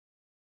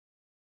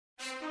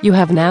You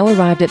have now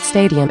arrived at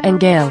Stadium and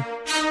Gale.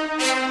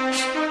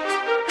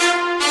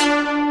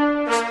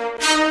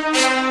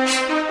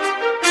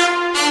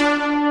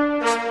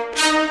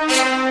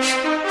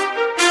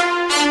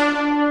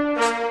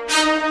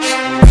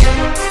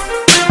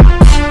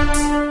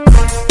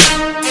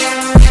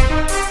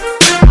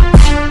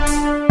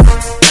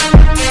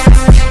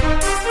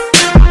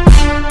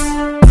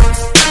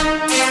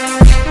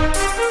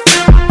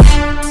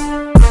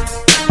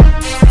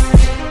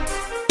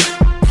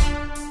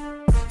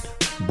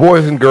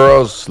 Boys and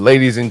girls,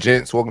 ladies and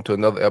gents, welcome to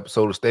another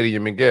episode of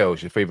Stadium and Gale.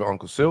 It's your favorite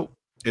Uncle Silk.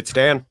 It's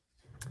Dan.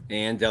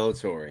 And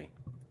Delatorre.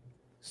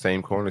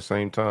 Same corner,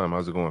 same time.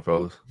 How's it going,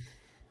 fellas?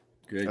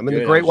 Good. I'm in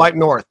the Great White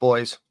North,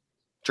 boys.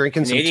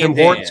 Drinking Canadian some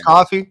Tim Hortons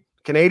coffee.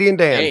 Canadian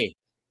Dan. Hey,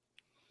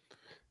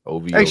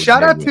 Hey,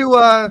 shout out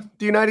to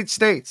the United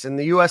States and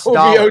the U.S.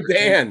 dollar.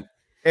 Dan.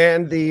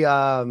 And the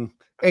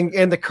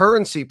and the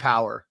currency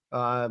power.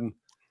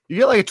 You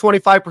get like a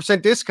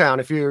 25%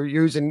 discount if you're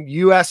using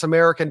U.S.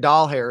 American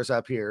doll hairs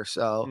up here.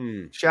 So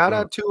shout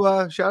out to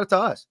us.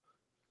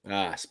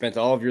 Spent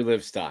all of your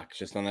livestock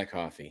just on that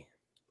coffee.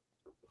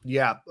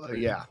 Yeah.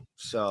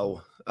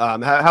 So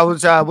how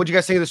was what'd you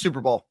guys think of the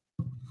Super Bowl?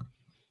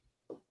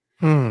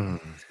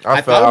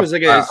 I thought it was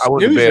like a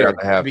snoozer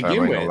to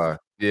begin with.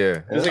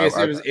 Yeah,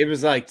 it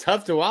was like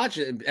tough to watch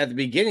at the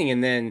beginning,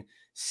 and then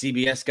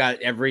CBS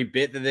got every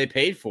bit that they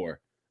paid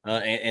for.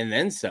 And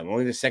then some.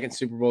 Only the second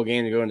Super Bowl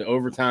game to go into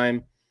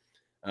overtime.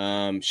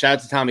 Shout out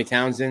to Tommy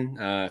Townsend.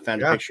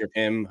 Found a picture of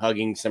him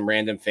hugging some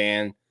random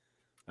fan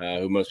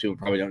who most people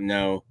probably don't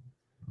know.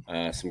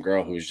 Some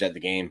girl who was just at the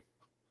game.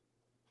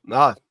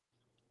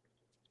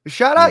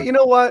 Shout out, you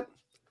know what?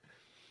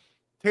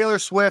 Taylor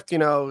Swift,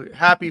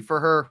 happy for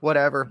her,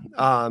 whatever.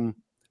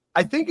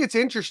 I think it's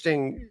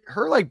interesting.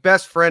 Her like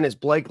best friend is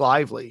Blake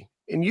Lively.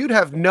 And you'd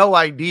have no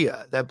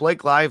idea that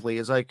Blake Lively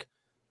is like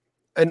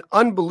an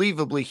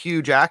unbelievably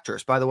huge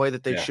actress by the way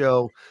that they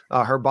show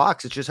her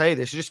box. It's just, hey,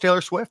 this is just Taylor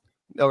Swift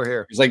over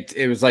here.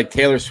 It was like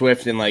Taylor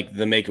Swift and like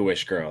the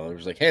Make-A-Wish girl. It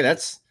was like, hey,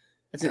 that's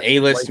an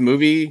A-list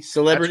movie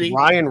celebrity. That's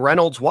Ryan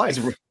Reynolds' wife.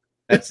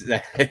 That's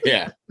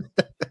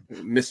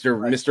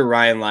Mr.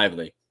 Ryan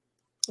Lively.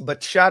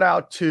 But shout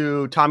out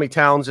to Tommy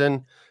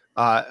Townsend.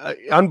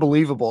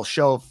 Unbelievable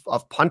show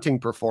of punting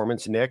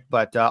performance, Nick,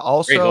 but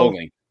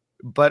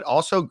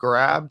also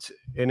grabbed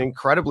an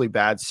incredibly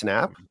bad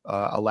snap,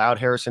 allowed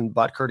Harrison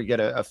Butker to get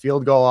a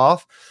field goal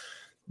off.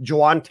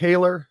 Juwan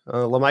Taylor,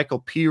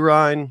 LaMichael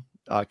Pirine,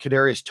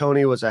 Kadarius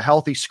Toney was a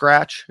healthy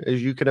scratch,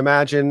 as you can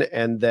imagine,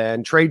 and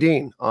then Trey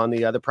Dean on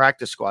the other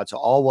practice squad. So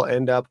all will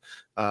end up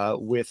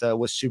with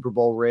Super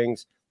Bowl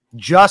rings,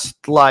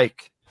 just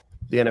like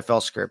the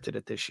NFL scripted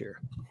it this year.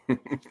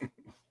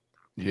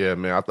 Yeah,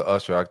 man. After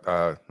Usher,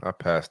 I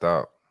passed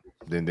out.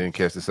 Then didn't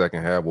catch the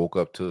second half. Woke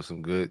up to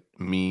some good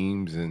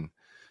memes and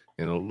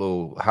a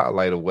little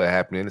highlight of what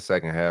happened in the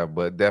second half,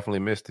 but definitely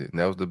missed it. And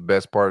that was the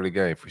best part of the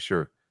game for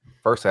sure.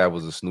 First half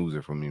was a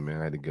snoozer for me,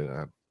 man. I had to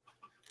go.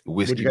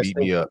 Whiskey beat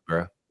me up,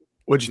 bro.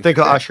 What'd you think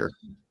of Usher?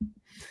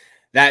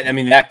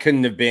 That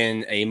couldn't have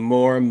been a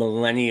more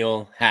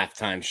millennial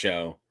halftime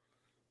show.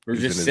 We're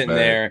just sitting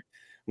there.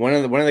 One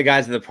of the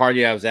guys at the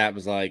party I was at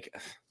was like,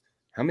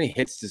 how many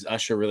hits does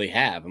Usher really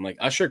have? I'm like,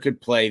 Usher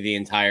could play the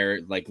entire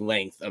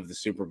length of the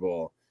Super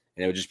Bowl,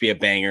 and it would just be a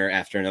banger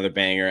after another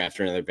banger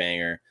after another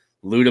banger.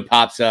 Luda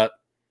pops up.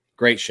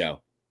 Great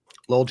show.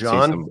 Lil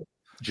Jon,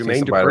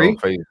 Jermaine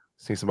Dupri.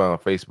 Seen somebody on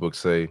Facebook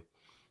say,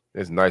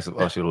 it's nice of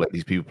Usher to let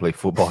these people play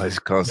football at his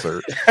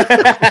concert.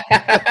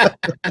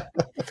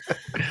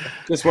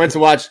 Just went to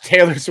watch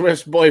Taylor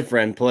Swift's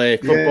boyfriend play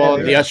football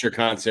at the Usher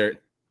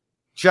concert.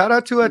 Shout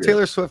out to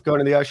Taylor Swift going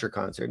to the Usher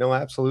concert. No,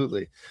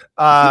 absolutely.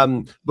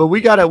 But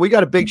we got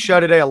a big show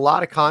today. A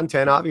lot of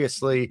content.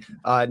 Obviously,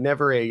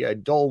 never a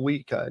dull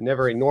week.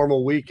 Never a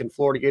normal week in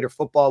Florida Gator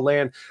football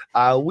land.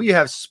 We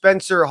have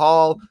Spencer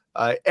Hall.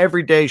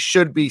 Every day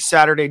should be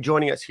Saturday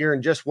joining us here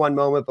in just one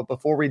moment. But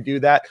before we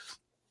do that,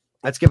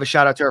 let's give a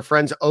shout out to our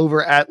friends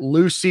over at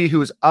Lucy,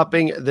 who is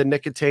upping the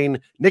nicotine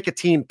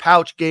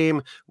pouch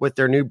game with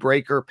their new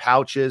breaker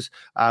pouches,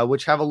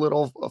 which have a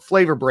little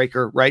flavor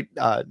breaker right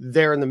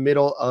there in the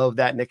middle of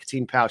that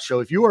nicotine pouch. So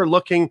if you are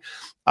looking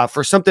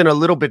for something a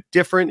little bit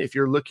different, if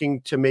you're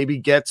looking to maybe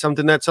get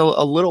something that's a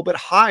little bit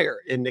higher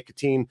in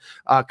nicotine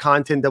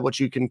content than what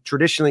you can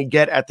traditionally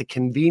get at the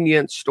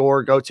convenience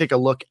store, go take a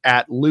look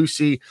at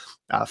Lucy.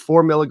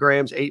 4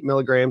 milligrams, 8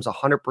 milligrams,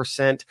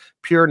 100%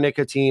 pure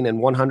nicotine and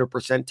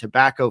 100%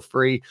 tobacco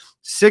free.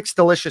 6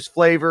 delicious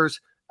flavors: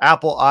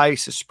 apple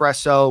ice,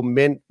 espresso,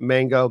 mint,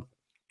 mango.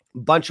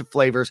 Bunch of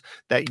flavors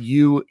that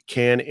you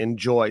can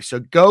enjoy.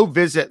 So go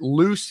visit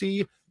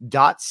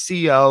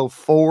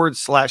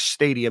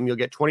lucy.co/stadium. You'll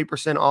get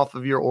 20% off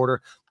of your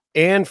order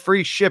and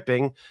free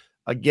shipping.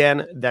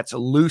 Again, that's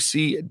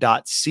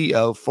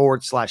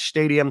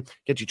lucy.co/stadium.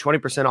 Get you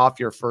 20% off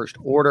your first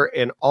order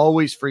and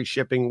always free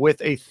shipping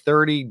with a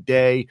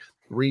 30-day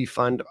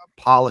refund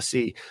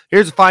policy.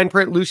 Here's a fine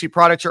print. Lucy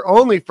products are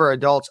only for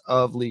adults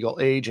of legal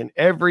age, and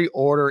every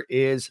order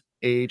is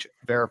age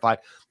verified.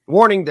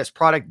 Warning, this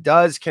product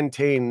does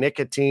contain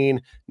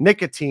nicotine.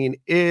 Nicotine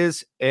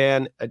is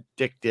an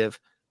addictive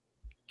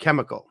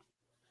chemical.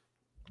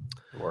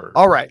 Word.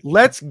 All right,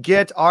 let's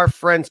get our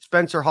friend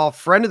Spencer Hall,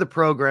 friend of the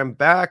program,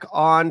 back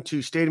on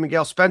to Stadium and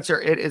Gale. Spencer,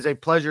 it is a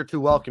pleasure to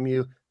welcome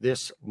you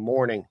this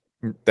morning.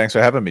 Thanks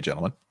for having me,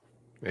 gentlemen.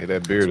 Hey,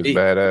 that beard is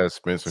badass,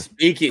 Spencer.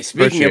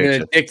 Speaking of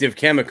an addictive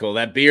chemical,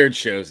 that beard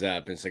shows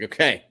up. And it's like,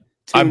 okay.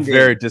 I'm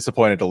very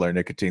disappointed to learn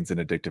nicotine's an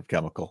addictive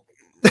chemical.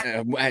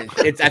 I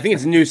think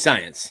it's new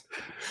science.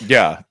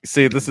 Yeah.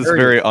 See, this is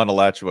very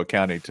un-Alachua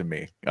County to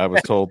me. I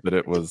was told that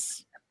it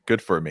was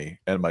good for me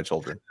and my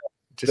children.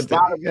 Just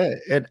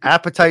an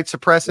appetite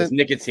suppressant. It's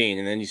nicotine,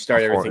 and then you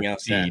start everything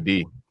else.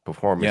 PED,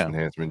 performance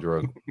enhancement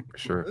drug, for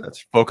sure. That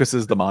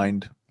focuses the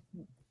mind.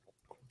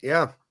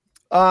 Yeah.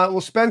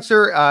 Well,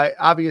 Spencer,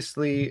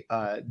 obviously,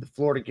 the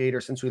Florida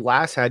Gators, since we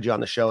last had you on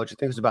the show, which I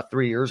think was about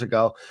 3 years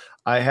ago,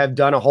 I have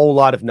done a whole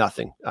lot of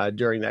nothing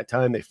during that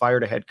time. They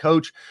fired a head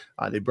coach.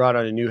 They brought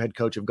on a new head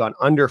coach, have gone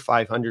under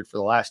 500 for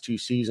the last 2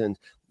 seasons.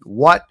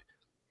 What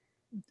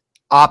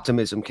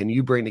optimism can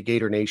you bring to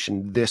Gator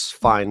Nation this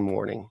fine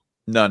morning?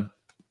 None.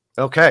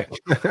 Okay.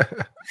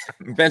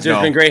 Spencer,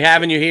 it's been great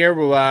having you here.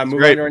 We'll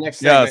move on to our next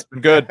segment. Yeah, it's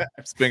been good.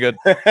 It's been good.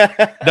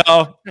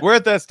 No, we're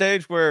at that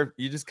stage where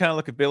you just kind of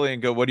look at Billy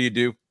and go, what do you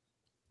do?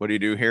 What do you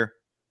do here?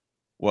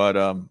 What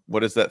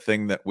is that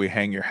thing that we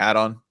hang your hat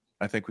on?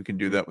 I think we can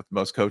do that with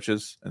most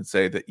coaches and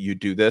say that you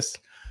do this.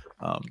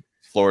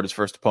 Florida's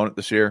first opponent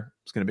this year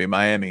is going to be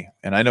Miami.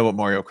 And I know what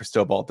Mario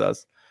Cristobal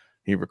does.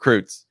 He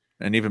recruits.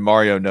 And even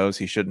Mario knows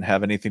he shouldn't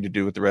have anything to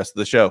do with the rest of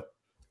the show.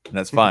 And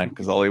that's fine,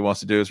 because all he wants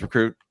to do is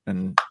recruit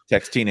and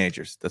text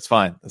teenagers. That's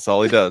fine. That's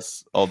all he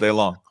does all day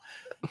long.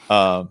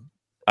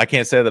 I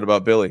can't say that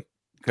about Billy,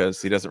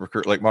 because he doesn't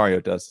recruit like Mario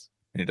does,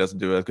 and he doesn't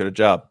do as good a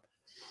job.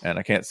 And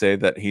I can't say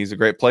that he's a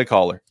great play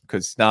caller,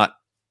 because it's not.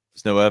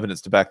 There's no evidence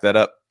to back that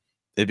up.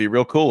 It'd be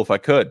real cool if I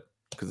could,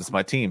 because it's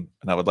my team,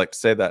 and I would like to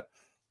say that,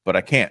 but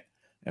I can't.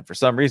 And for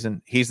some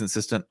reason, he's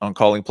insistent on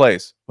calling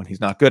plays when he's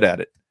not good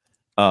at it.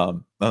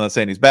 I'm not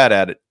saying he's bad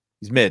at it.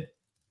 He's mid.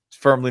 He's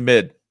firmly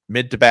mid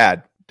to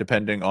bad,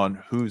 depending on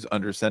who's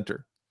under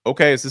center.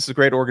 Okay, is this a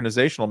great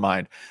organizational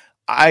mind?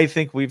 I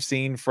think we've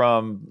seen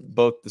from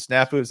both the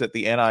snafus at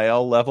the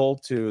NIL level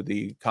to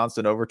the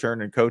constant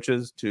overturn in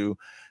coaches to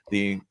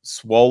the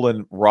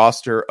swollen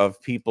roster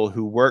of people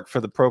who work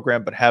for the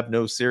program but have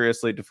no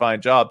seriously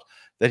defined jobs,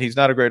 that he's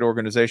not a great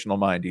organizational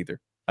mind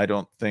either. I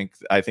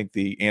think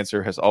the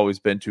answer has always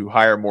been to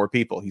hire more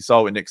people. He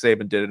saw what Nick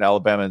Saban did at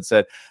Alabama and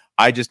said,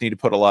 I just need to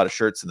put a lot of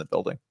shirts in the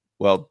building.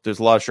 Well, there's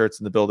a lot of shirts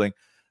in the building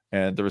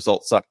and the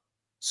results suck.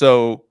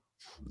 So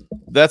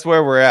that's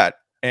where we're at.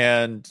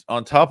 And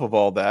on top of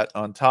all that,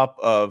 on top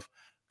of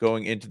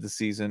going into the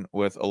season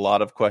with a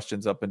lot of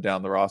questions up and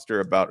down the roster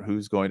about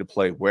who's going to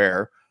play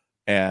where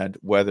and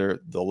whether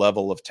the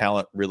level of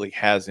talent really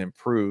has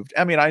improved.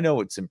 I mean, I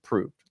know it's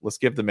improved. Let's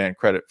give the man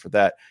credit for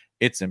that.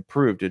 It's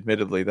improved.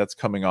 Admittedly, that's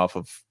coming off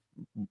of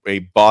a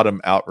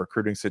bottom-out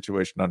recruiting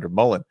situation under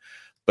Mullen,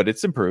 but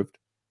it's improved.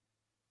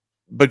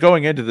 But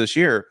going into this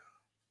year,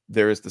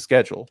 there is the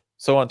schedule.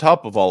 So on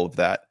top of all of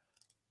that,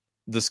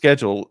 the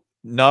schedule,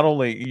 not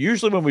only,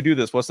 usually when we do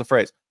this, what's the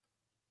phrase?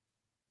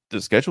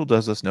 The schedule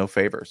does us no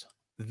favors.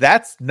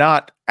 That's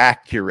not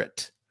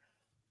accurate.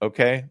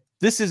 Okay?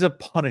 This is a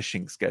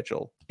punishing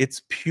schedule.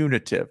 It's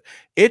punitive.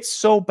 It's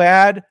so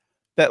bad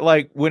that,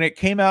 like, when it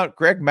came out,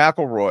 Greg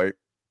McElroy,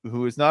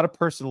 who is not a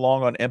person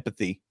long on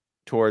empathy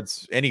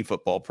towards any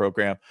football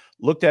program,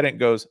 looked at it and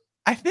goes,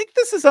 I think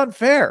this is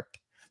unfair.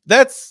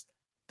 That's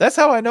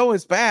how I know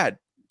it's bad.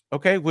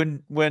 Okay,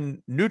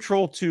 when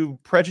neutral to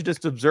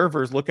prejudiced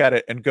observers look at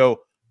it and go,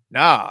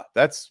 nah,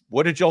 that's,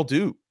 what did y'all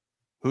do?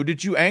 Who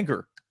did you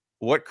anger?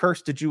 What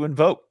curse did you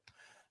invoke?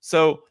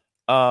 So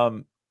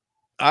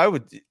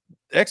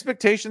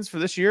expectations for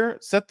this year,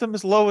 set them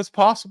as low as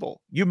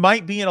possible. You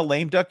might be in a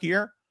lame duck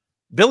year.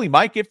 Billy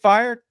might get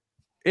fired.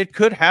 It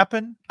could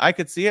happen. I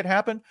could see it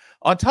happen.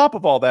 On top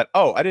of all that,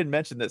 I didn't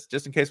mention this,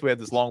 just in case we had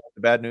this long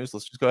bad news.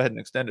 Let's just go ahead and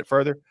extend it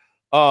further.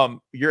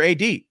 Your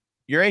AD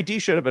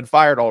should have been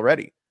fired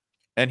already,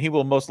 and he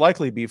will most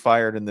likely be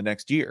fired in the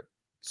next year.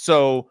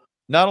 So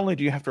not only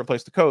do you have to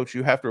replace the coach,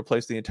 you have to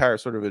replace the entire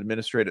sort of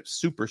administrative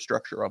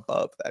superstructure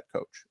above that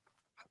coach.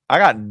 I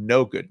got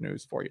no good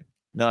news for you.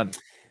 None.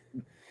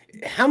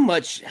 How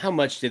much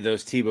did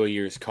those Tebow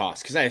years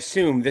cost? Because I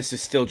assume this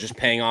is still just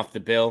paying off the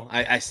bill.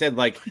 I said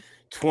like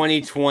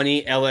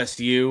 2020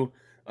 LSU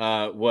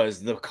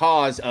was the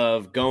cause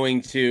of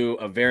going to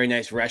a very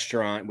nice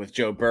restaurant with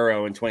Joe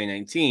Burrow in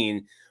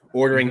 2019,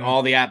 ordering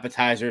all the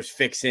appetizers,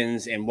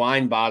 fixins, and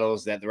wine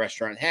bottles that the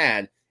restaurant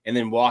had, and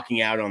then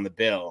walking out on the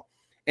bill.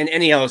 And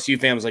any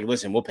LSU fan was like,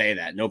 listen, we'll pay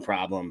that. No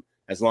problem,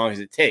 as long as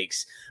it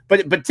takes.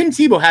 But Tim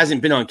Tebow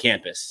hasn't been on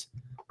campus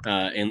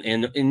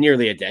in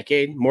nearly a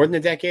decade, more than a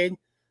decade,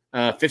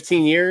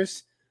 15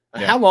 years.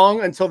 Yeah. How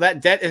long until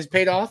that debt is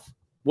paid off?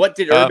 What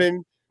did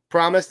Urban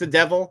promise the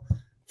devil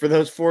for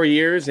those 4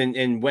 years?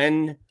 And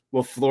when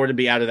will Florida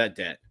be out of that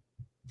debt?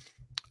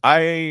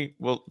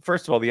 Well,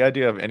 first of all, the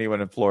idea of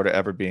anyone in Florida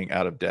ever being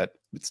out of debt,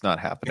 it's not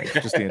happening.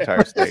 Just the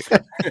entire state.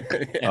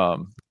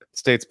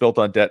 State's built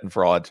on debt and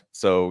fraud.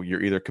 So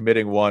you're either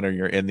committing one or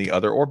you're in the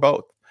other or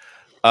both.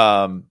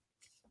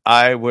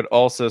 I would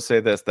also say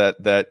this,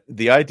 that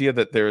the idea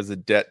that there is a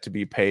debt to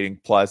be paid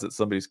implies that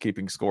somebody's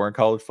keeping score in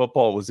college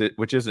football,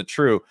 which isn't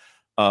true.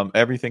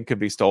 Everything could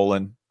be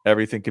stolen.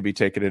 Everything could be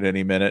taken at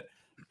any minute.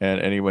 And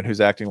anyone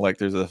who's acting like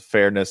there's a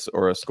fairness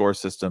or a score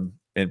system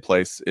in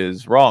place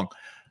is wrong.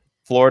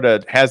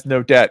 Florida has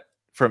no debt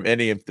from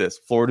any of this.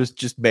 Florida's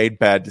just made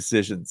bad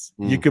decisions.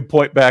 You could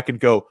point back and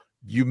go,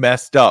 you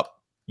messed up.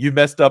 You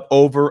messed up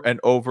over and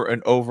over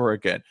and over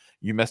again.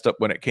 You messed up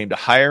when it came to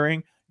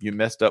hiring. You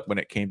messed up when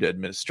it came to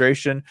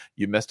administration.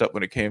 You messed up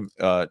when it came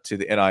to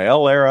the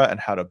NIL era and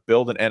how to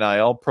build an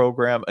NIL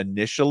program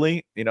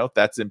initially.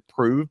 That's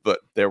improved, but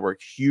there were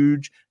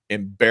huge,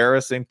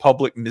 embarrassing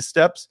public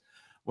missteps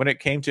when it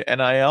came to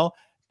NIL.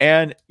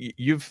 And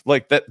you've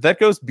that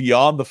goes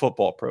beyond the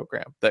football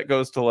program. That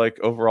goes to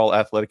overall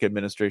athletic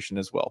administration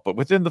as well. But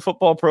within the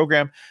football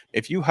program,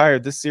 if you hire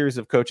this series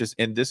of coaches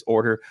in this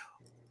order,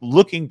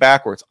 looking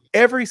backwards,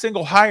 every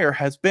single hire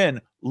has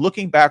been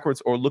looking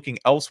backwards or looking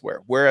elsewhere.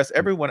 Whereas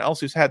everyone else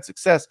who's had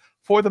success,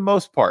 for the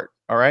most part,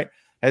 all right,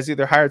 has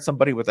either hired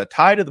somebody with a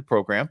tie to the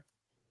program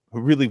who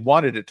really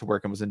wanted it to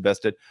work and was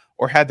invested,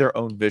 or had their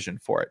own vision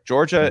for it.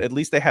 Georgia, at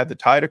least they had the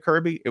tie to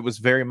Kirby. It was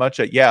very much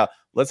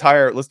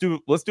let's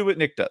do what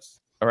Nick does.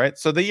 All right.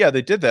 So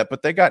they did that,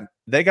 but they got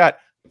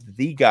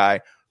the guy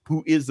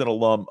who is an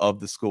alum of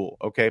the school.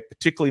 Okay.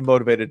 Particularly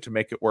motivated to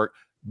make it work.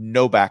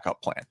 No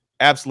backup plan.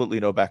 Absolutely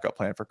no backup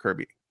plan for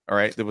Kirby. All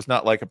right. There was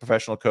not like a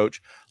professional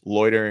coach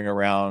loitering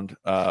around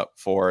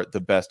for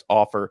the best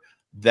offer.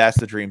 That's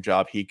the dream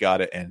job. He got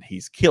it and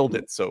he's killed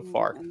it so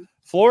far.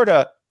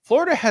 Florida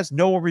has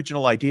no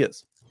original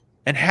ideas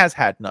and has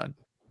had none.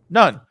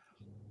 None.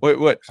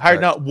 What?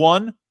 Hired not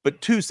one, but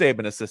two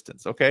Saban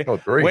assistants. Okay. Oh,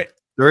 three.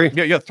 Three.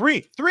 Yeah,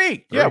 three.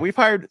 Yeah, we've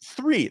hired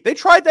three. They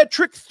tried that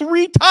trick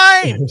 3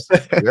 times.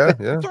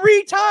 yeah.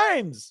 3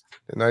 times.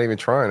 They're not even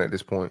trying at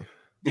this point.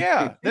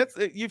 Yeah,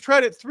 you've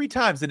tried it 3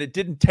 times and it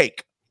didn't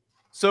take.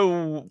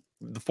 So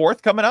the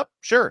 4th coming up,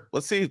 sure.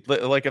 Let's see.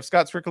 If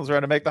Scott Strickland's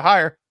around to make the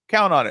hire,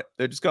 count on it.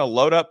 They're just going to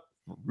load up,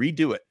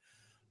 redo it.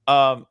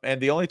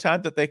 And the only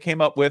time that they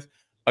came up with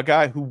a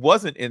guy who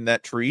wasn't in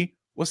that tree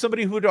was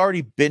somebody who had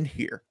already been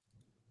here.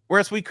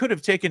 Whereas we could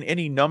have taken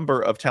any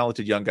number of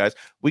talented young guys.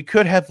 We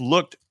could have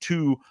looked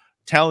to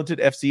talented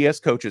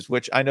FCS coaches,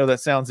 which I know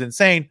that sounds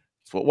insane.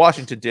 It's what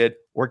Washington did.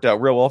 Worked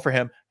out real well for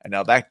him. And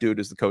now that dude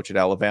is the coach at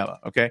Alabama.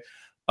 Okay.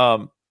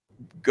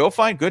 Go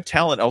find good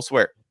talent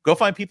elsewhere. Go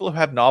find people who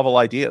have novel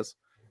ideas.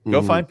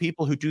 Go find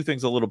people who do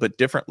things a little bit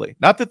differently.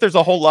 Not that there's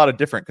a whole lot of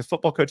different, because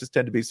football coaches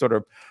tend to be sort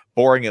of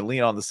boring and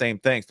lean on the same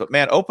things. But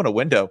man, open a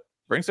window,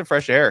 bring some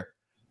fresh air.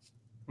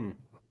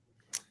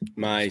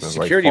 My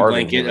security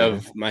blanket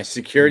of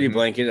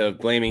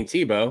blaming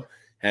Tebow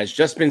has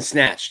just been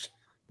snatched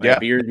by a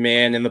beard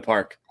man in the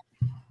park.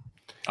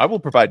 I will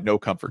provide no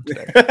comfort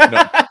today.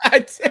 No.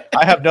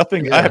 I have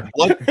nothing. Yeah. I have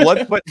blood,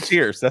 sweat, and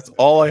tears. That's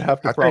all I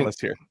have to promise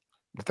here.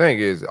 The thing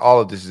is,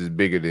 all of this is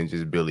bigger than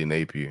just Billy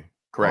Napier.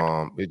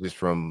 Correct. It's just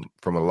from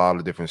a lot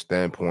of different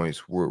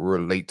standpoints. We're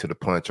late to the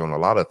punch on a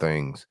lot of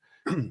things.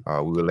 We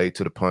were late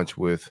to the punch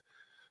with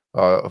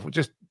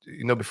just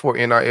before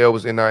NIL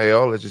was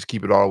NIL. Let's just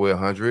keep it all the way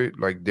 100.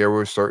 Like, there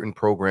were certain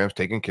programs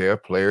taking care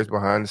of players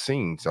behind the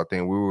scenes. I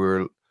think we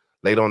were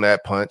late on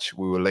that punch.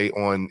 We were late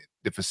on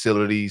the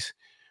facilities.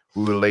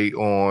 We were late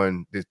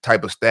on the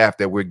type of staff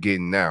that we're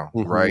getting now.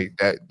 Right?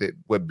 That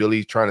what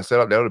Billy's trying to set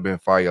up, that would have been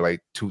fired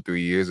like 2-3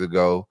 years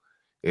ago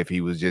if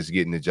he was just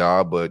getting the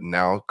job. But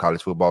now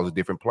college football is a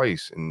different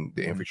place, and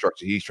the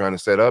infrastructure he's trying to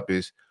set up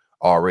is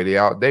already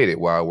outdated.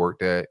 While I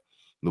worked at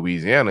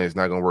Louisiana, it's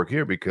not going to work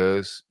here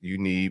because you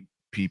need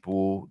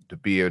people to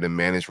be able to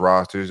manage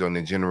rosters on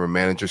the general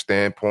manager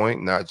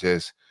standpoint, not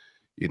just,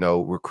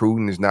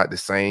 recruiting is not the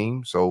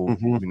same. So,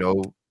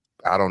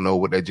 I don't know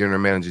what that general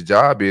manager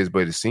job is,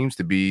 but it seems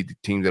to be the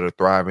teams that are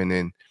thriving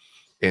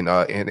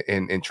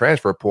in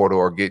transfer portal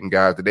are getting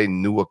guys that they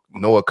know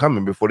are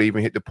coming before they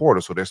even hit the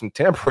portal. So there's some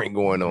tampering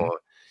going on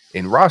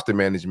in roster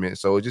management.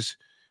 So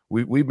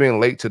we've been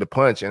late to the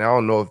punch, and I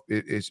don't know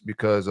if it's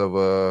because of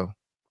a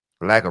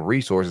lack of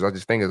resources. I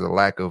just think it's a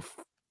lack of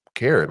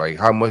care. Like,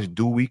 how much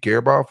do we care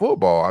about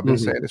football? I've been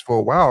saying this for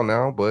a while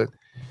now, but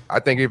I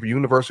think if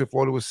University of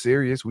Florida was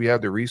serious, we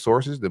have the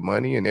resources, the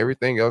money, and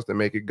everything else to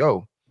make it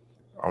go.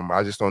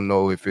 I just don't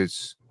know if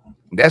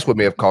that's what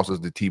may have cost us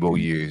the Tebow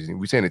years. And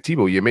we're saying the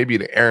Tebow year, maybe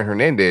the Aaron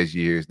Hernandez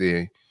years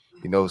there,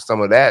 some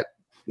of that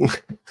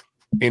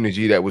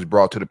energy that was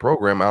brought to the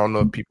program. I don't know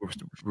if people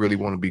really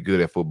want to be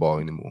good at football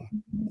anymore.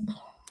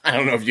 I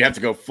don't know if you have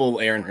to go full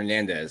Aaron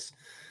Hernandez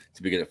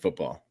to be good at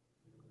football.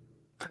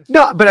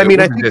 No, but I think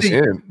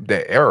in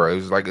that era,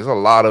 it's a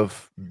lot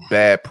of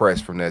bad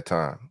press from that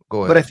time.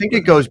 Go ahead. But I think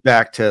it goes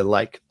back to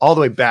all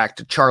the way back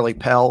to Charlie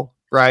Pell,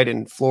 right?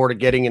 And Florida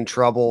getting in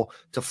trouble.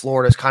 To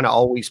Florida's kind of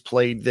always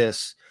played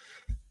this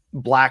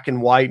black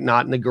and white,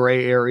 not in the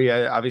gray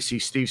area. Obviously,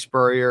 Steve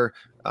Spurrier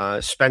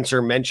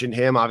Spencer mentioned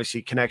him,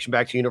 obviously connection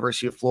back to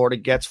University of Florida,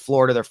 gets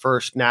Florida their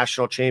first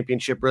national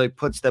championship, really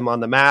puts them on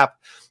the map.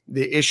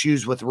 The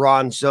issues with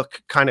Ron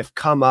Zook kind of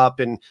come up,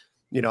 and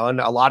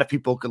and a lot of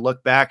people could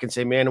look back and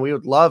say, man, we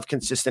would love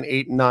consistent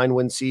 8 and 9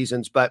 win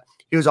seasons, but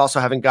he was also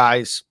having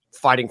guys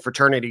fighting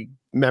fraternity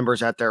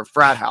members at their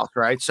frat house,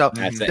 right? So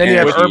then you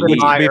have Urban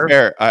Meyer. To be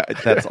fair,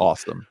 that's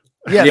awesome.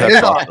 Yeah, that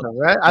is awesome,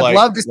 right? I'd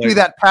love to see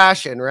that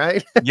passion,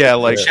 right? Yeah,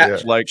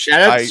 shout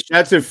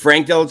out to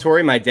Frank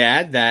Delatorre, my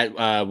dad.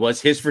 That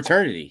was his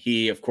fraternity.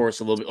 He, of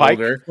course, a little bit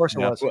older. Of course, it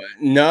was.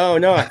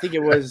 No, I think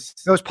it was.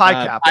 It was Pi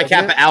Kappa. Pi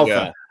Kappa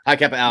Alpha. Pi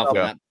Kappa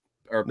Alpha,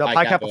 or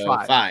Pi Kappa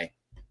Phi.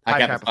 Pi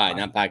Kappa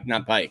Phi,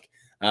 not Pike.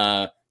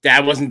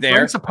 Dad wasn't there.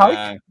 Frank's a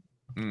Pike.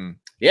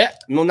 Yeah,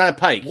 no, not a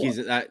Pike. He's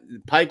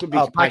Pike would be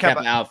Pi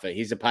Kappa Alpha.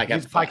 He's a Pi Kappa.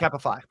 He's Pi Kappa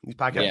Phi. He's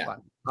Pi Kappa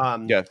Phi.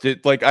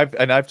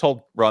 I've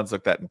told Ron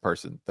Zook that in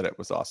person that it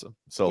was awesome.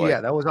 So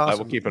that was awesome. I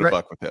will keep it a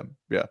buck with him.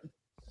 Yeah.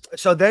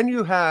 So then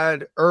you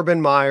had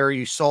Urban Meyer.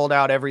 You sold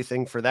out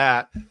everything for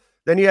that.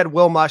 Then you had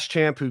Will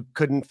Muschamp, who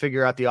couldn't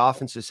figure out the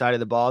offensive side of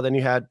the ball. Then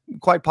you had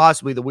quite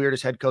possibly the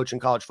weirdest head coach in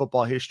college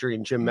football history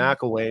in Jim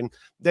McElwain.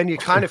 Then you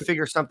kind of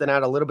figure something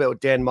out a little bit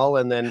with Dan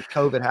Mullen. Then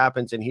COVID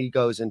happens and he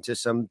goes into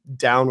some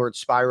downward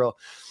spiral.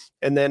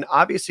 And then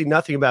obviously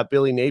nothing about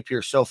Billy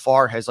Napier so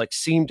far has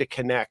seemed to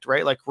connect,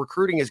 right? Like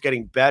recruiting is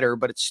getting better,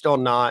 but it's still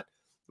not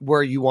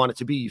where you want it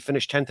to be. You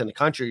finish 10th in the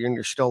country and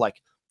you're still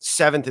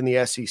 7th in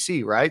the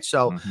SEC, right?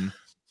 So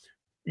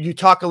you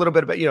talk a little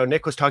bit about,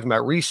 Nick was talking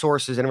about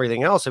resources and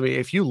everything else. I mean,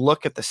 if you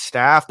look at the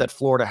staff that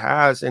Florida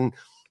has, and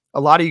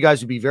a lot of you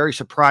guys would be very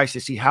surprised to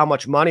see how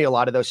much money a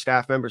lot of those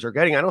staff members are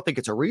getting. I don't think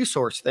it's a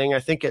resource thing. I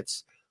think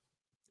it's,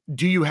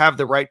 do you have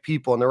the right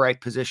people in the right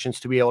positions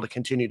to be able to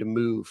continue to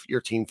move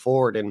your team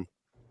forward? And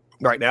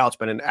right now it's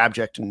been an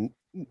abject and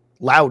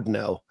loud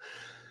no.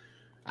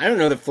 I don't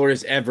know that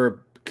Florida's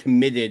ever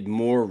committed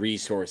more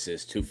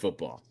resources to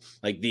football.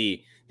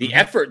 The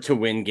effort to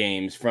win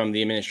games from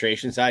the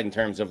administration side in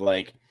terms of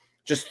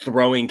just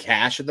throwing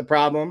cash at the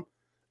problem.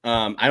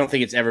 I don't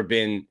think it's ever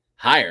been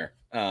higher.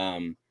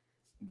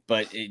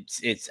 But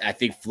I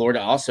think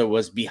Florida also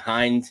was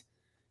behind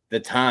the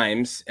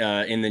times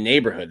in the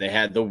neighborhood. They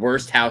had the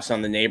worst house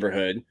on the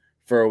neighborhood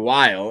for a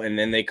while, and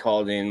then they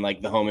called in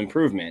the home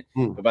improvement.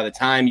 But by the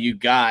time you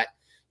got,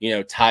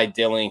 Ty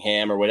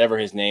Dillingham or whatever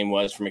his name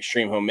was from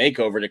Extreme Home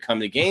Makeover to come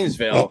to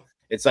Gainesville,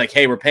 it's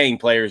hey, we're paying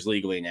players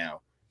legally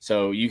now.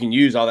 So you can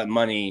use all that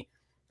money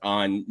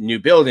on new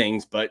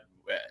buildings, but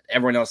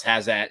everyone else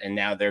has that, and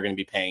now they're going to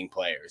be paying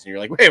players. And you're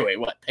like, wait,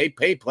 what?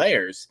 Pay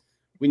players?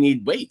 We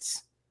need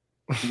weights.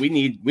 We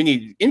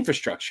need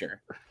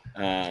infrastructure.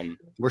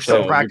 We're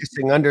still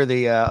practicing under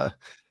the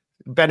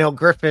Ben Hill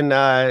Griffin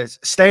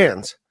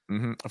stands.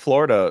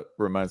 Florida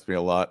reminds me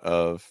a lot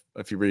of,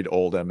 if you read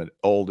old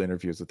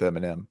interviews with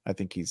Eminem, I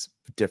think he's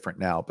different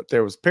now, but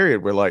there was a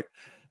period where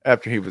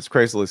after he was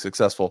crazily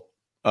successful,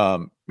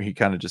 he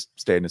kind of just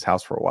stayed in his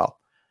house for a while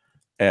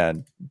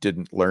and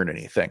didn't learn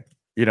anything.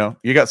 You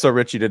got so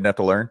rich, you didn't have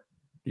to learn.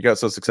 You got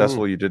so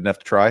successful, you didn't have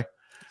to try.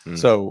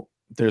 So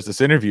there's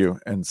this interview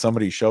and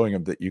somebody's showing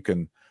him that you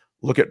can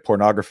look at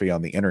pornography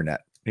on the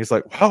internet. And he's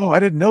like, "Wow, I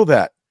didn't know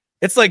that.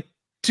 It's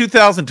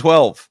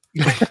 2012.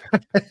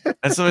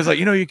 And so he's like,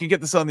 you can get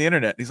this on the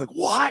internet. And he's like,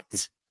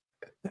 what?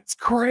 That's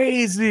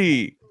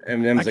crazy.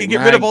 And then I can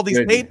get rid of all these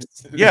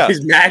tapes. Yeah.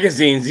 These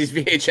magazines, these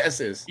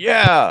VHSs.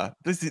 Yeah.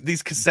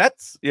 These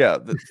cassettes. Yeah.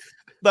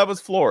 That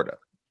was Florida,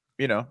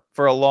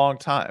 for a long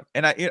time.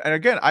 And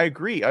again, I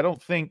agree. I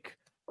don't think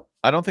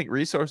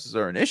resources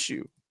are an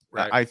issue.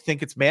 Right. I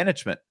think it's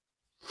management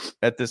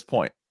at this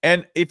point.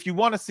 And if you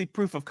want to see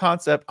proof of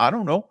concept, I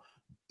don't know,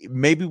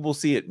 maybe we'll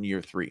see it in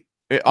year 3.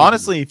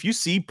 Honestly, if you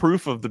see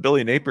proof of the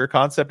Billy Napier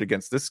concept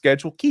against this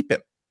schedule, keep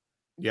him.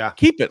 Yeah.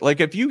 Keep it.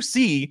 If you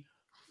see,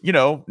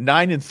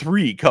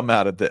 9-3 come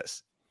out of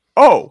this,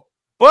 oh,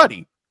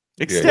 buddy,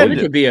 extend it.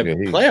 Could be a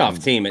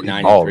playoff team at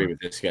 9-3 with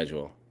this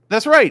schedule.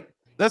 That's right.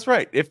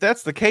 If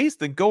that's the case,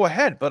 then go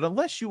ahead. But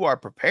unless you are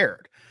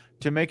prepared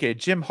to make a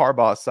Jim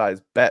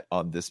Harbaugh-sized bet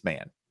on this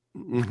man,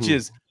 which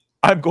is,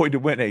 I'm going to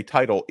win a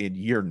title in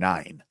year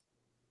 9.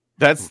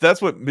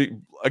 That's what,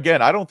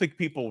 again, I don't think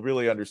people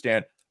really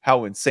understand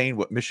how insane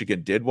what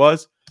Michigan did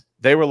was.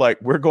 They were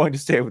like, we're going to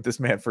stay with this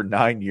man for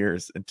 9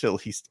 years until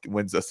he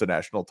wins us a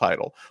national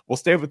title. We'll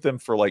stay with them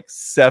for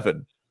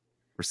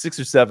 6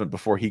 or 7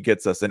 before he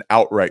gets us an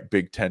outright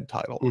Big Ten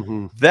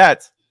title.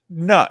 That's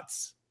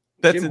nuts.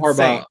 That's Jim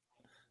insane.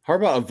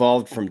 Harbaugh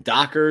evolved from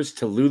Dockers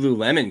to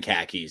Lululemon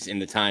khakis in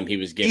the time he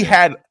was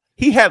given.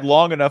 He had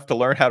long enough to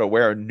learn how to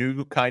wear a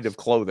new kind of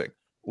clothing,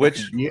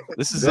 which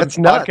this is a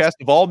podcast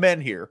of all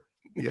men here.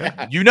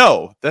 Yeah.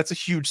 That's a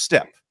huge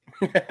step.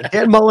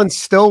 Dan Mullen's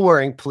still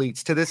wearing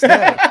pleats to this day.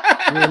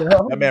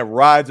 That man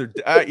rides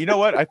you know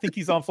what? I think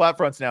he's on flat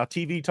fronts now.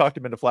 TV talked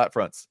him into flat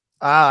fronts.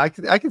 I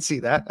can see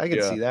that. I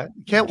can see that.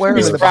 You can't wear him. I'd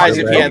be surprised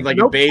if he had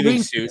a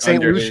bathing suit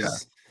under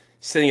his,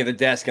 sitting at the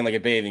desk in a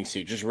bathing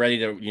suit, just ready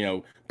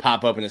to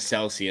pop up in a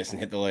Celsius and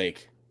hit the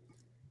lake.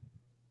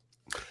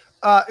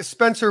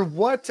 Spencer,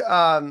 what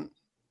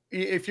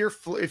if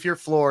you're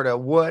Florida,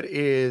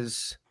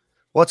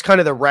 what's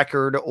kind of the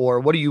record, or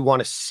what do you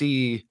want to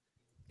see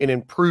an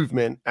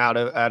improvement out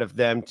of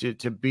them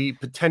to be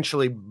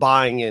potentially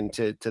buying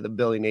into the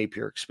Billy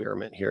Napier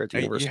experiment here at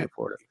the University of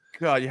Florida?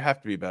 God, you have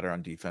to be better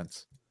on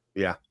defense.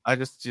 Yeah. I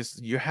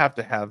just you have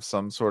to have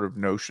some sort of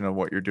notion of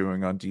what you're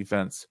doing on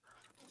defense.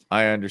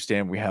 I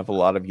understand we have a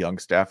lot of young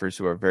staffers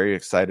who are very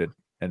excited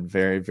and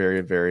very,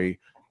 very, very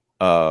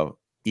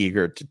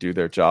eager to do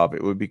their job.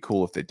 It would be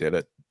cool if they did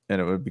it.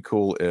 And it would be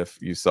cool if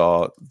you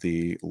saw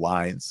the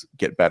lines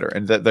get better.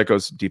 And that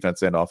goes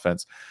defense and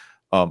offense.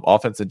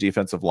 Offense and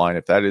defensive line,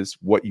 if that is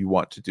what you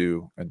want to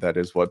do, and that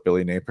is what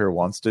Billy Napier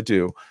wants to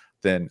do,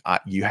 then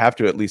you have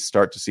to at least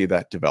start to see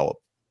that develop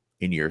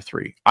in year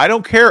 3. I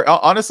don't care.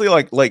 Honestly,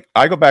 like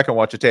I go back and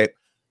watch a tape.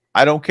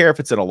 I don't care if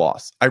it's in a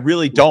loss. I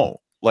really don't.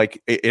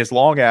 Like, as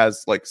long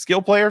as like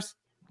skill players,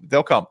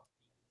 they'll come.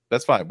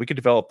 That's fine. We can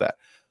develop that.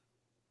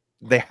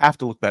 They have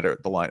to look better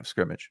at the line of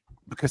scrimmage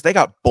because they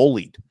got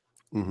bullied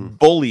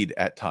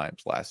at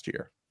times last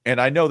year.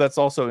 And I know that's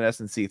also an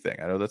S&C thing.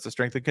 I know that's a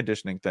strength and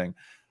conditioning thing.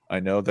 I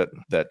know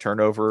that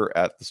turnover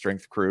at the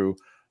strength crew,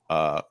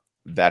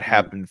 that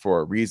happened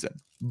for a reason,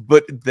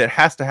 but that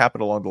has to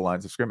happen along the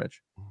lines of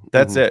scrimmage.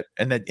 That's it.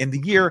 And then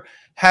the year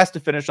has to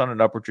finish on an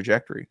upward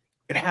trajectory.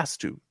 It has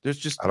to. There's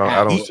just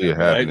I don't see it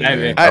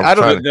happening. I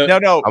don't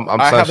know.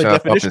 I have a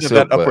definition of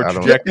that upward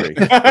trajectory.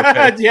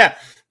 Okay? Yeah.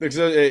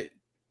 Because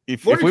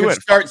if we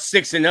would start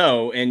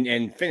 6-0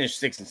 and finish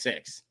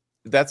 6-6.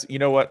 That's, you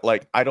know what?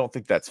 Like, I don't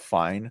think that's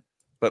fine.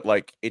 But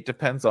like, it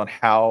depends on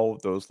how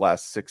those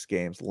last 6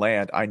 games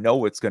land. I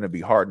know it's going to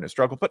be hard and a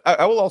struggle, but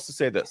I will also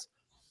say this: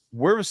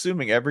 we're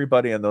assuming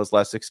everybody in those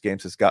last 6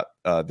 games has got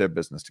their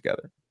business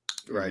together.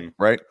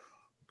 Right.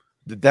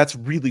 That's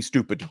really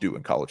stupid to do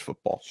in college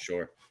football.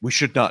 Sure, we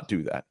should not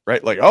do that.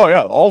 Right? Like, oh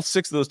yeah, all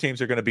 6 of those teams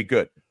are going to be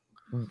good.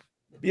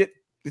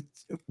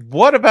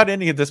 What about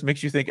any of this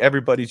makes you think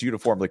everybody's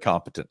uniformly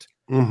competent?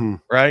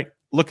 Right?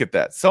 Look at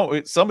that.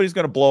 So somebody's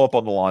going to blow up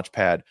on the launch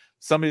pad.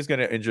 Somebody's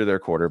going to injure their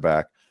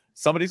quarterback.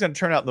 Somebody's going to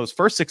turn out in those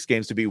first 6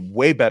 games to be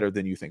way better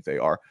than you think they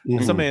are.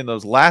 And somebody in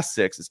those last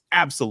 6 is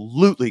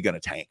absolutely going to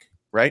tank,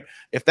 right?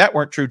 If that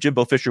weren't true,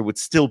 Jimbo Fisher would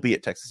still be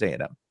at Texas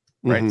A&M,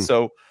 right?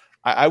 So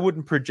I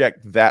wouldn't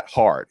project that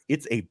hard.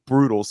 It's a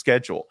brutal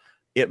schedule.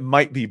 It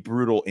might be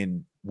brutal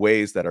in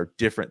ways that are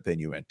different than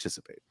you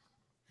anticipate.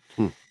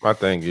 My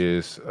thing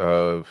is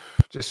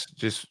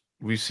just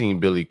we've seen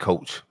Billy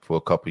coach for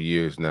a couple of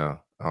years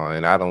now.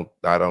 And I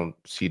don't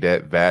see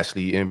that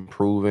vastly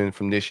improving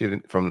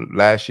from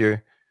last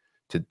year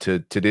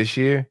to this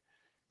year.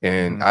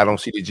 And I don't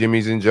see the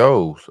Jimmies and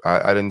Joes.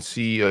 I didn't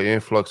see an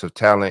influx of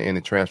talent in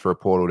the transfer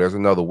portal. There's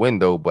another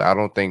window, but I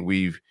don't think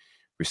we've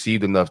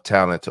received enough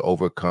talent to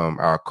overcome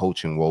our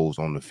coaching woes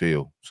on the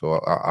field. So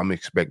I'm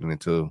expecting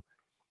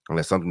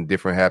unless something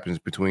different happens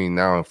between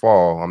now and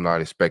fall, I'm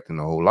not expecting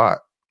a whole lot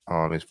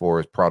as far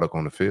as product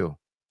on the field.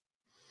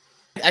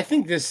 I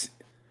think this.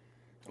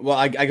 Well,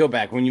 I go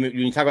back when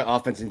you talk about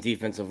offense and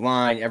defensive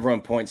line.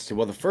 Everyone points to,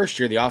 well, the first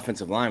year the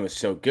offensive line was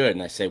so good,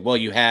 and I say, well,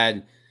 you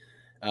had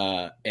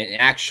an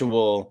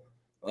actual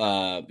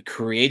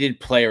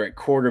created player at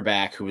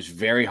quarterback who was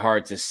very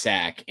hard to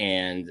sack,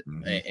 and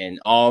an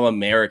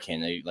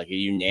All-American, like a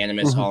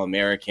unanimous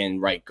All-American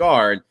right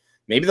guard.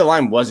 Maybe the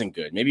line wasn't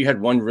good. Maybe you had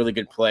one really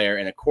good player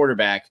and a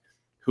quarterback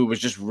who was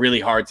just really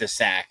hard to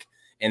sack,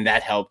 and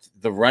that helped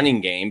the running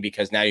game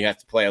because now you have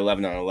to play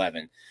 11 on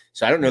 11.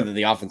 So I don't know that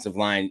the offensive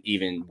line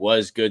even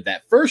was good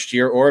that first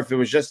year, or if it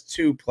was just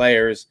 2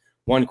 players,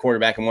 one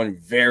quarterback and one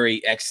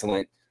very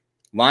excellent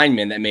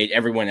lineman that made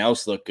everyone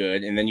else look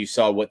good. And then you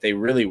saw what they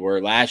really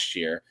were last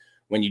year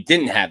when you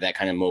didn't have that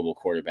kind of mobile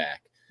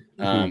quarterback.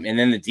 And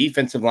then the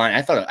defensive line,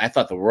 I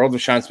thought the world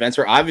of Sean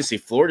Spencer. Obviously,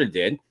 Florida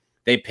did.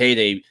 They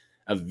paid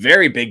a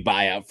very big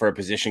buyout for a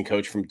position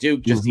coach from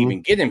Duke just to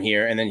even get him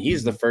here, and then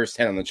he's the first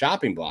head on the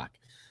chopping block.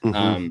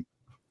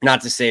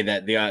 Not to say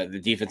that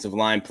the defensive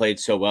line played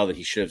so well that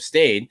he should have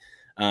stayed,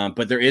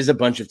 but there is a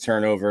bunch of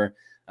turnover.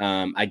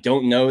 I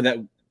don't know that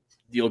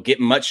you'll get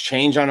much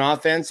change on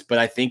offense, but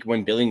I think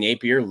when Billy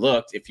Napier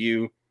looked, if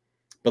you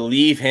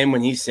believe him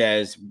when he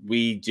says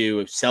we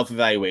do a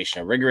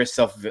rigorous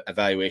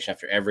self-evaluation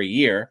after every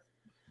year,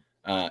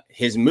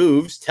 his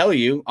moves tell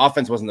you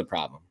offense wasn't the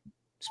problem.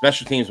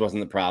 Special teams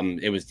wasn't the problem.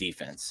 It was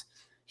defense.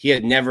 He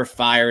had never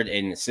fired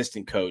an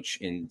assistant coach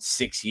in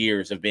 6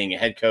 years of being a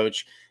head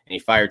coach, and he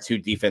fired 2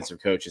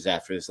 defensive coaches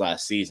after this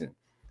last season.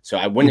 So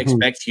I wouldn't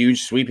expect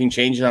huge sweeping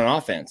changes on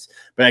offense,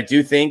 but I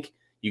do think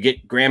you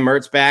get Graham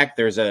Mertz back.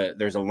 There's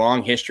a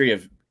long history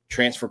of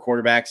transfer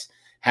quarterbacks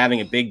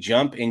having a big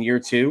jump in year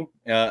 2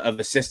 of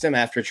the system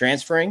after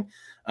transferring.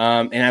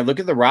 And I look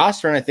at the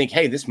roster and I think,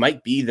 hey, this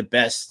might be the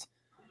best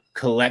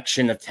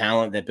collection of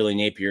talent that Billy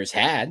Napier's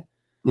had.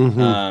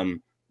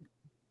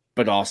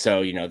 But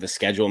also, the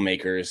schedule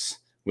makers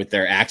with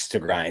their axe to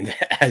grind,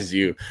 as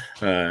you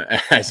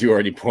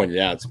already pointed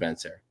out,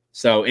 Spencer.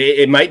 So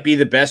it might be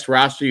the best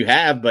roster you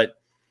have, but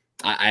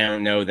I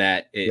don't know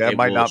that it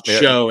might not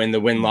show in the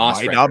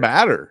win-loss record. Might not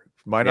matter.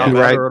 Might not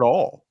matter at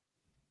all.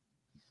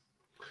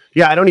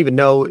 Yeah, I don't even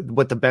know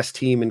what the best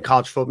team in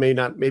college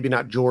football, maybe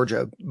not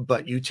Georgia,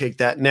 but you take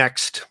that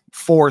next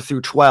 4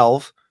 through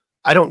 12.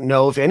 I don't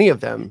know if any of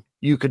them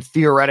you could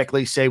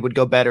theoretically say would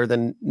go better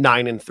than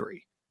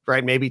 9-3,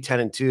 right? Maybe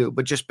 10-2,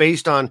 but just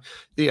based on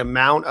the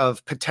amount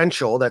of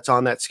potential that's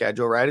on that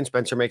schedule, right? And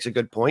Spencer makes a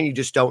good point. You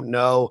just don't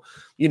know,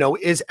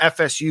 is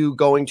FSU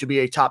going to be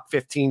a top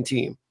 15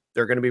 team?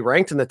 They're going to be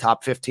ranked in the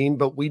top 15,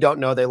 but we don't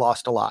know. They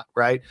lost a lot,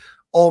 right?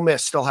 Ole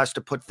Miss still has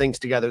to put things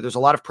together. There's a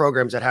lot of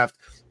programs that have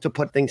to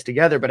put things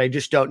together, but I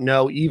just don't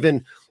know,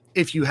 even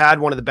if you had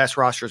one of the best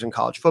rosters in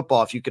college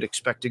football, if you could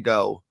expect to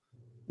go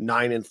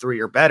 9-3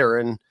 or better.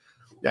 And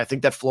I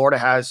think that Florida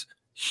has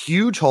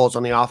huge holes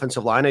on the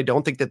offensive line. I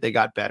don't think that they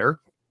got better.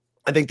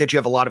 I think that you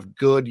have a lot of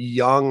good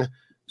young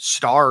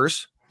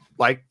stars,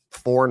 like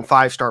 4- and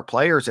 5-star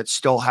players that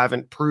still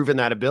haven't proven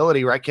that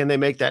ability, right? Can they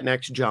make that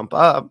next jump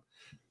up?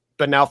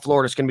 But now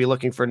Florida's going to be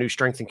looking for a new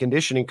strength and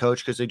conditioning coach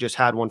because they just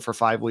had one for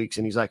 5 weeks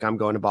and he's like, I'm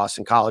going to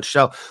Boston College.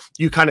 So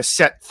you kind of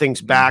set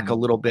things back a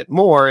little bit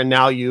more. And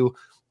now you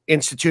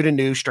institute a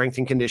new strength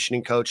and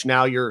conditioning coach.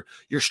 Now you're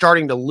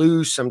starting to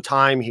lose some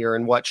time here.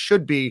 And what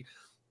should be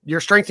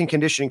your strength and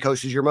conditioning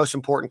coach is your most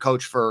important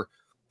coach for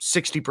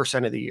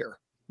 60% of the year,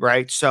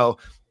 right? So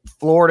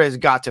Florida has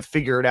got to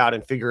figure it out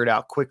and figure it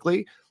out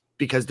quickly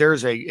because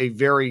there's a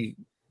very,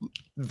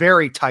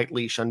 very tight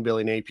leash on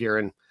Billy Napier.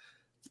 And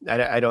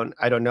I don't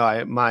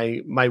know.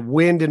 My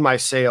wind in my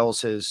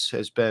sails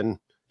has been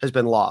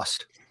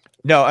lost.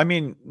 No, I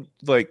mean,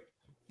 like,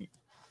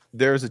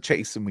 there's a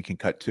chase and we can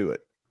cut to it.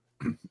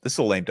 This is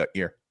a lame duck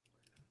year.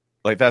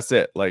 Like, that's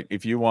it. Like,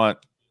 if you want,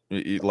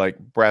 like,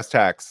 brass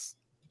tacks,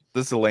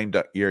 this is a lame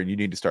duck year and you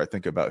need to start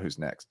thinking about who's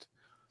next.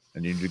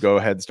 And you need to go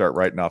ahead and start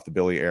writing off the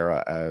Billy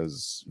era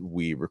as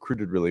we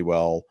recruited really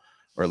well,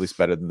 or at least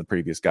better than the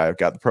previous guy. I've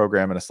got the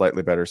program in a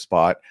slightly better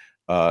spot.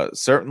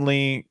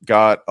 Certainly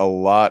got a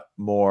lot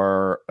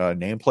more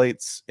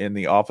nameplates in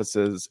the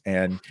offices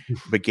and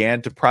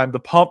began to prime the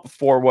pump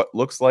for what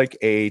looks like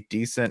a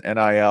decent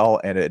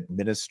NIL and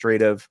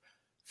administrative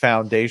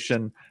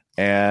foundation.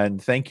 And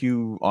thank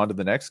you, on to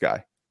the next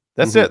guy.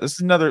 That's it. This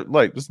is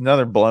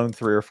another blown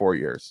 3 or 4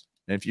 years.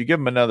 And if you give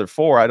him another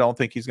 4, I don't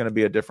think he's going to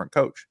be a different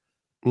coach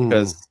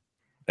because,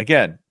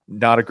 again,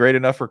 not a great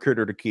enough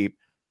recruiter to keep,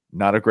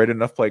 not a great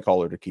enough play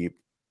caller to keep,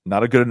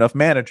 not a good enough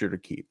manager to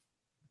keep.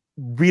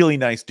 Really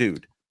nice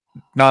dude,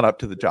 not up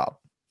to the job.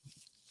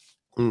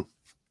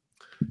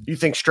 You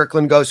think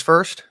Strickland goes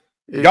first?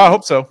 Yeah, I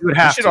hope so.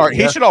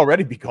 He should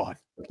already be gone.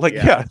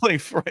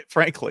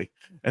 Frankly,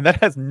 and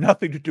that has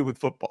nothing to do with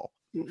football.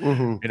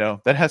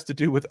 That has to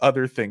do with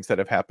other things that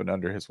have happened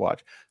under his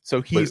watch.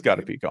 So he's got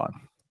to be gone.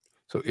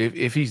 So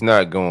if he's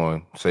not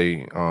going,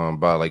 say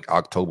by like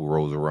October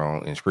rolls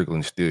around and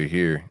Strickland's still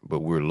here, but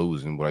we're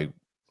losing, like,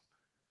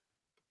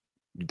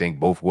 you think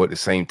both at the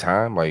same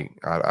time? Like,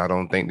 I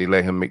don't think they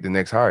let him make the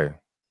next hire.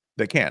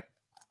 They can't.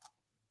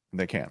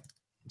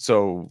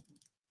 So,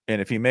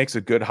 and if he makes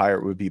a good hire,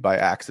 it would be by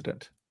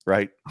accident,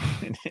 right?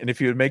 and if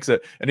he makes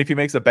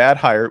a bad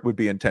hire, it would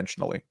be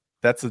intentionally.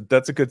 That's a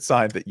good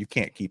sign that you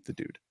can't keep the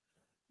dude.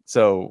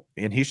 So,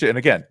 and he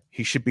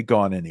should be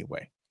gone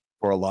anyway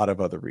for a lot of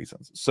other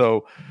reasons.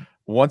 So,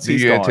 once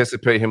he's gone,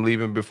 anticipate him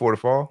leaving before the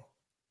fall?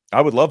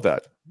 I would love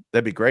that.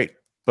 That'd be great.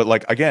 But,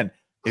 like, again,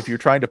 if you're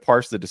trying to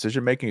parse the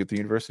decision making at the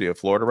University of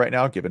Florida right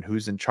now, given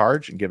who's in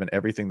charge and given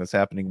everything that's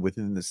happening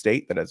within the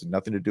state that has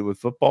nothing to do with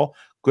football,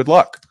 good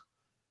luck.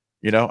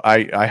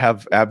 I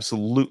have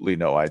absolutely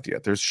no idea.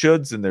 There's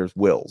shoulds and there's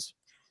wills,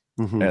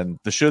 and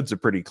the shoulds are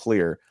pretty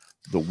clear.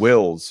 The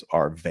wills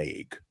are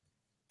vague.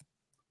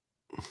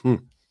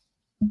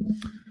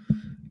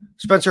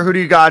 Spencer, who do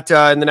you got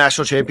in the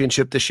national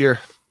championship this year?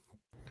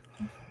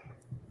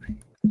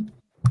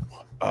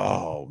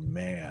 Oh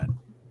man.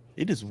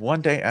 It is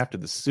one day after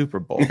the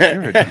Super Bowl.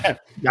 I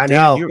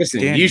know.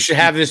 Listen, you should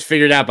have this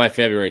figured out by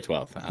February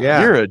 12th.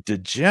 Yeah. You're a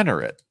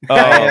degenerate.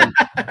 What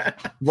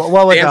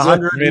was it?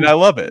 I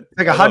love it.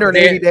 Like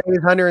 180 days,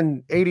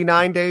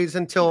 189 days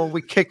until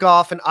we kick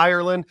off in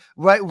Ireland,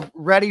 right?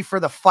 Ready for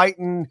the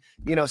fighting,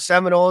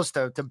 Seminoles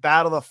to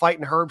battle the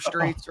fighting Herb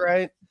Streets,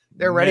 right?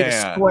 They're ready to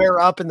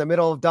square up in the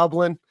middle of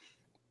Dublin.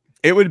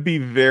 It would be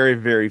very,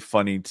 very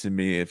funny to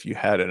me if you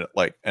had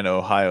an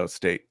Ohio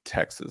State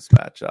Texas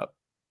matchup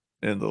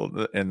in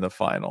the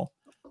final,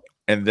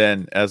 and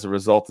then as a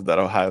result of that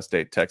Ohio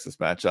State Texas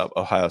matchup,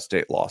 Ohio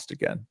State lost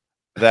again.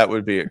 That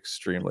would be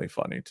extremely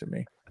funny to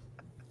me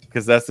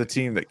because that's the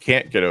team that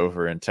can't get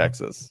over in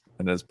Texas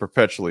and is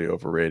perpetually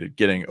overrated,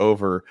 getting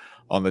over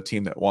on the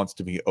team that wants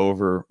to be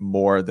over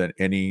more than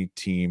any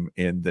team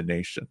in the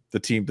nation, the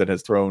team that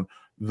has thrown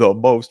the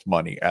most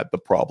money at the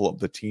problem,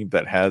 the team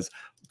that has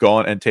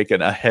gone and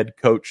taken a head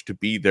coach to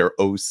be their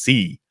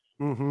OC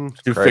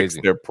to fix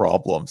their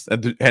problems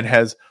and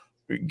has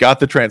got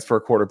the transfer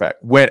quarterback,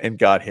 went and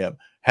got him,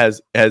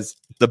 has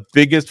the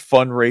biggest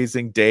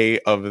fundraising day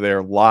of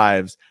their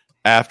lives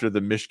after the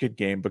Michigan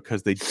game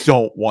because they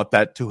don't want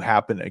that to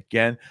happen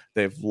again.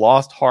 They've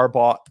lost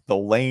Harbaugh. The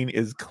lane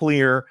is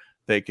clear.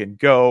 They can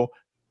go.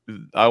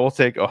 I will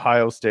take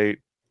Ohio State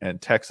and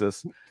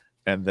Texas.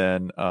 and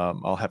then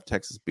I'll have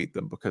Texas beat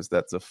them because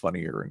that's a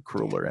funnier and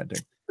crueler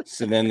ending.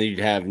 So then you'd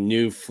have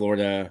new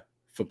Florida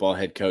football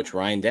head coach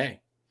Ryan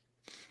Day.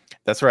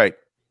 That's right.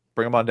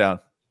 Bring him on down.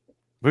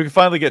 We can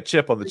finally get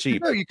Chip on the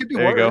cheap. You could do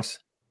there worse.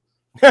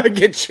 You go.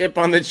 Get Chip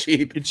on the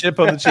cheap. Get Chip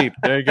on the cheap.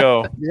 There you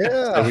go.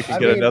 Yeah, So we can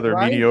get another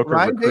mediocre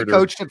Ryan recruiter. Day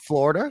coached at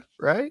Florida,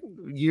 right?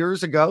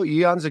 Years ago,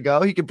 eons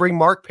ago. He could bring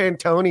Mark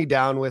Pantoni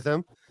down with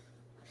him.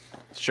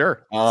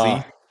 Sure.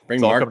 See,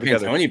 bring Mark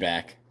Pantoni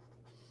back.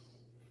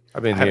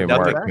 I've been hearing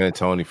Mark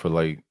Pantoni for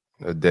like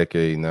a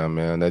decade now,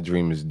 man. That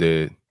dream is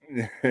dead.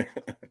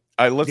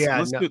 All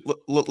right,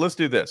 let's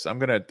do this. I'm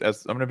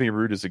gonna be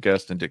rude as a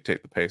guest and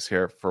dictate the pace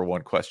here for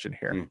one question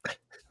here.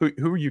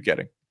 Who are you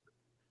getting?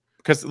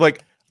 Because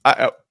like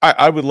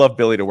I would love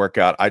Billy to work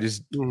out. I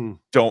just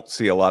don't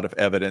see a lot of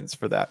evidence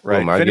for that.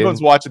 Right? If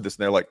anyone's watching this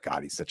and they're like,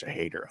 God, he's such a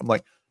hater. I'm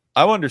like,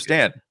 I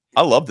understand.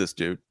 I love this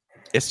dude.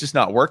 It's just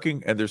not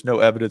working, and there's no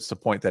evidence to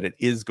point that it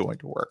is going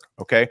to work.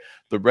 Okay.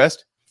 The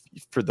rest,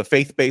 for the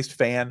faith-based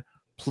fan,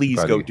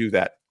 please go do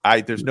that.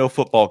 There's no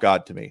football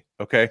god to me.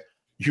 Okay.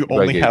 You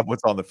only have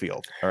what's on the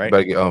field. All right.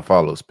 Better get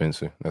unfollow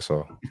Spencer. That's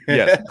all.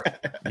 Yes.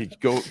 You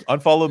go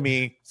unfollow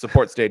me,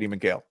 support Stadium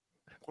and Gale.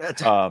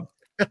 But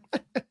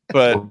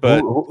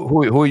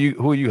who are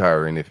you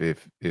hiring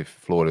if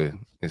Florida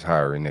is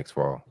hiring next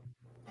fall?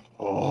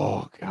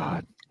 Oh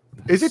God.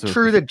 Is it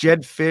true that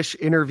Jed Fish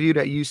interviewed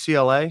at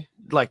UCLA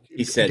like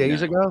he said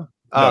days ago?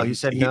 Oh, he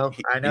said no.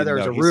 I know there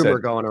was a rumor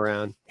going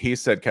around. He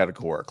said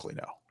categorically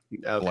no.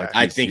 Okay. Like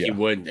I think he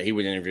would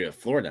interview at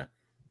Florida.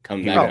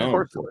 Come back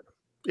home.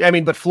 Yeah, I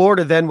mean, but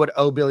Florida then would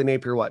owe Billy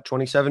Napier what,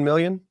 27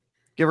 million,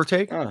 give or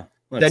take? Then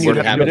you'd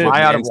have to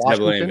buy out of NCAA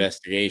Washington.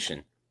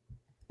 Investigation.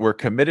 We're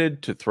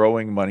committed to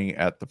throwing money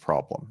at the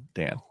problem,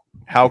 Dan.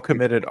 How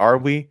committed are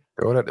we?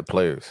 Throw it at the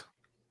players.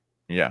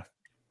 Yeah.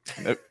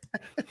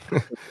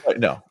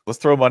 No, let's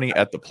throw money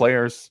at the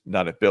players,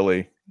 not at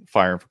Billy.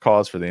 Firing for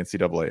cause for the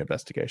NCAA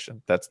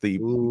investigation. That's the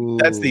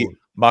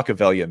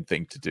Machiavellian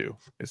thing to do,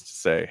 is to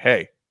say,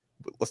 hey,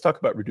 let's talk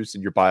about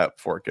reducing your buyout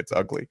before it gets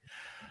ugly.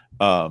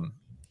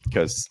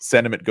 Because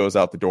sentiment goes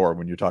out the door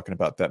when you're talking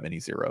about that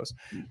many zeros.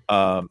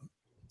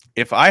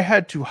 If I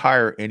had to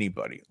hire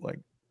anybody,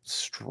 like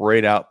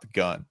straight out the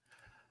gun,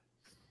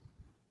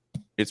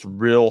 it's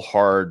real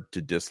hard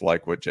to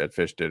dislike what Jed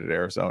Fish did at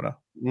Arizona.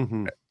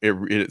 Mm-hmm.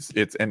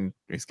 It's and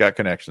he's got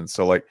connections.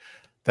 So like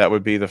that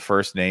would be the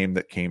first name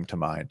that came to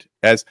mind.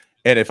 And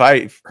if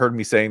I heard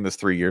me saying this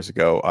 3 years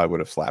ago, I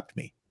would have slapped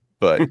me.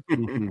 But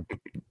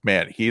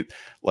man, he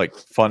like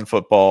fun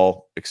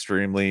football,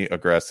 extremely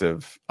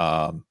aggressive.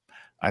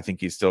 I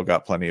think he's still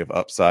got plenty of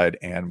upside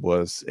and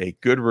was a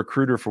good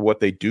recruiter for what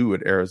they do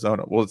at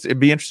Arizona. Well, it'd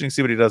be interesting to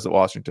see what he does at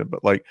Washington,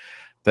 but like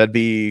that'd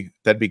be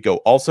go.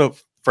 Also,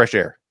 fresh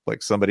air,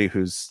 like somebody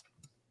who's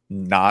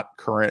not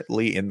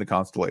currently in the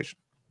constellation.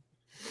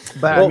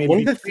 But I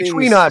mean,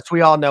 between us,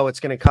 we all know it's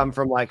going to come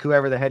from like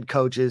whoever the head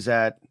coach is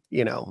at,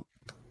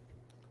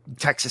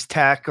 Texas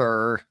Tech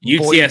or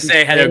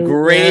UTSA had a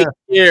great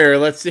year.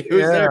 Let's see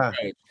who's their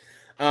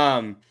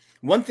coach.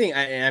 One thing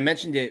I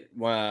mentioned it,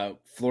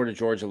 Florida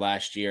Georgia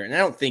last year, and I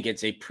don't think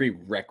it's a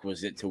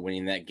prerequisite to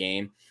winning that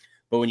game.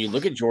 But when you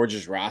look at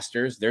Georgia's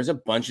rosters, there's a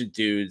bunch of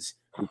dudes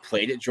who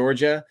played at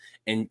Georgia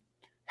and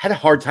had a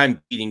hard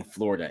time beating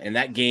Florida, and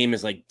that game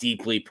is like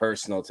deeply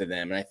personal to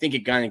them. And I think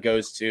it kind of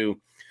goes to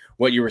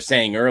what you were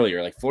saying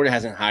earlier. Like Florida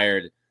hasn't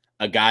hired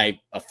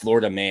a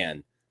Florida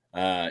man.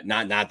 Not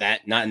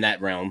in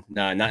that realm,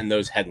 not in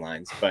those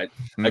headlines, but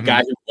a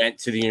guy who went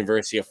to the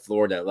University of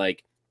Florida.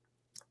 Like,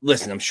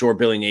 listen, I'm sure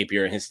Billy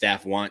Napier and his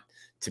staff want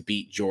to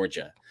beat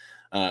Georgia.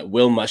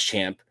 Will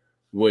Muschamp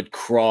would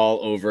crawl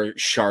over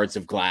shards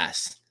of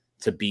glass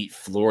to beat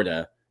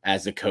Florida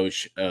as the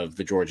coach of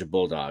the Georgia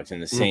Bulldogs,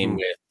 and the same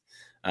with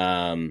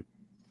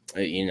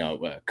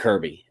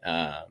Kirby.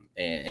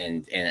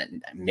 And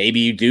maybe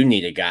you do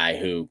need a guy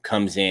who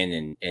comes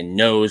in and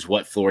knows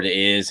what Florida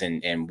is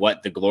and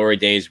what the glory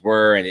days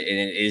were, and it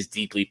is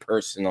deeply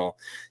personal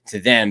to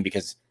them,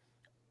 because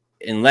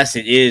unless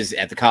it is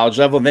at the college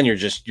level, then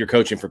you're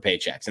coaching for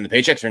paychecks, and the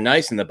paychecks are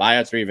nice and the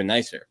buyouts are even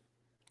nicer.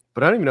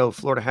 But I don't even know if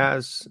Florida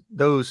has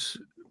those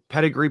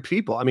pedigree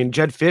people. I mean,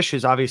 Jed Fish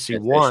is obviously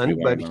one,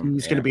 but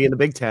he's going to be in the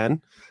Big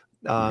Ten,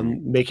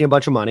 making a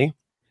bunch of money.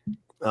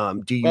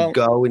 Do you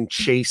go and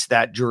chase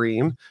that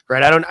dream?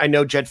 Right. I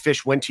know Jed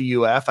Fish went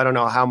to UF. I don't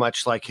know how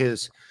much like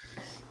his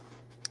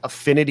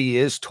affinity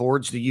is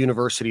towards the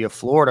University of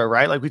Florida,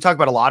 right? Like we talk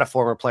about a lot of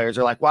former players.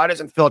 They're like, why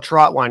doesn't Phil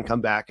Trotwine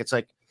come back? It's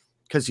like,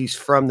 because he's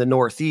from the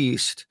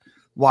Northeast.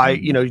 Why,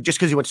 just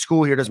because he went to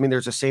school here doesn't mean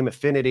there's the same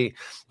affinity.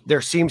 There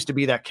seems to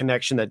be that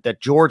connection that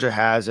Georgia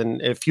has,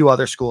 and a few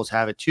other schools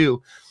have it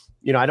too.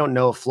 I don't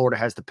know if Florida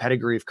has the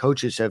pedigree of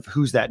coaches of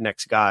who's that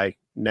next guy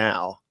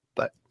now,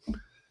 but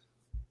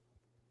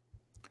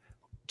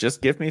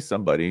just give me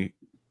somebody.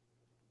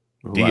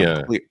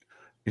 Dion. You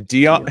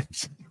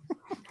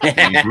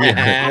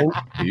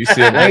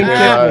said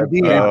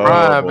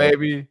prime,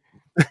 baby.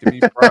 Give me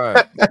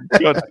prime.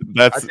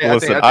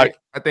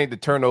 I think the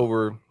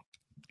turnover,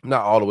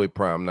 not all the way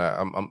prime.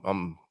 Now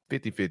I'm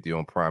 50-50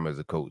 on Prime as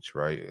a coach,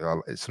 right?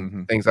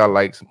 Some things I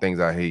like, some things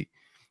I hate.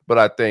 But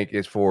I think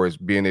as far as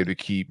being able to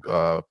keep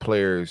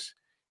players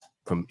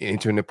from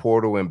entering the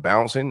portal and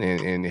bouncing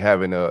and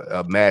having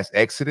a mass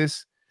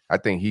exodus, I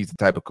think he's the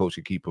type of coach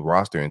to keep a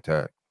roster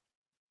intact.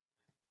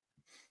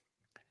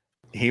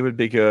 He would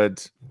be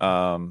good.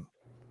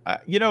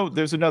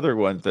 There's another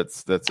one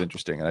that's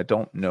interesting, and I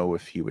don't know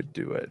if he would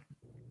do it,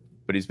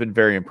 but he's been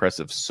very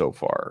impressive so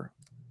far.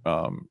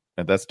 And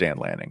that's Dan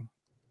Lanning.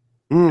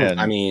 And,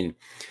 I mean,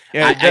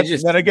 that's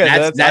the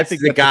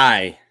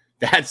guy.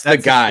 That's the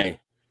guy.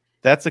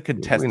 That's a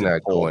contested. We're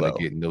not poll, going though.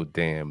 to get no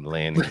damn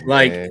Lanning.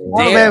 Like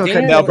now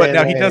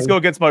he does go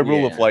against my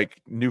rule of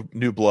like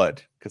new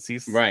blood because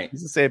he's a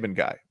Saban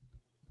guy,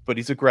 but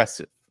he's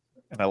aggressive,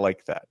 and I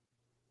like that.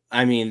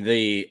 I mean,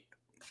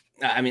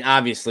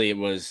 obviously it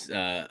was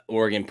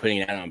Oregon putting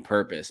it out on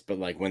purpose, but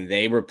like when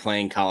they were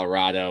playing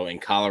Colorado and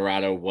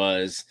Colorado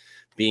was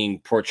being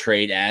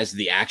portrayed as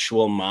the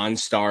actual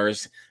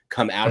Monstars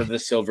come out of the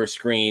silver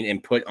screen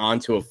and put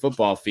onto a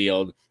football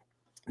field,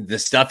 the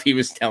stuff he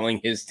was telling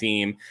his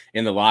team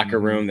in the locker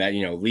room that,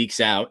 leaks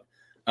out.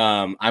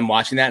 I'm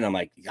watching that and I'm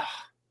like,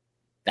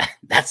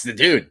 that's the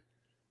dude.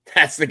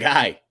 That's the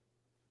guy.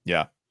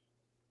 Yeah.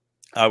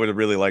 I would have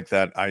really liked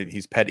that.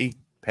 He's petty.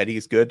 Petty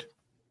is good.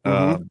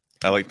 I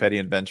like petty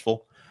and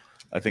vengeful.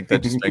 I think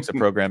that just makes a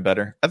program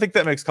better. I think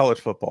that makes college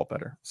football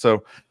better.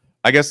 So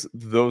I guess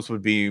those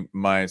would be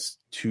my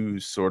two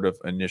sort of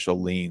initial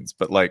leans.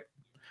 But like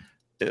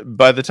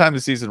by the time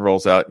the season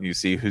rolls out and you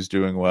see who's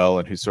doing well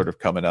and who's sort of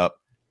coming up,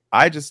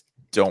 I just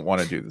don't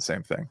want to do the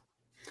same thing.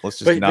 Let's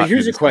just But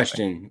here's a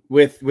question.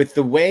 With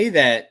the way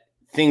that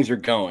things are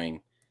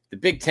going, the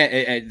Big Ten,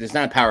 it's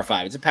not a Power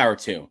 5, it's a Power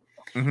 2.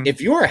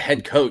 If you're a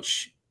head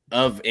coach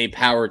of a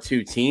Power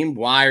 2 team,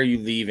 why are you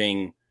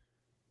leaving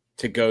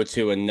to go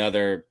to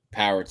another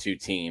Power 2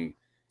 team?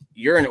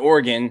 You're in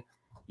Oregon.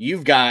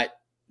 You've got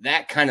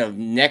that kind of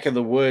neck of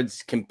the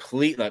woods,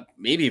 complete, like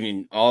maybe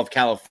even all of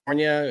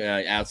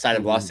California, outside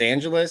of Los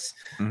Angeles.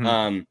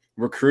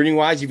 Recruiting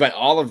wise, you've got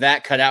all of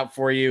that cut out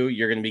for you.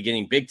 You're going to be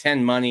getting Big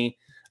Ten money.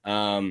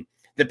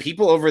 The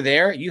people over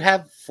there, you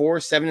have 4,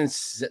 7, and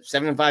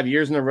 7 and 5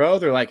 years in a row.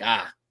 They're like,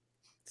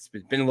 it's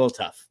been a little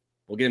tough.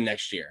 We'll get them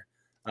next year.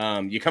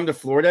 You come to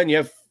Florida and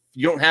you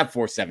don't have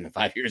 4, 7, and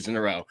 5 years in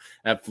a row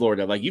at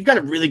Florida. Like you've got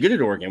it really good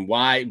at Oregon.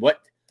 Why?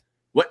 What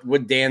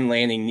would Dan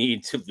Lanning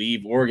need to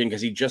leave Oregon?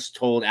 Because he just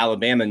told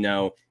Alabama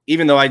no.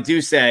 Even though I do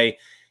say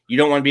you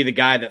don't want to be the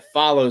guy that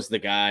follows the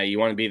guy. You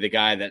want to be the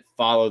guy that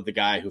followed the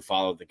guy who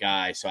followed the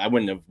guy. So I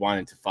wouldn't have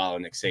wanted to follow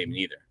Nick Saban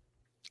either.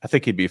 I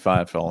think he'd be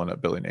fine following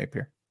up Billy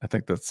Napier. I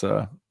think that's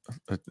a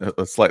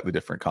slightly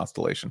different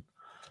constellation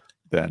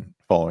than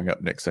following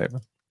up Nick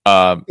Saban.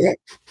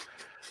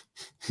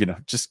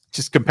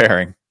 Just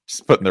comparing,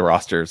 just putting the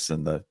rosters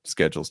and the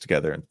schedules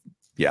together. And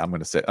yeah, I'm going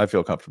to say, I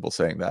feel comfortable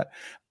saying that.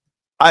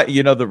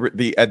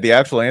 The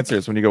actual answer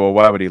is when you go, well,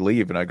 why would he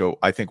leave? And I go,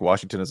 I think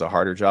Washington is a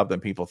harder job than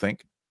people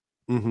think.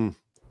 No,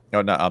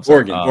 I'm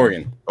sorry.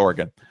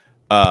 Oregon.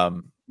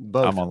 I'm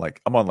on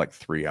like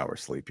 3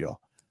 hours sleep, y'all.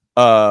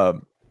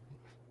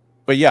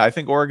 But yeah, I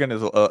think Oregon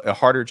is a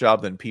harder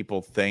job than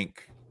people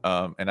think.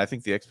 And I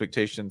think the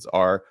expectations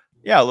are,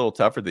 a little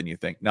tougher than you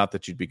think. Not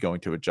that you'd be going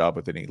to a job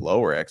with any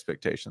lower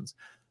expectations.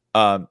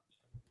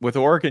 With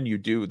Oregon, you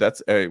do.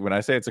 That's when I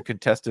say it's a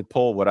contested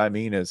poll, what I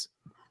mean is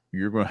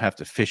you're going to have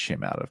to fish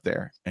him out of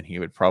there. And he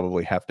would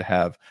probably have to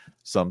have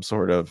some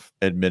sort of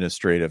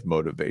administrative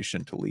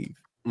motivation to leave.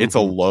 It's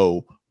a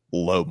low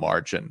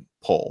margin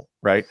poll,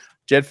 right?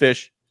 Jed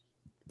Fish,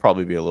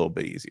 probably be a little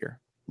bit easier.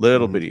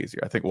 Bit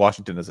easier. I think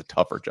Washington is a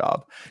tougher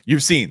job.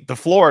 You've seen the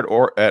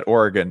floor at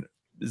Oregon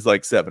is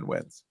like 7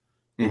 wins,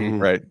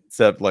 right?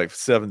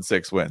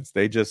 7-6 wins.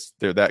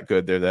 They're that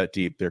good. They're that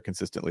deep. They're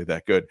consistently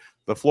that good.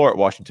 The floor at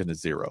Washington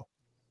is 0.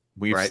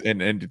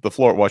 And the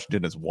floor at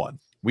Washington is 1.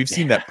 We've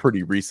seen that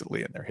pretty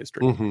recently in their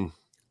history.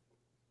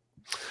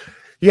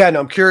 Yeah, and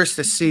I'm curious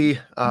to see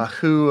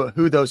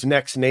who those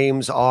next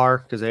names are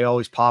because they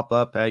always pop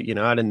up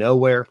out of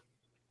nowhere.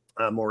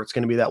 Or it's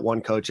going to be that one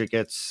coach that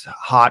gets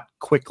hot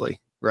quickly,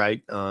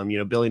 right?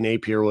 Billy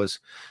Napier was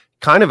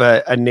kind of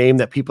a name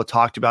that people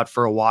talked about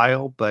for a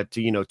while, but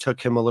took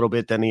him a little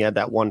bit. Then he had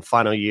that one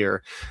final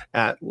year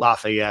at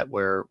Lafayette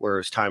where it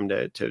was time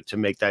to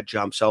make that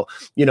jump. So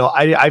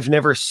I've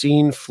never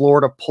seen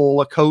Florida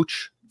pull a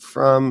coach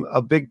from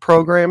a big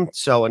program.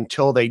 So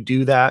until they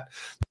do that,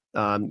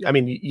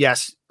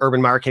 yes,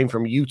 Urban Meyer came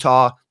from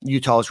Utah.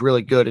 Utah is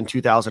really good in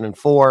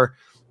 2004,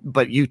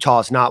 but Utah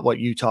is not what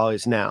Utah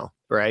is now.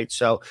 Right.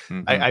 So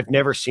I've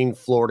never seen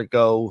Florida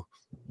go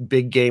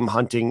big game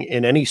hunting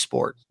in any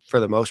sport for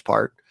the most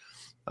part.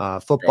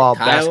 Football,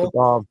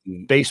 basketball,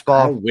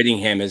 baseball. Kyle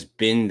Whittingham has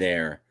been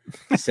there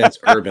since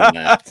Urban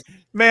left.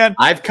 Man,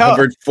 I've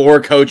covered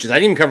 4 coaches. I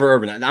didn't even cover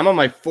Urban. I'm on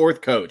my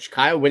 4th coach.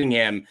 Kyle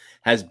Whittingham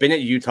has been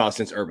at Utah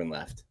since Urban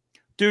left.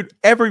 Dude,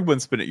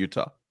 everyone's been at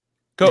Utah.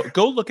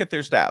 Go look at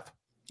their staff.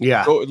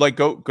 Yeah. Go to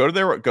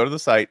the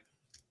site.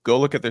 Go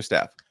look at their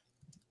staff.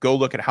 Go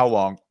look at how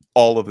long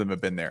all of them have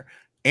been there.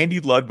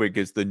 Andy Ludwig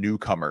is the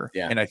newcomer,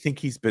 and I think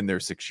he's been there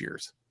 6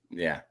 years.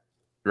 Yeah.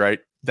 Right.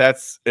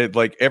 That's it.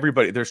 Like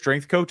everybody, their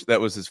strength coach,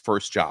 that was his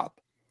first job,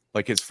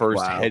 like his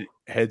first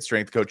head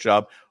strength coach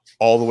job,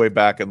 all the way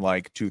back in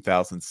like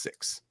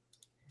 2006,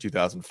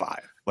 2005.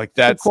 Like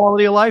that's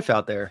quality of life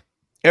out there.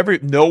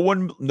 No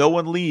one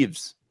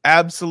leaves.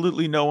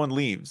 Absolutely no one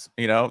leaves.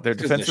 You know, their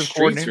defensive the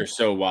streets are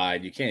so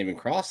wide you can't even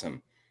cross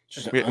them.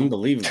 It's just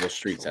unbelievable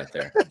streets out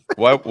there.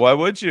 Why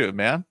would you,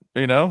 man?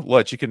 You know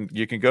what? You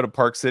can go to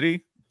Park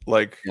City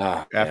like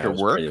after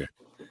work.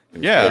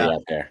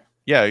 Out there.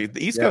 Yeah,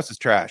 the East Coast is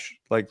trash.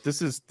 Like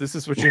this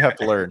is what you have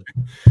to learn.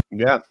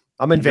 Yeah,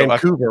 I'm in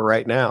Vancouver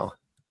right now.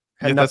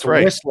 Yeah, that's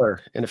right.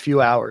 Whistler in a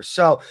few hours.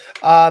 So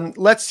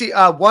let's see.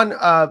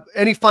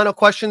 Any final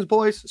questions,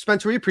 boys?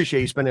 Spencer, we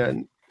appreciate you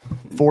spending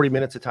 40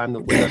 minutes of time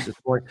with us this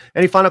morning.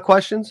 Any final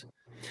questions?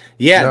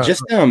 Yeah,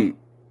 just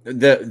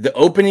the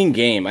opening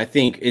game. I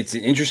think it's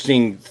an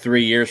interesting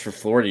 3 years for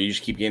Florida. You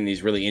just keep getting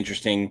these really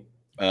interesting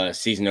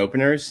season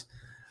openers.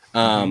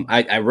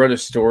 I wrote a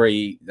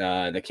story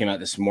that came out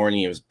this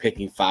morning. It was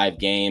picking 5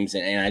 games,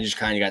 and I just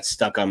kind of got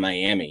stuck on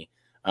Miami.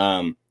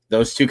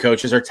 Those two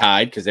coaches are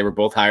tied because they were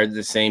both hired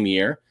the same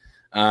year.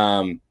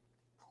 How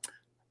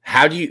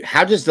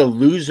does the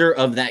loser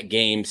of that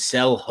game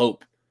sell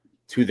hope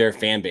to their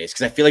fan base?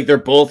 Because I feel like they're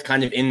both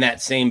kind of in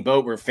that same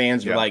boat where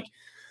fans are like,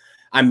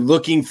 I'm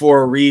looking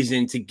for a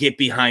reason to get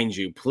behind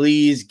you.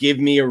 Please give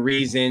me a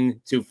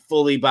reason to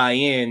fully buy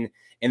in.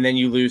 And then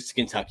you lose to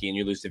Kentucky and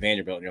you lose to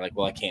Vanderbilt. And you're like,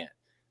 well, I can't.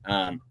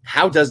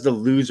 How does the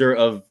loser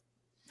of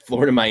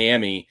Florida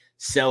Miami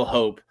sell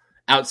hope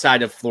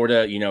outside of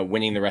Florida,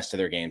 winning the rest of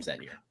their games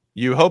that year?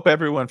 You hope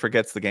everyone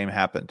forgets the game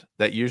happened.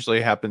 That usually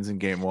happens in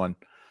game 1.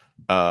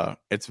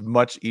 It's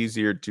much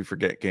easier to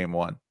forget game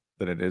 1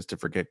 than it is to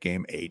forget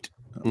game 8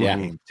 or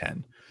game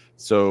 10.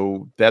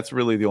 So that's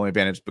really the only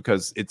advantage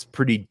because it's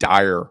pretty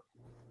dire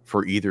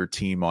for either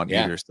team on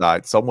either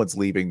side. Someone's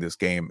leaving this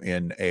game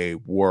in a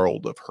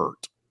world of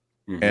hurt.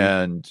 Mm-hmm.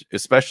 And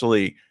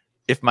especially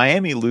if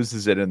Miami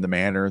loses it in the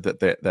manner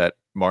that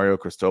Mario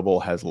Cristobal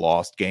has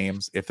lost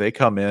games, if they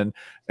come in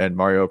and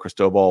Mario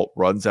Cristobal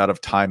runs out of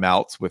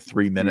timeouts with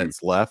 3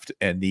 minutes left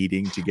and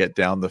needing to get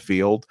down the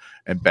field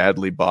and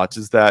badly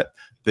botches that,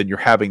 then you're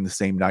having the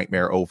same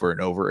nightmare over and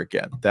over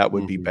again. That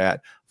would be bad.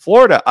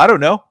 Florida, I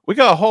don't know. We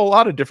got a whole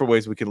lot of different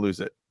ways we can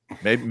lose it.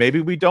 Maybe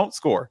we don't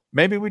score.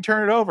 Maybe we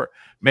turn it over.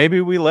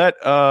 Maybe we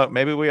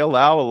maybe we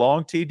allow a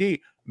long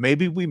TD.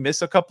 Maybe we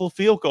miss a couple of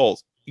field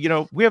goals.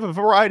 We have a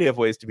variety of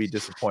ways to be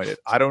disappointed.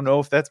 I don't know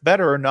if that's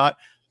better or not,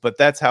 but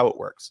that's how it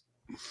works.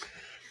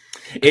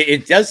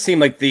 It does seem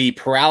like the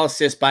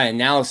paralysis by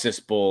analysis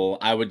bowl.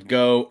 I would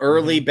go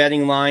early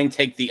betting line,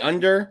 take the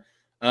under.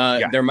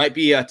 There might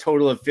be a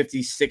total of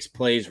 56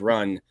 plays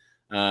run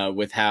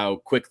with how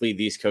quickly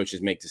these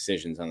coaches make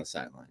decisions on the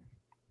sideline.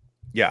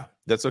 Yeah,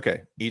 that's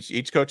okay.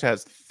 Each coach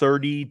has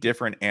 30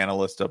 different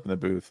analysts up in the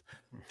booth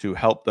to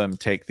help them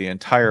take the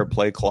entire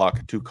play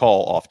clock to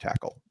call off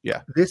tackle.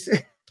 Yeah.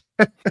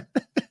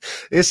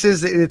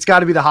 It's got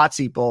to be the hot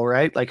seat bowl,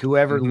 right? Like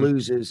whoever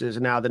loses is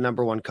now the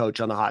number one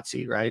coach on the hot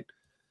seat, right?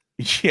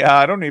 Yeah,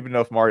 I don't even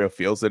know if Mario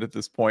feels it at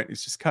this point.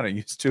 He's just kind of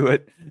used to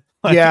it.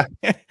 It's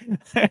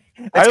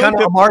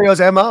kind of Mario's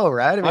MO,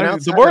 right? I mean,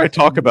 the more I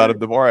talk about him,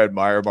 the more I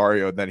admire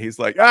Mario. And then he's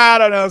like, I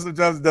don't know.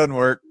 Sometimes it doesn't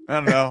work. I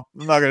don't know.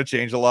 I'm not going to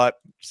change a lot.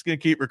 Just going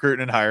to keep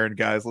recruiting and hiring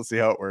guys. Let's see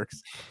how it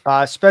works.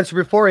 Spencer,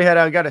 before we head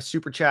out, I got a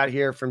super chat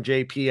here from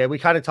JP. We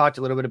kind of talked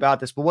a little bit about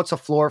this, but what's the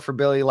floor for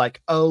Billy?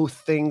 Like,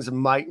 things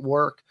might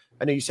work.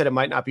 I know you said it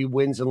might not be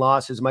wins and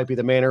losses. It might be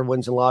the manner of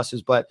wins and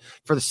losses. But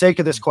for the sake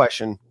of this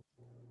question,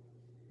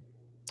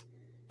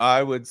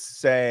 I would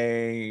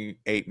say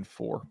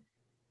 8-4.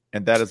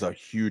 And that is a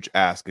huge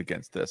ask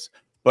against this.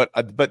 But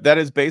that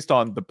is based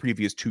on the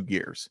previous 2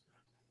 years.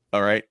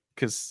 All right.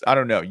 Because I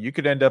don't know. You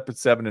could end up at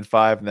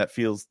 7-5, and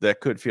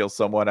that could feel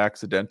somewhat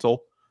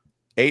accidental.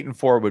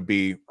 8-4 would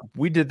be,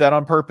 we did that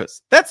on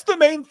purpose. That's the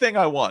main thing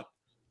I want.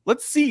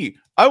 Let's see.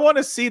 I want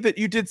to see that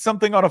you did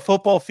something on a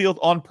football field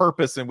on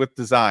purpose and with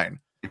design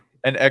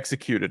and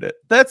executed it.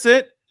 That's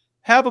it.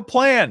 Have a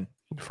plan.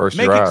 First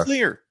Make drive. It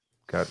clear.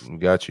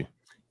 Got you.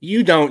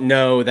 You don't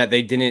know that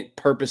they didn't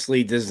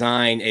purposely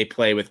design a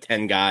play with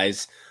 10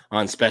 guys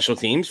on special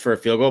teams for a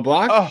field goal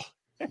block. Oh,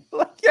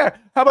 yeah.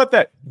 How about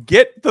that?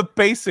 Get the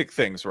basic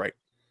things right.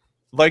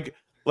 Like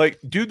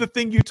do the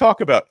thing you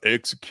talk about.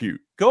 Execute.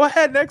 Go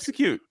ahead and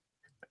execute.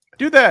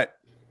 Do that.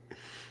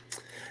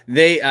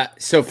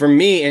 So for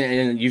me,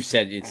 and you've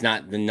said it's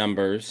not the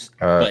numbers,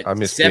 but I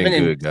miss being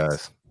good,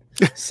 guys.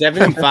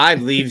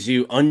 7-5 leaves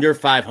you under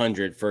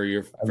 500 for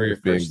your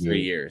first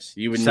 3 years.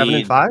 You would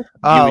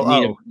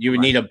 7-5. You would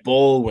need a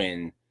bowl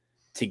win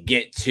to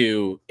get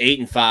to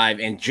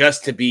 8-5 and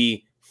just to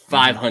be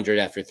 500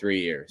 after 3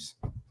 years.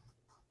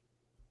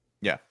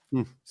 Yeah.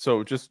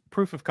 So just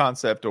proof of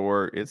concept,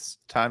 or it's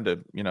time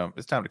to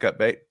cut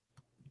bait.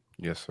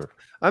 Yes, sir.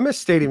 I miss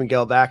Stadium and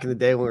Gale back in the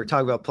day when we were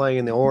talking about playing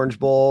in the Orange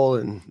Bowl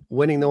and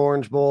winning the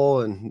Orange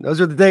Bowl, and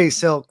those are the days,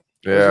 Silk.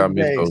 Yeah, I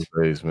miss those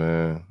days,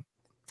 man.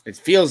 It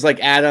feels like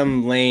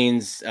Adam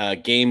Lane's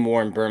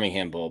game-worn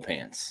Birmingham Bowl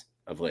pants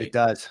of late. It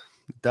does.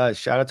 It does.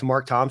 Shout out to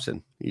Mark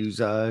Thompson. He's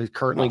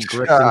currently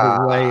grifting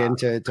his way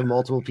into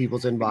multiple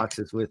people's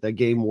inboxes with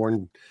game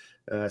worn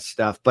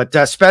stuff. But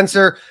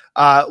Spencer,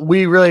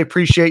 we really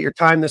appreciate your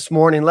time this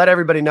morning. Let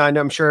everybody know. I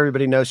know I'm sure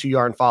everybody knows who you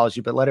are and follows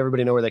you, but let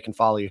everybody know where they can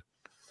follow you.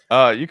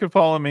 You can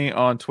follow me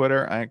on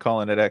Twitter. I ain't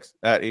calling it at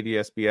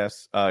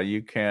ADSBS.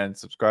 You can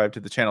subscribe to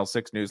the Channel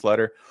 6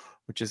 newsletter,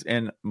 which is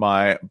in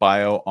my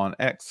bio on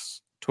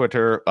X,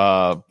 Twitter.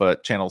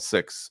 But Channel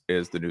 6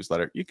 is the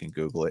newsletter. You can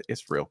Google it.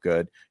 It's real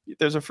good.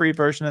 There's a free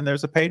version and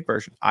there's a paid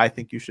version. I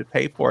think you should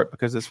pay for it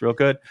because it's real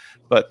good,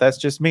 but that's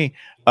just me.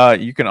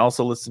 You can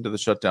also listen to the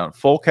Shutdown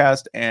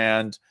Fullcast,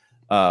 and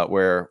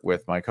where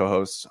with my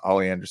co-hosts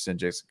Holly Anderson,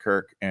 Jason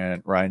Kirk,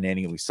 and Ryan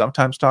Naney, we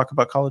sometimes talk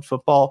about college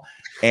football.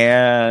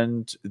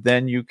 And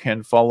then you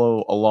can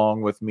follow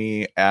along with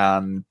me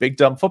on Big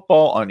Dumb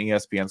Football on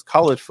ESPN's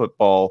college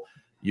football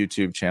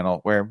YouTube channel,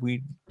 where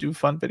we do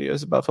fun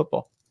videos about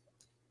football.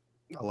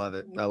 I love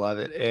it.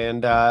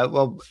 And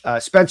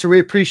Spencer, we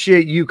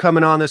appreciate you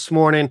coming on this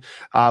morning.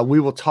 We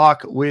will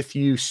talk with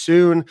you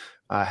soon.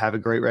 Have a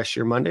great rest of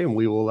your Monday, and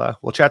we'll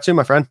chat soon,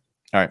 my friend.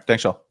 All right.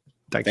 Thanks, y'all.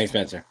 Thanks,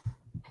 Spencer.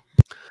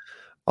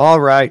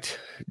 All right,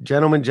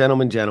 gentlemen.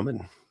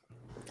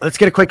 Let's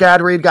get a quick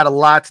ad read. Got a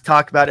lot to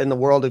talk about in the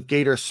world of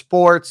Gator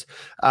sports.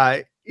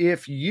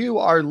 If you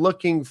are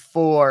looking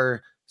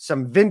for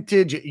some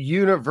vintage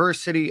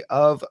University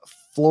of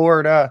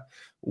Florida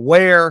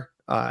wear,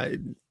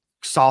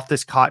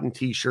 softest cotton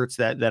t-shirts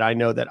that I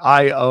know that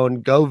I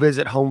own, go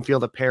visit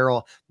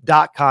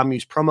homefieldapparel.com.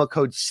 Use promo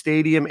code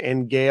Stadium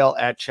and Gale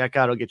at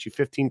checkout. It'll get you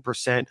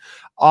 15%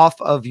 off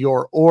of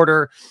your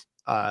order.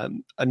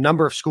 A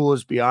number of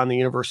schools beyond the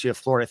University of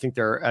Florida. I think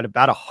they're at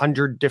about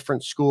 100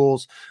 different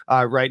schools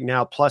right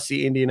now, plus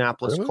the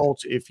Indianapolis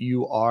Colts if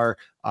you are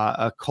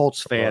a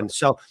Colts fan.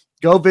 So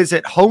go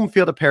visit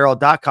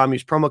homefieldapparel.com.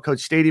 Use promo code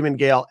Stadium and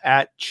Gale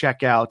at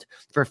checkout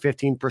for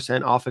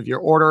 15% off of your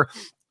order.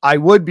 I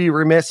would be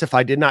remiss if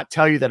I did not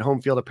tell you that Home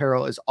Field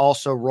Apparel is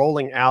also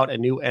rolling out a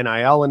new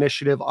NIL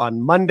initiative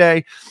on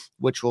Monday,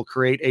 which will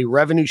create a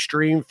revenue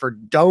stream for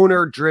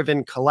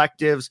donor-driven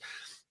collectives.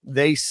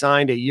 They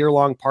signed a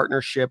year-long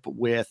partnership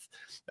with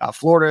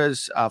Florida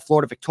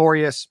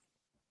Victorious,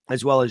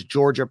 as well as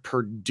Georgia,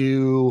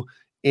 Purdue,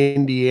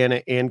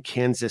 Indiana, and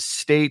Kansas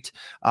State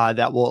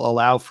that will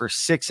allow for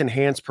 6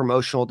 enhanced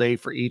promotional day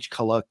for each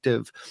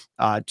collective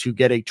to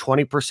get a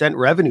 20%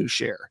 revenue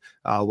share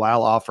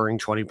while offering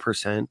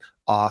 20%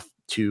 off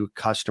to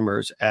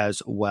customers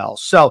as well.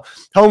 So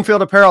Home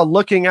Field Apparel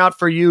looking out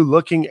for you,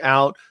 looking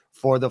out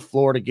for the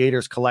Florida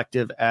Gators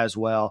collective as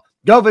well.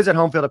 Go visit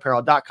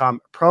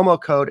homefieldapparel.com,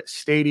 promo code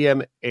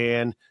Stadium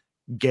and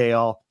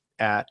Gale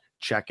at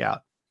checkout.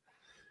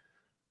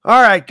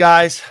 All right,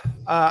 guys.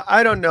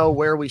 I don't know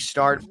where we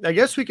start. I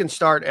guess we can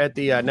start at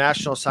the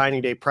National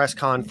Signing Day press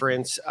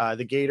conference.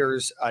 The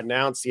Gators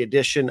announced the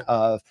addition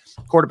of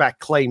quarterback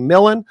Clay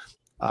Millen,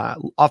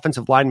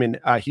 offensive lineman.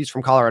 He's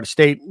from Colorado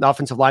State.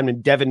 Offensive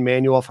lineman Devin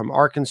Manuel from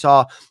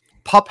Arkansas,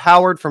 Pup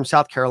Howard from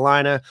South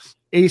Carolina,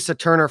 Asa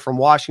Turner from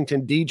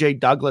Washington, DJ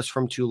Douglas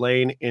from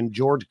Tulane, and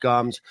George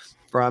Gums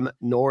from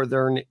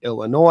Northern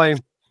Illinois.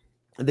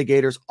 The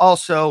Gators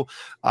also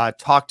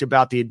talked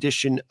about the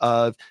addition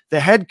of the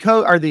head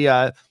coach, or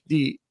the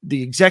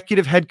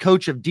executive head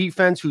coach of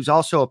defense, who's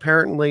also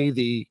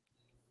apparently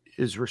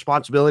his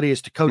responsibility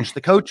is to coach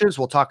the coaches.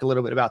 We'll talk a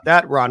little bit about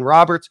that. Ron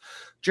Roberts,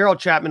 Gerald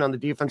Chapman on the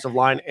defensive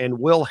line, and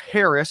Will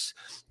Harris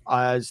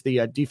as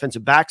the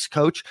defensive backs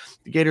coach.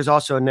 The Gators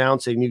also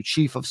announced a new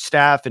chief of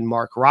staff in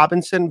Mark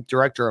Robinson,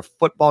 director of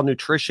football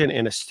nutrition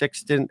and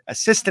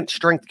assistant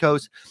strength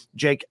coach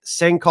Jake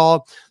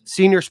Senkal,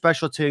 senior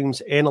special teams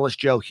analyst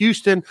Joe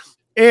Houston.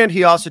 And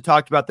he also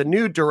talked about the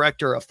new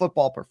director of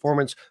football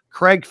performance,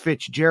 Craig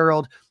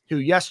Fitzgerald, who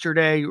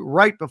yesterday,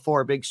 right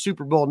before a big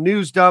Super Bowl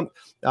news dump,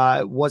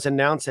 was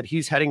announced that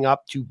he's heading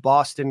up to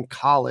Boston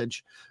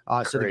College.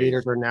 So the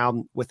Gators are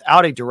now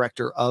without a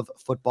director of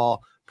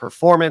football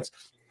performance.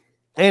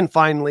 And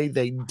finally,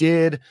 they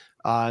did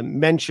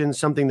mention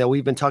something that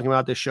we've been talking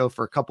about this show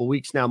for a couple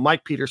weeks now.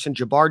 Mike Peterson,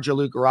 Jabbar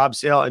Jalou, Garab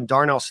Sale, and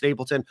Darnell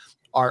Stapleton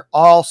are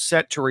all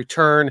set to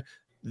return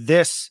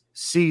this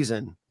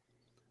season.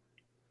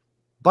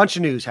 Bunch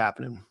of news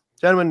happening.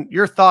 Gentlemen,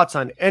 your thoughts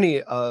on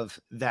any of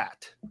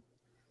that?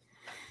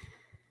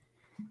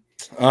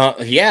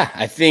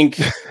 I think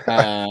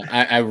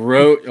I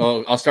wrote,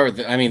 I'll start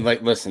with,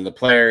 listen, the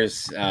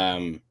players,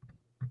 they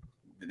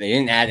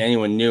didn't add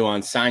anyone new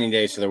on signing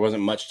day, so there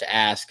wasn't much to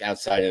ask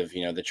outside of,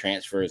 the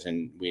transfers,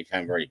 and we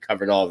kind of already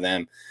covered all of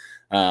them.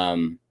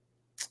 All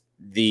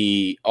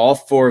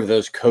 4 of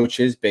those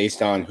coaches,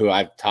 based on who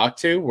I've talked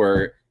to,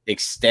 were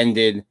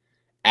extended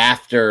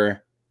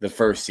after the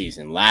first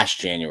season last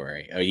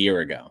January, a year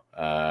ago.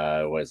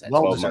 What is that?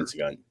 12 months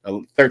ago,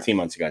 13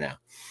 months ago now.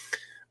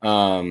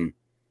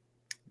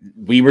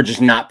 We were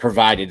just not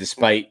provided,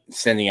 despite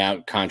sending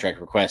out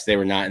contract requests. They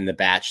were not in the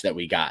batch that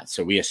we got.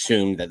 So we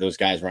assumed that those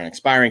guys were on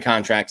expiring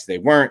contracts. They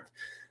weren't.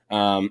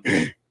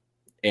 And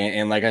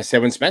like I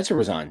said, when Spencer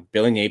was on,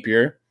 Billy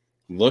Napier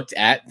looked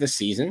at the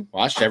season,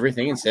 watched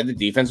everything, and said the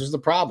defense was the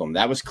problem.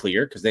 That was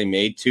clear because they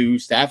made 2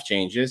 staff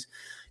changes.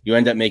 You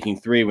end up making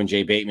 3 when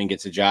Jay Bateman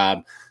gets a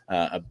job,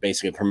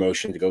 basically a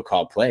promotion to go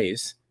call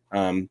plays.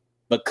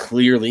 But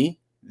clearly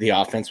the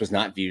offense was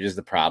not viewed as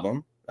the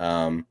problem.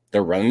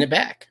 They're running it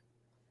back.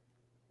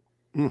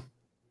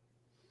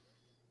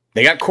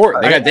 They got court.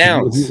 They got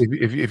downs.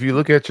 If you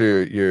look at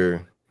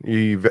you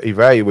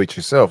evaluate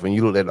yourself and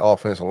you look at the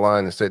offensive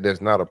line and said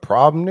there's not a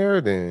problem there,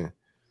 then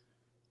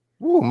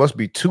it must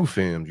be 2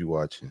 films you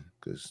watching,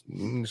 because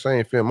the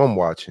same film I'm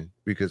watching,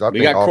 because I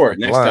think got court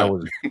offensive next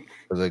line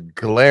was a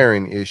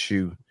glaring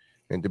issue.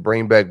 And to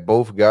bring back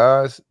both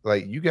guys,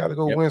 like, you got to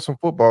go win some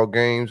football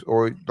games,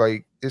 or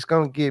like it's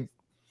gonna get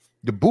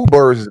the Boo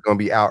Birds is gonna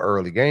be out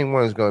early. Game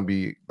 1 is gonna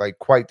be like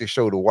quite the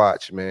show to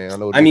watch,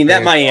 man. I mean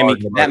that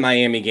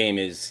Miami game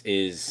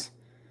is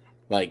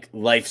like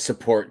life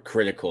support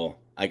critical.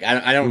 Like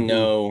I don't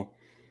know.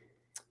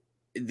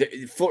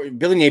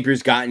 Billy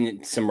Napier's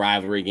gotten some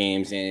rivalry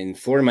games, and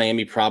Florida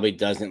Miami probably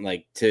doesn't,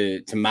 like,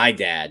 to my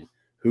dad,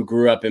 who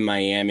grew up in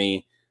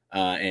Miami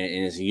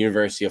and is a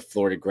University of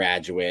Florida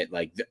graduate.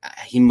 Like,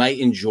 he might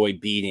enjoy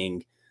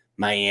beating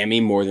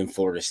Miami more than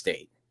Florida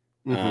State.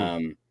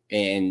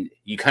 And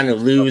you kind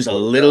of lose a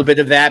little bit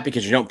of that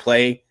because you don't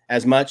play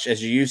as much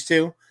as you used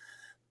to.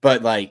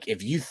 But, like,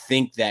 if you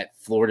think that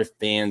Florida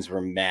fans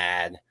were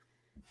mad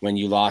when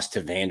you lost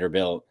to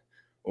Vanderbilt,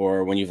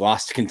 or when you've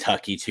lost to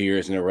Kentucky 2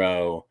 years in a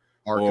row,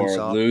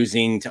 Arkansas, or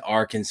losing to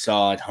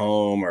Arkansas at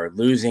home, or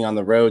losing on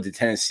the road to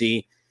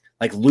Tennessee,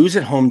 like, lose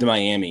at home to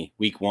Miami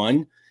week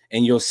 1,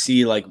 and you'll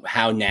see, like,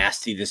 how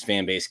nasty this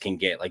fan base can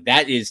get. Like,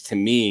 that is, to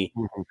me,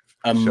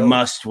 a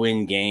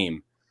must-win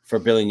game for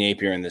Billy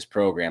Napier in this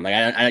program. Like,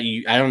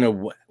 I don't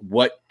know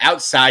what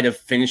outside of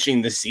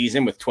finishing the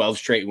season with 12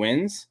 straight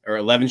wins or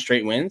 11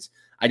 straight wins,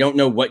 I don't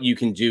know what you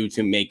can do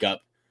to make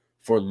up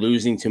for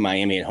losing to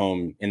Miami at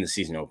home in the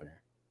season opener.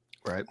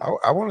 Right.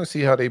 I want to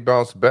see how they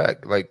bounce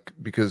back. Like,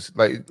 because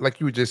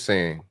like you were just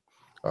saying,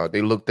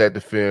 they looked at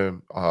the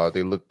film,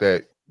 they looked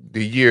at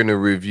the year in the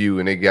review,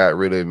 and they got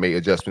rid of, made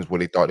adjustments where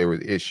they thought there was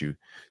an issue.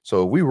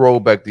 So we roll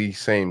back these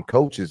same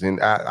coaches,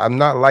 and I'm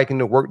not liking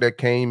the work that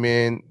came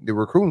in. The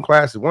recruiting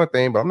class is one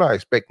thing, but I'm not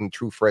expecting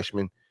true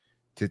freshmen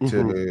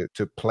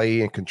to play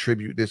and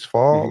contribute this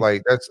fall.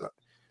 Like,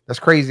 that's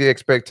crazy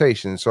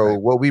expectation. So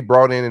what we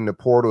brought in the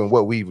portal and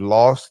what we've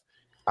lost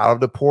out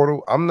of the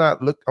portal, I'm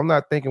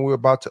not thinking we're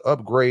about to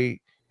upgrade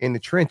in the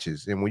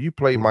trenches. And when you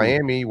play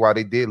Miami, while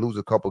they did lose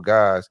a couple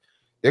guys,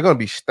 they're going to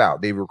be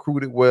stout. They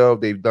recruited well.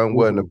 They've done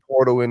well in the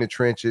portal, in the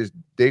trenches.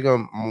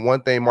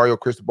 One thing Mario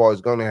Cristobal is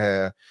going to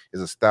have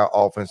is a stout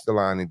offensive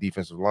line and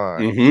defensive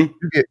line.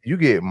 You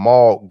get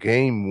mauled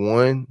game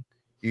 1,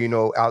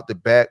 out the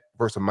back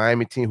versus a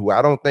Miami team who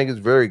I don't think is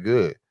very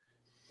good.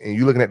 And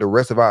you're looking at the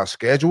rest of our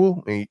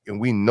schedule, and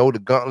we know the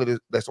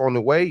gauntlet that's on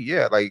the way.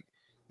 Yeah, like,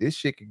 this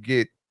shit could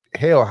get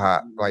hell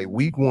hot, like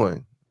week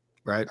 1,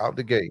 right out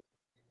the gate.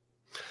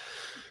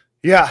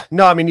 Yeah,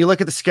 no, I mean, you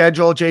look at the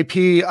schedule,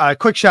 JP,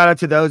 quick shout out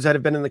to those that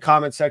have been in the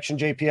comment section.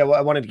 JP,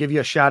 I wanted to give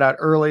you a shout out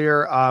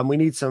earlier. We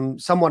need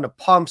someone to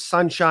pump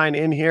Sunshine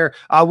in here.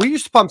 We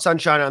used to pump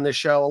Sunshine on this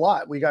show a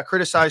lot. We got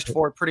criticized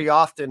for it pretty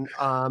often.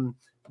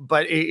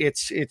 But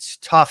it's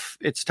tough.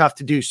 It's tough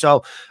to do.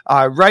 So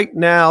right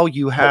now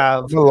you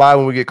have a lie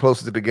when we get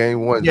closer to the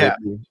game 1. Yeah,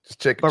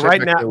 just check. But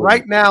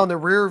right now in the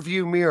rear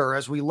view mirror,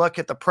 as we look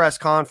at the press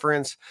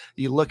conference,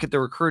 you look at the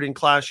recruiting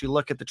class, you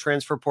look at the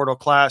transfer portal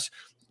class,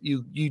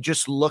 you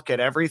just look at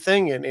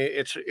everything, and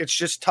it's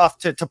just tough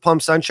to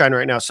pump Sunshine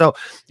right now. So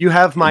you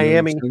have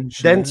Miami,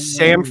 then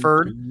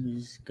Samford,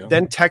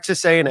 then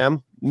Texas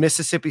A&M,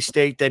 Mississippi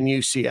State, then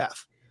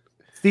UCF.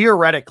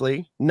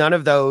 Theoretically, none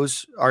of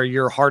those are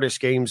your hardest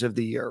games of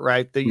the year,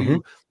 right? That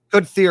you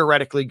could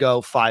theoretically go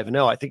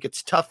 5-0. I think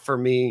it's tough for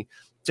me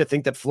to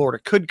think that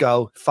Florida could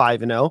go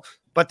 5-0,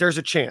 but there's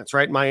a chance,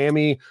 right?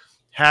 Miami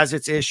has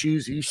its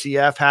issues.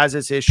 UCF has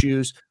its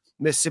issues.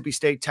 Mississippi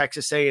State,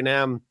 Texas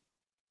A&M,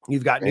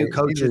 you've got new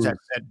coaches at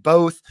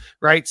both,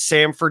 right?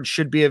 Samford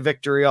should be a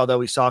victory, although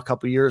we saw a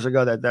couple of years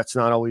ago that's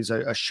not always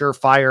a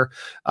surefire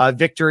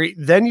victory.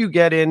 Then you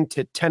get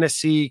into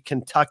Tennessee,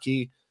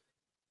 Kentucky,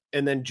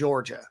 and then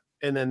Georgia.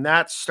 And then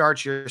that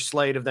starts your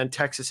slate of then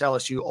Texas,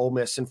 LSU, Ole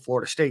Miss, and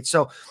Florida State.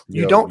 So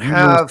you don't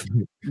have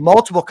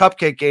multiple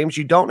cupcake games.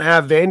 You don't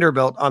have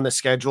Vanderbilt on the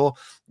schedule.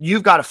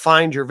 You've got to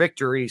find your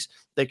victories.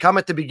 They come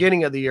at the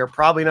beginning of the year,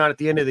 probably not at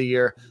the end of the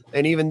year.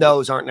 And even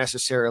those aren't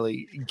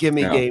necessarily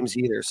gimme games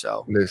either.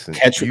 So listen,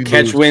 catch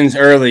wins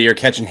early, you're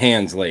catching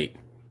hands late.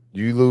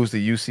 You lose to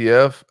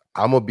UCF,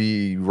 I'm going to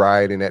be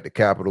riding at the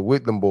Capitol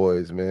with them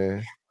boys,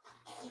 man.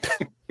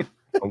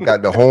 I've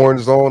got the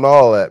horns on,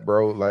 all that,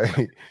 bro.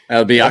 Like,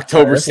 that'll be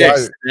October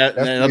 6th.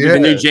 That'll be the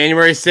new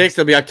January 6th.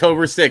 It'll be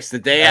October 6th, the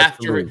day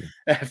after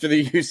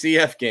the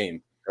UCF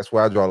game. That's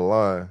where I draw the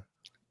line.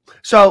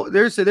 So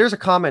there's a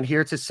comment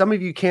here. It says, some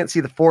of you can't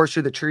see the forest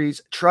through the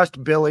trees.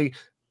 Trust Billy.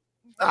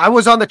 I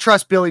was on the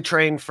Trust Billy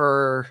train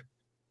for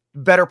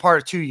the better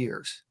part of 2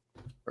 years,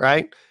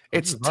 right?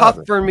 It's tough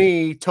for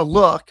me to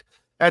look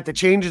at the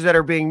changes that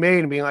are being made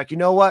and being like, you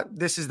know what?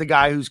 This is the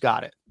guy who's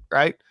got it,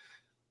 right?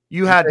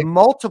 You had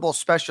multiple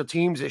special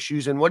teams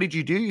issues. And what did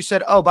you do? You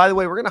said, oh, by the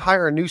way, we're going to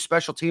hire a new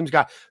special teams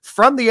guy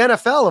from the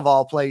NFL of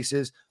all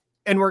places,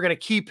 and we're going to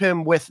keep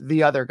him with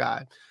the other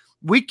guy.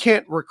 We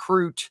can't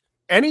recruit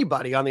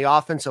anybody on the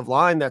offensive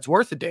line that's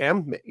worth a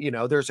damn. You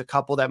know, there's a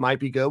couple that might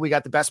be good. We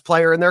got the best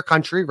player in their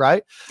country,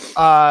 right?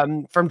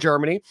 From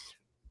Germany.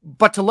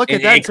 But to look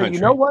at that and say,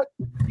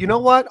 you know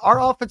what? Our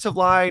offensive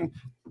line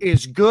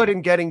is good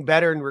and getting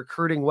better and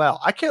recruiting well.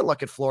 I can't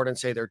look at Florida and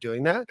say they're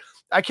doing that.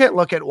 I can't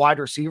look at wide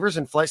receivers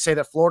and say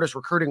that Florida's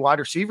recruiting wide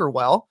receiver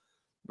well,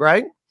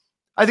 right?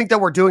 I think that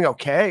we're doing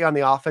okay on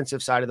the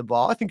offensive side of the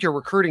ball. I think you're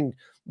recruiting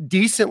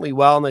decently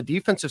well on the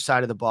defensive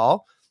side of the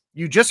ball.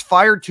 You just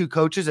fired 2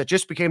 coaches that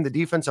just became the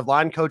defensive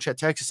line coach at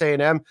Texas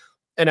A&M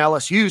and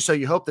LSU, so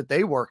you hope that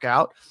they work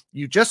out.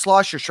 You just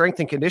lost your strength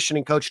and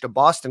conditioning coach to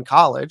Boston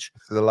College.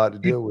 It's a lot to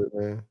deal with,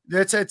 man.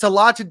 It's a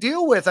lot to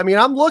deal with. I mean,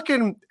 I'm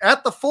looking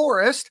at the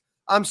forest.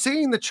 I'm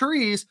seeing the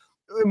trees.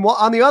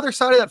 On the other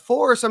side of that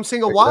forest, I'm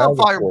seeing a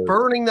wildfire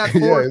burning that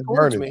forest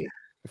towards me.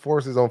 The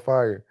forest is on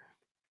fire.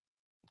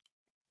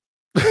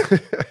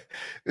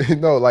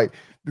 No, like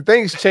the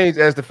things change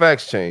as the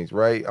facts change,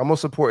 right? I'm gonna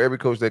support every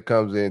coach that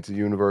comes into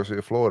University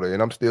of Florida,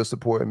 and I'm still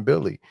supporting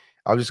Billy.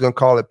 I'm just gonna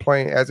call it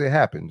plain as it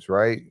happens,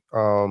 right?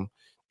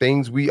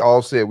 Things we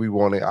all said we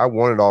wanted. I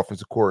wanted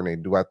offensive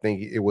coordinator. Do I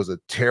think it was a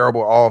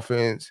terrible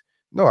offense?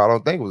 No, I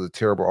don't think it was a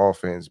terrible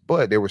offense,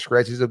 but there were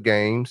scratches of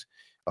games,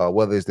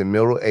 whether it's the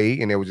middle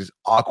 8, and there was just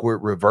awkward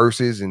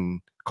reverses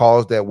and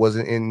calls that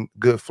wasn't in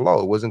good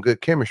flow. It wasn't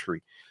good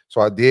chemistry. So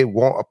I did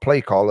want a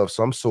play call of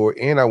some sort,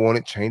 and I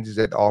wanted changes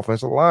at the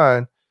offensive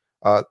line.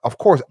 Of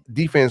course,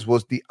 defense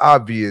was the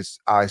obvious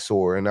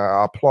eyesore, and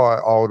I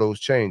applaud all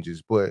those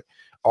changes. But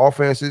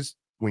offenses,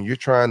 when you're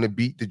trying to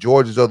beat the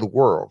Georgias of the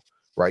world,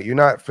 right, you're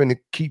not finna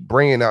keep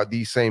bringing out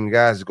these same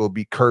guys to go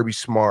beat Kirby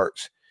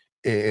Smart's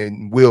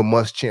and Will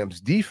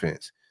Muschamp's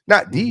defense.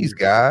 Not these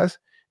guys.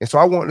 And so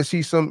I wanted to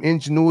see some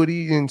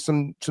ingenuity and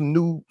some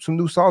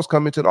new sauce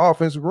come into the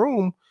offensive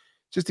room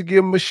just to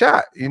give them a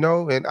shot, you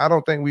know. And I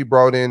don't think we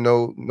brought in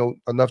no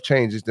enough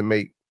changes to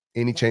make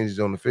any changes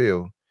on the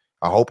field.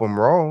 I hope I'm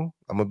wrong.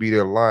 I'm gonna be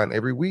there line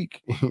every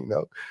week, you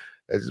know.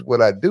 That's just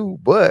what I do,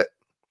 but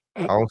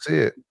I don't see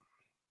it.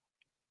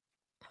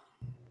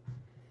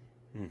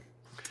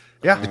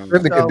 Yeah,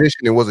 the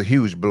conditioning was a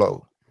huge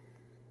blow.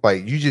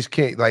 Like, you just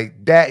can't, like,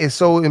 that is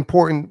so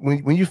important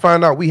when you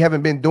find out we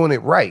haven't been doing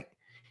it right,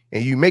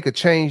 and you make a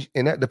change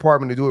in that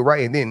department to do it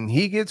right, and then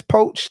he gets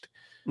poached.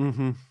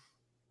 Mm-hmm.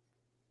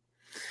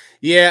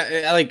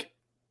 Yeah, like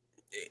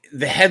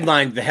the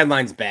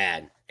headline's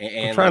bad.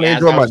 And I'm trying to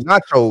enjoy my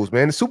nachos,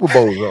 man. The Super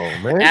Bowl's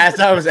on, man. As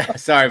I was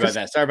sorry about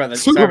that.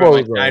 Super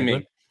Bowl's on,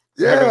 timing.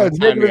 Yeah,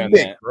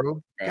 That.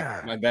 bro.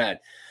 God. My bad.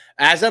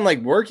 As I'm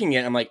like working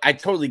it, I'm like, I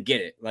totally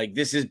get it. Like,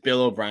 this is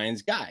Bill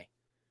O'Brien's guy.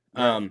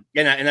 And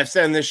I've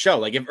said on this show,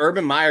 like, if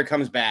Urban Meyer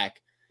comes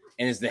back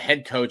and is the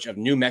head coach of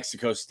New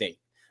Mexico State,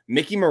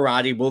 Mickey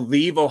Marotti will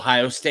leave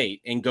Ohio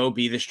State and go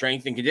be the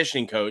strength and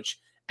conditioning coach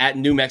at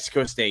New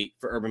Mexico State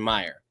for Urban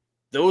Meyer.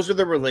 Those are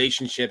the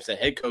relationships that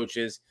head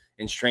coaches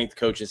and strength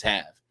coaches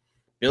have.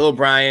 Bill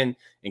O'Brien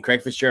and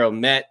Craig Fitzgerald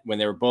met when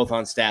they were both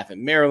on staff at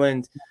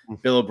Maryland.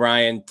 Bill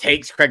O'Brien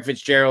takes Craig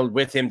Fitzgerald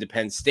with him to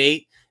Penn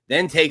State,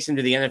 then takes him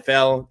to the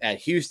NFL at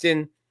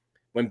Houston.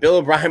 When Bill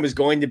O'Brien was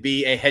going to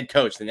be a head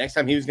coach, the next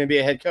time he was going to be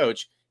a head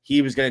coach,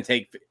 he was going to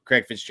take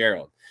Craig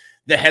Fitzgerald.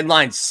 The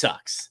headline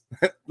sucks.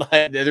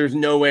 Like, there's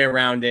no way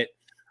around it.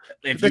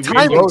 If you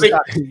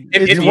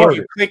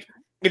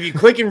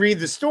click and read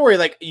the story,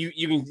 like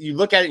you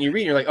look at it and you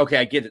read, and you're like, okay,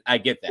 I get it. I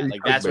get that.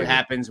 Like, that's what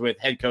happens with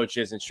head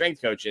coaches and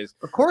strength coaches.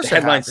 Of course, the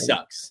headline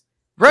sucks.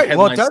 Right.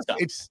 Well, it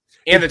does.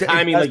 And the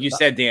timing, like you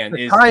said, Dan,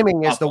 the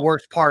timing is the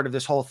worst part of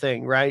this whole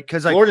thing, right?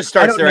 Because Florida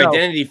starts their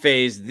identity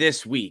phase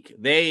this week.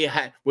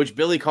 Which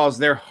Billy calls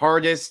their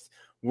hardest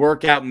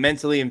workout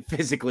mentally and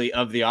physically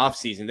of the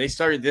offseason. They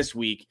started this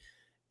week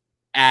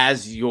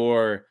as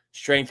your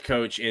strength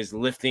coach is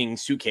lifting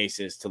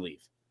suitcases to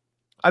leave.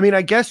 I mean,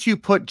 I guess you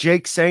put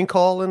Jake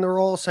Sankel in the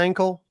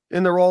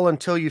role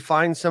until you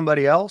find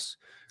somebody else,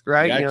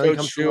 right?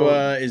 Coach who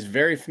is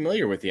very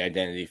familiar with the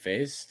identity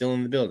phase, still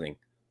in the building,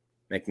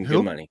 making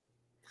good money.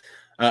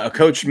 A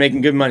coach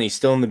making good money,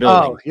 still in the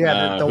building. Oh,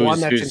 yeah, the one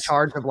that's in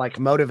charge of, like,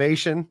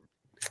 motivation.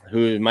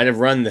 Who might have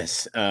run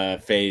this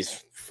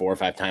phase 4 or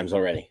 5 times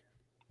already.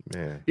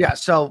 Yeah,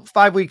 so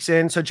 5 weeks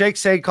in. So Jake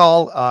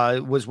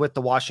Sankel was with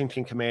the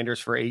Washington Commanders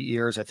for 8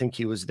 years. I think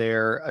he was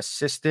their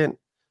assistant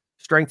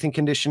strength and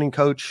conditioning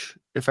coach,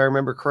 if I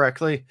remember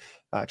correctly.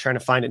 Trying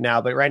to find it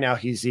now, but right now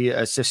he's the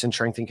assistant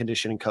strength and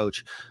conditioning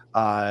coach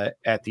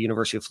at the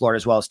University of Florida,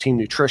 as well as team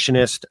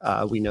nutritionist.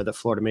 We know that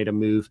Florida made a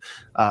move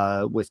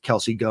with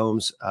Kelsey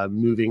Gomes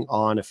moving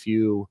on a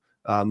few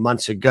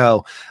months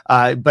ago.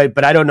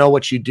 But I don't know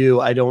what you do.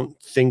 I don't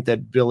think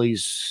that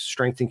Billy's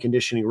strength and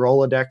conditioning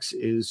Rolodex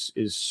is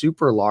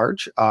super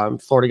large.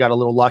 Florida got a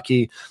little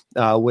lucky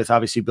with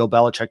obviously Bill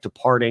Belichick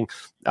departing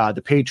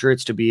the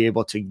Patriots to be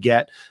able to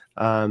get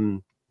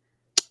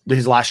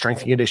his last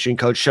strength and conditioning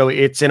coach. So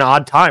it's an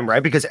odd time,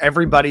 right? Because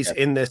everybody's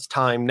in this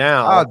time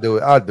now. I'll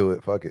do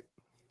it. Fuck it.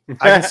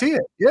 I can see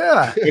it.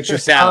 Yeah. It's your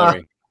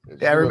salary.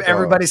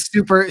 Everybody's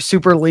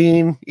super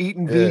lean,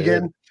 eating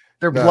vegan.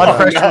 Their No, blood no.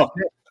 pressure.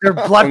 Their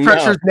blood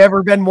pressure's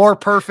never been more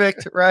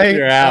perfect, right?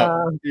 You're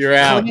out. You're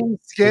out. Clean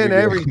skin,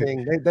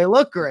 everything. They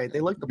look great.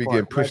 They look the Be part.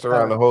 getting pushed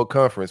around the whole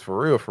conference for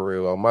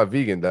real on my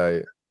vegan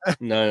diet.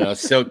 No.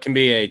 So it can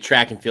be a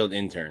track and field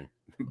intern,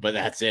 but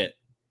that's it.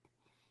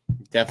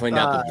 Definitely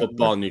not the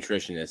football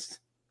nutritionist.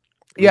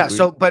 Yeah.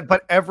 So,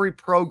 but every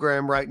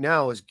program right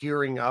now is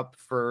gearing up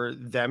for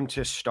them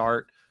to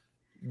start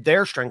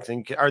their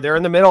they're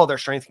in the middle of their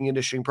strength and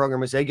conditioning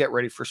program as they get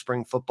ready for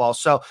spring football.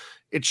 So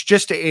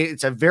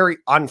it's a very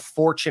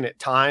unfortunate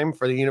time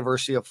for the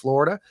University of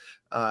Florida,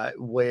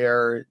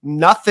 where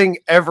nothing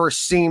ever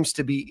seems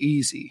to be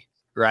easy.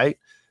 Right.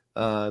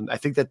 I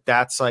think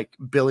that's like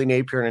Billy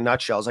Napier in a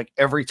nutshell. It's like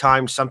every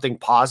time something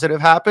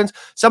positive happens,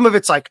 some of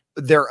it's like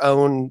their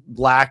own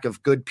lack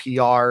of good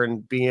PR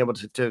and being able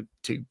to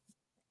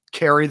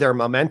carry their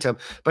momentum.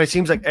 But it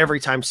seems like every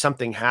time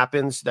something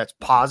happens that's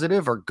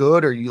positive or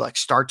good, or you like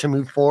start to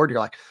move forward, you're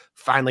like,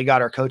 finally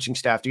got our coaching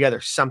staff together.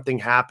 Something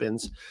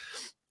happens.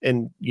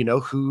 And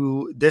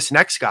who this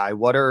next guy,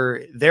 what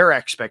are their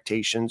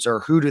expectations, or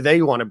who do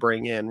they want to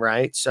bring in?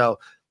 Right. So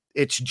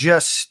it's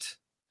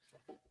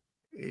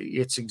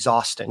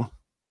exhausting.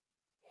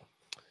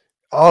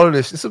 All of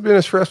this. This has been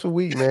a stressful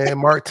week, man.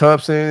 Mark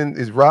Thompson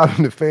is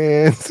robbing the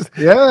fans.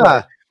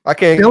 Yeah. I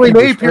can't. Billy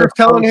Napier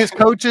telling his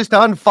coaches to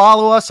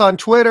unfollow us on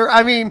Twitter.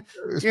 I mean,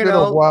 it's been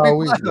a wild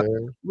week,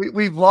 man.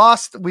 We've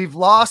lost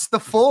the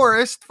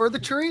forest for the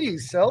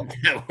trees. So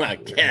Oh my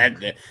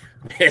God,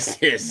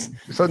 this is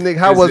so Nick.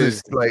 How was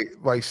it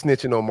like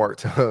snitching on Mark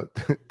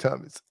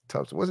Thompson?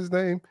 What's his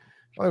name?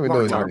 I don't even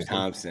know his Mark name.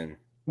 Thompson.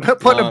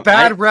 Putting a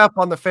bad rep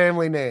on the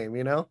family name,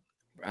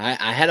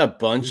 I had a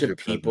bunch of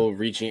people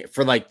reaching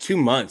for like 2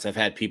 months. I've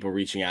had people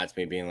reaching out to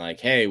me being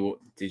like, "Hey,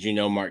 did you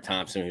know Mark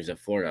Thompson who's at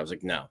Florida?" I was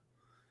like, "No."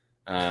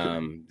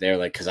 They're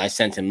like, "Because I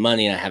sent him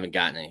money and I haven't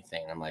gotten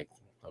anything." I'm like,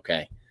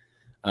 "Okay."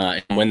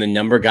 And when the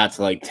number got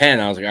to like 10,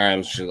 I was like, "All right,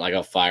 I'm just like,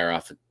 I'll fire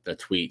off a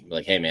tweet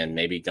like, hey man,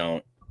 maybe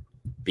don't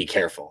be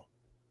careful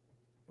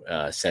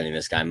sending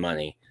this guy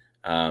money."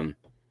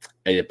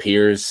 It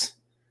appears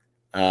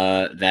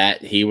that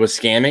he was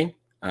scamming.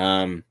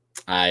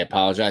 I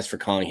apologize for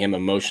calling him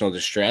emotional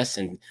distress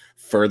and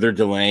further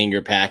delaying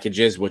your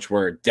packages, which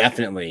were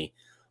definitely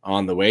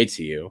on the way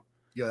to you.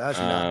 Yeah, that's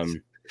nuts.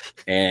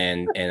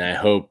 And I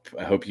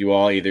hope you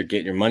all either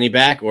get your money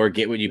back or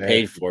get what you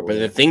paid for. But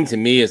the thing to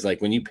me is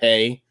like when you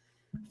pay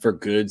for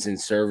goods and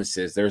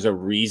services, there's a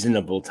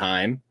reasonable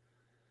time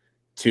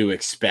to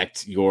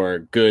expect your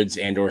goods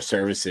and or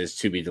services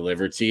to be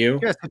delivered to you.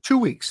 Yeah, it's 2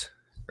 weeks,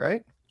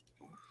 right?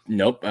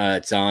 Nope,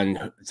 it's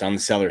on the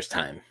seller's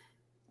time.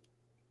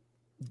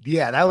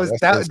 Yeah, that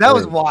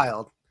was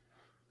wild.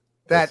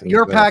 That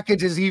your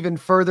package is even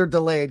further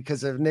delayed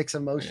because of Nick's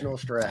emotional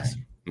stress.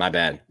 My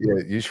bad.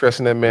 Yeah, you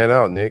stressing that man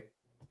out, Nick.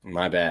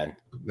 My bad.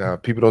 Now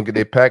people don't get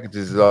their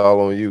packages, it's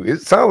all on you.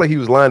 It sounded like he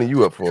was lining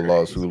you up for a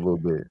lawsuit a little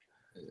bit.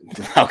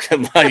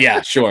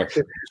 Yeah, sure.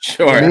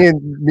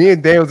 Me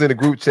and Dan was in the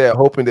group chat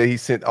hoping that he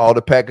sent all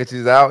the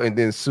packages out and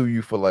then sue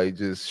you for like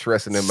just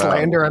stressing them out.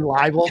 Slander and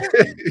libel.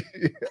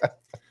 Yeah.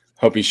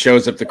 Hope he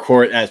shows up to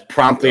court as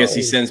promptly as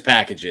he sends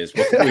packages.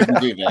 We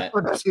can do that.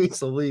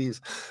 Jeez Louise.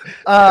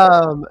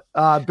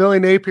 Billy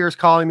Napier is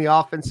calling the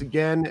offense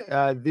again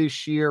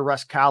this year.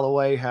 Russ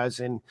Callaway has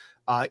an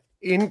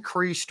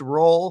increased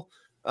role.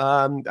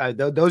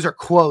 Those are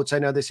quotes. I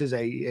know this is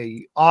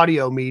a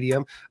audio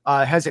medium.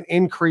 Has an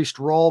increased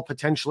role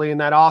potentially in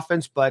that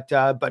offense, but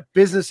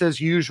business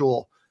as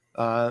usual,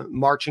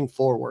 marching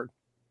forward.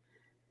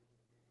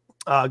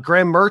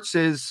 Graham Mertz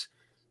is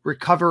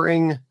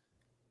recovering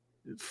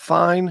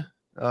fine.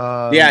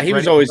 Yeah, he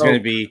was always going to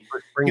be.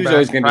 He was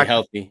always going to be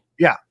healthy.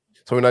 Yeah.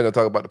 So we're not going to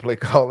talk about the play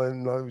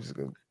calling. No,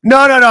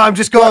 no. I'm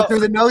just going through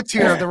the notes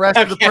here of the rest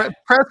of the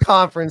press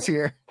conference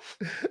here.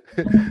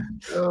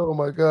 Oh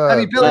my God! I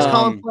mean, Billy's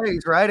calling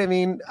plays, right? I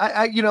mean,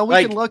 we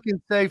can look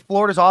and say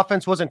Florida's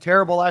offense wasn't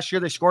terrible last year.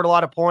 They scored a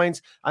lot of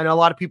points. I know a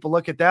lot of people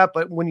look at that,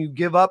 but when you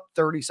give up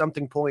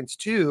 30-something points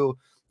too,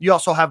 you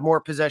also have more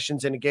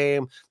possessions in a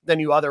game than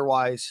you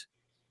otherwise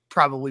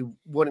probably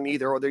wouldn't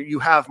either, or you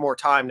have more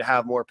time to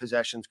have more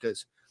possessions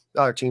because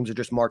other teams are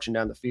just marching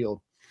down the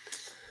field.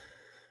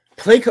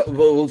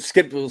 We'll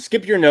skip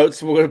your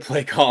notes. We'll go to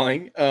play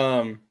calling.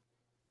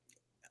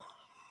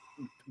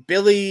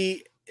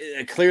 Billy,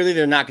 clearly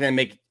they're not going to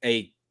make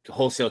a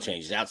wholesale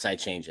changes, outside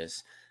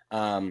changes.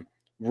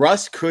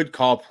 Russ could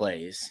call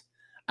plays.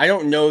 I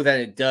don't know that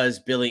it does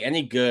Billy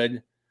any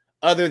good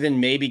other than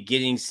maybe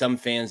getting some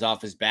fans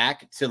off his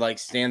back to like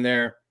stand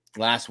there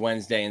last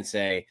Wednesday and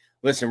say,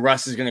 listen,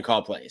 Russ is going to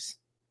call plays.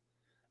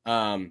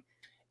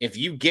 If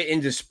you get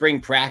into spring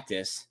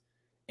practice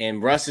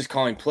and Russ is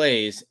calling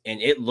plays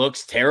and it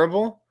looks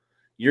terrible,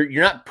 you're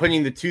not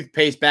putting the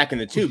toothpaste back in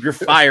the tube. You're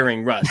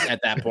firing Russ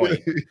at that point.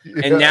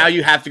 Yeah. And now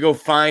you have to go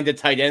find a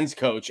tight ends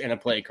coach and a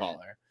play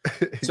caller.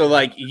 So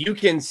like you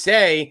can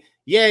say,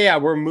 yeah,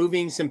 we're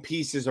moving some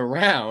pieces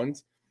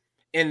around.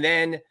 And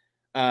then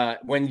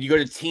when you go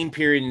to team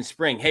period in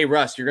spring, hey,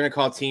 Russ, you're going to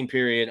call team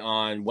period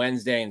on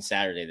Wednesday and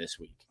Saturday this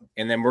week.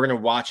 And then we're going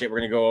to watch it. We're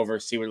going to go over,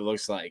 see what it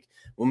looks like.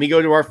 When we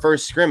go to our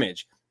first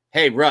scrimmage,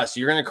 hey, Russ,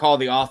 you're going to call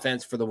the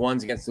offense for the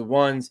ones against the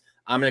ones.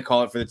 I'm going to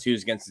call it for the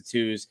twos against the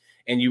twos.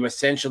 And you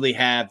essentially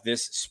have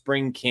this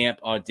spring camp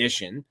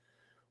audition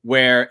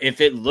where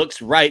if it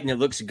looks right and it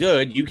looks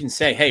good, you can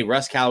say, hey,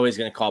 Russ Callaway is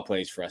going to call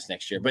plays for us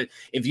next year. But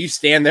if you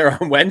stand there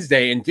on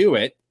Wednesday and do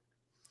it,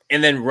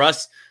 and then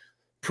Russ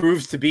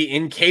proves to be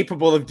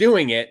incapable of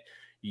doing it,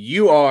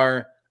 you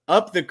are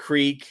up the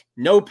creek,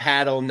 no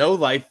paddle, no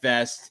life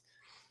vest,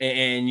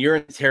 and you're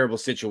in a terrible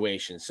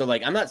situation. So,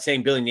 like, I'm not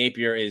saying Billy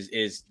Napier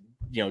is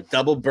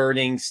double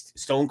birding,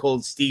 stone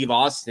cold Steve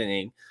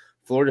Austining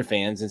Florida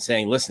fans and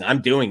saying, listen,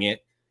 I'm doing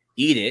it,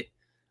 eat it.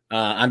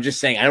 I'm just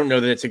saying I don't know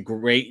that it's a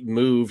great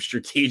move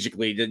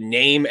strategically to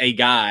name a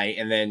guy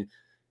and then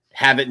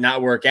have it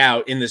not work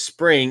out in the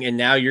spring, and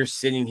now you're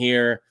sitting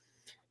here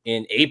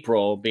in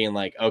April being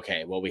like,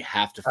 okay, well, we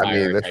have to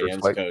fire a tight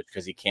ends coach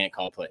because he can't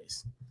call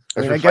plays.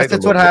 I guess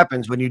that's what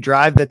happens when you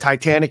drive the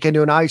Titanic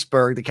into an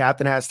iceberg. The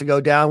captain has to go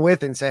down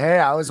with it and say, hey,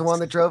 I was the one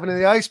that drove into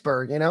the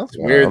iceberg, It's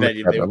weird that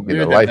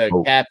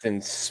the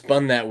captain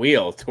spun that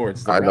wheel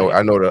towards the I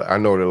know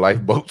the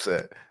lifeboat's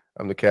at.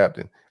 I'm the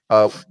captain.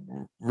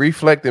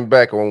 Reflecting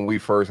back on when we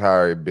first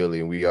hired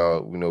Billy, and we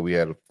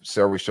had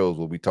several shows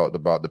where we talked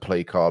about the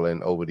play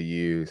calling over the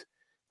years.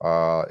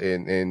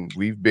 And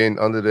we've been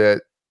under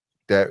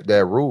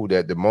that rule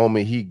that the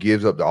moment he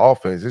gives up the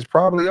offense, it's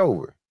probably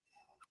over.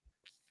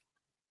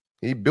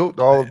 He built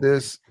all of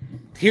this.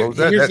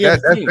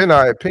 That's been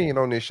our opinion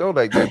on this show.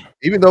 Like that,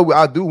 even though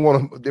I do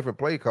want a different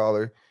play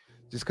caller,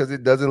 just because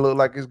it doesn't look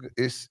like it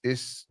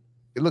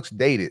looks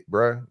dated,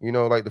 bro.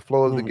 Like the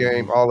flow of the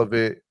game, all of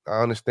it.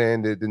 I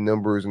understand the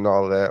numbers and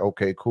all of that.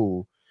 Okay,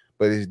 cool,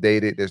 but it's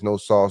dated. There's no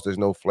sauce. There's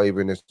no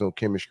flavor, and there's no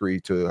chemistry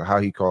to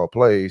how he called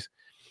plays.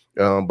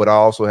 But I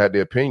also had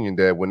the opinion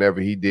that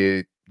whenever he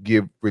did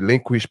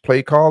relinquish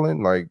play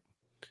calling, like.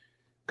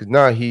 Because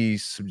now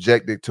he's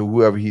subjected to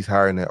whoever he's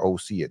hiring at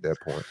OC at that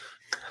point.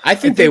 I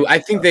think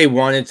they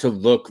wanted to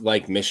look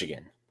like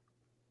Michigan.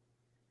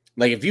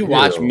 Like if you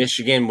watch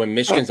Michigan when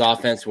Michigan's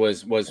offense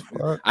was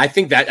I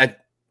think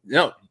that you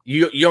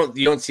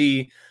don't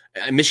see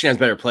Michigan has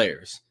better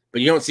players,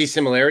 but you don't see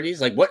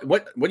similarities. Like what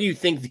do you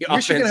think the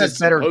Michigan offense has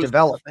better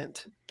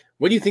development?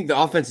 What do you think the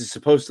offense is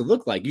supposed to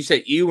look like? You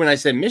said when I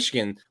said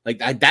Michigan, like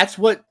that's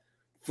what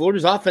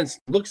Florida's offense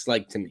looks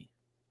like to me.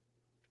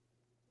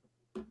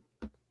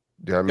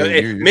 Yeah, I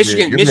mean,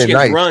 Michigan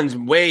nice. Runs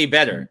way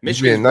better.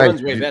 Michigan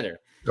runs way better.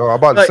 No, I'm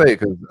about to say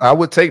because I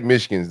would take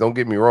Michigan's. Don't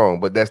get me wrong,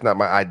 but that's not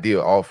my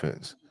ideal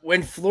offense.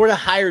 When Florida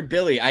hired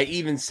Billy, I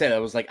even said I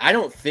was like, I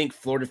don't think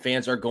Florida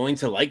fans are going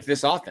to like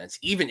this offense,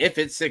 even if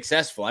it's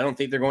successful. I don't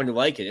think they're going to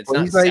like it.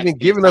 He's not even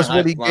giving us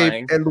what he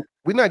gave, and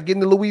we're not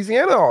getting the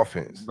Louisiana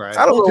offense. Right.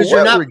 I don't know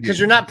because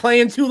you're not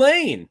playing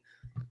Tulane.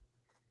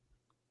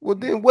 Well,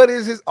 then what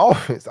is his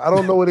offense? I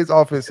don't know what his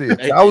offense is.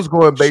 I was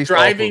going based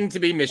striving to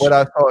be Michigan. What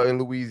I saw in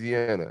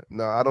Louisiana.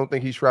 No, I don't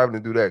think he's striving to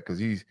do that because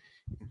he's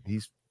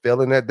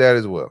failing at that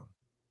as well.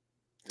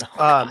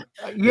 I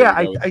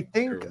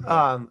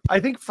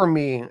think for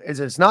me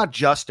it's not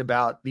just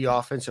about the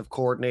offensive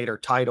coordinator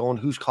title and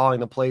who's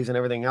calling the plays and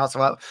everything else.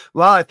 Well,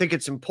 I think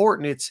it's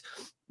important. It's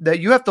that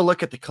you have to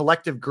look at the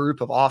collective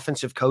group of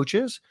offensive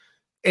coaches,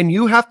 and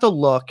you have to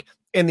look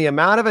in the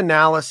amount of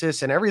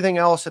analysis and everything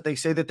else that they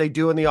say that they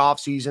do in the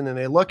offseason, and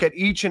they look at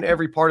each and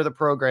every part of the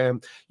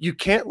program. You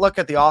can't look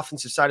at the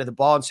offensive side of the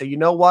ball and say, you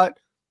know what?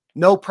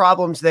 No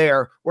problems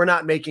there. We're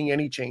not making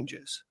any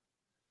changes.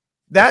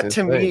 That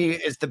to me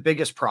is the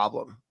biggest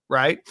problem,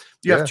 right?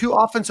 You have two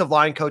offensive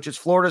line coaches.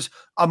 Florida's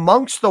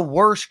amongst the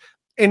worst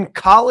in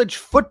college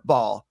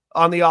football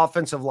on the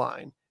offensive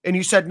line. And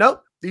you said,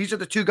 nope, these are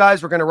the two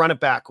guys we're going to run it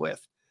back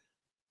with.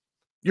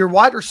 Your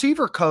wide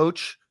receiver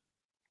coach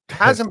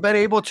hasn't been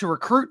able to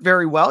recruit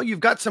very well. You've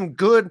got some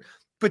good,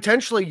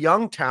 potentially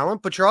young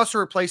talent, but you're also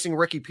replacing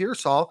Ricky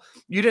Pearsall.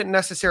 You didn't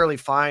necessarily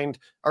find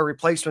a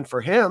replacement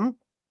for him.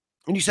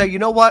 And you say, you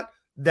know what?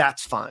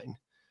 That's fine.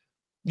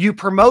 You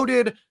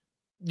promoted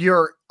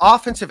your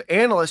offensive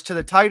analyst to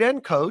the tight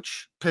end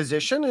coach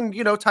position. And,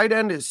 tight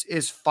end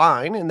is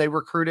fine. And they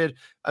recruited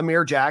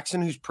Amir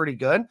Jackson, who's pretty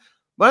good.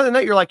 But other than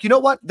that, you're like, you know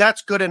what?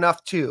 That's good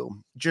enough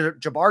too.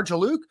 Jabbar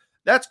Jalouk,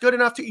 that's good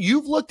enough too.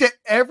 You've looked at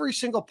every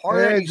single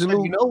part of it. You said,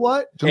 you know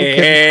what?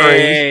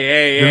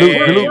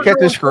 Jalouk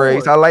catching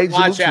strays. I like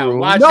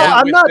Jalouk. No,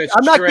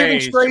 I'm not giving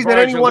strays at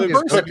any one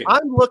person.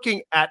 I'm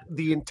looking at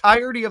the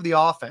entirety of the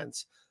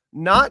offense,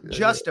 not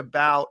just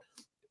about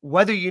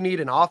whether you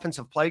need an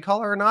offensive play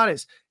caller or not.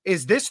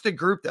 Is this the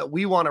group that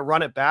we want to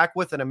run it back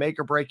with in a make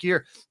or break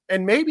year?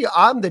 And maybe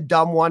I'm the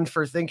dumb one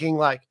for thinking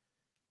like,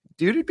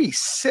 dude, it'd be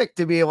sick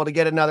to be able to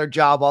get another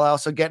job while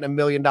also getting $1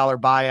 million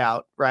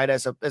buyout, right?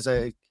 As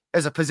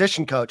a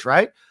position coach,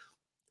 right?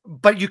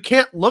 But you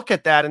can't look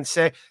at that and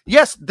say,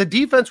 yes, the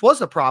defense was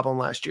the problem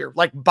last year.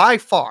 Like by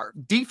far,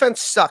 defense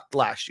sucked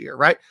last year,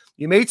 right?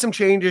 You made some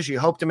changes. You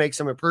hope to make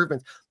some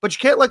improvements, but you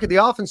can't look at the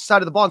offense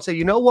side of the ball and say,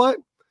 you know what,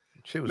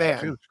 She was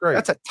great.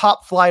 That's a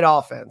top flight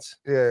offense.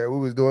 Yeah, we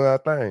was doing our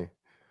thing.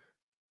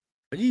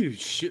 What do you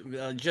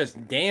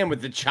just damn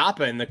with the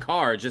chopper in the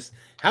car? Just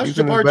how's He's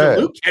in his Jabbar bag.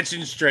 Jalou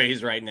catching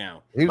strays right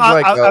now? He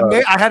was like,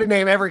 I had to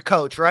name every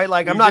coach, right?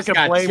 Like I'm not going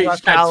to blame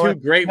Russ got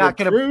Howard. two great Not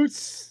gonna-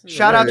 recruits.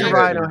 Shout out to Yeah.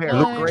 Ryan O'Hara.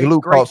 Jalou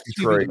Great cost QB his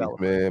trade,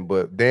 development. man.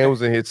 But Dan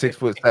was in his 6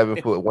 foot,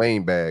 7 foot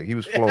Wayne bag. He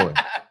was flowing.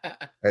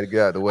 Had to get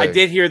out of the way. I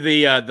did hear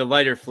the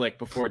lighter flick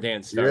before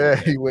Dan started. Yeah,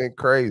 he went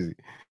crazy.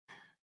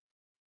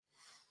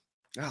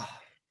 Oh,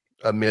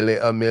 A milli.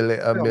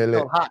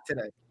 feeling hot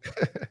today.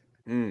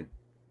 Mm.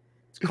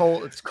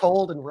 It's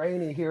cold and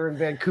rainy here in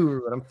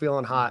Vancouver, but I'm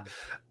feeling hot.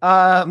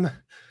 So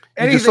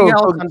Anything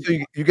else?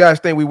 you guys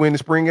think we win the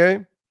spring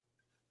game?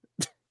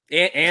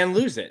 And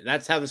lose it.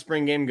 That's how the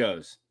spring game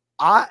goes.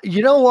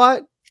 You know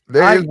what?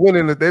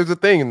 There's a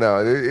thing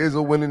now. There is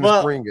a win in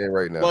the spring game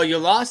right now. Well, you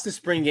lost the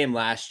spring game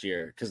last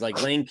year because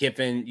like Lane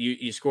Kiffin,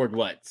 you scored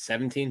what,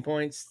 17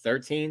 points,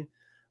 13?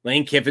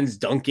 Lane Kiffin's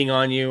dunking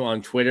on you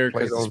on Twitter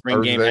because the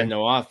spring game had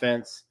no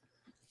offense.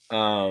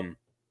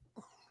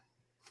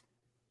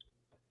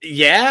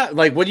 Yeah,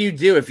 like what do you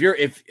do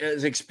if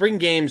like spring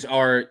games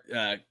are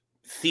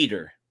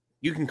theater?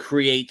 You can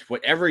create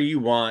whatever you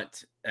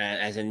want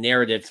as a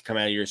narrative to come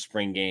out of your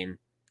spring game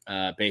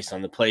based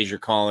on the plays you're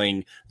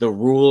calling, the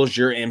rules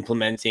you're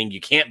implementing.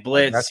 You can't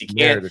blitz.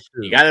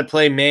 You got to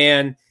play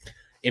man.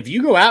 If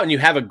you go out and you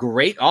have a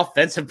great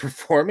offensive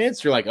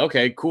performance, you're like,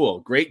 okay,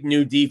 cool. Great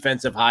new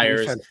defensive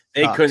hires.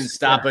 They couldn't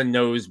stop a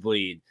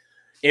nosebleed.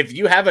 If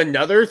you have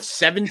another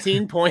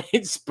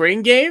 17-point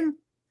spring game,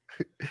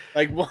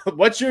 like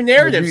what's your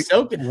narrative?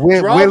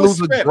 Win,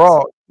 lose, or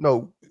draw.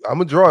 No, I'm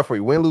going to draw it for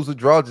you. Win, lose, or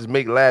draw, just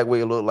make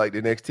Lagway look like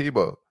the next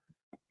Tebow.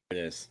 It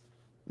is.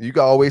 You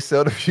can always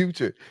sell the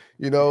future.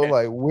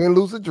 Like win,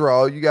 lose, or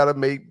draw, you got to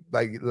make,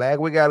 like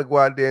Lagway got to go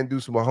out there and do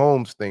some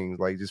Mahomes things,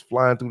 like just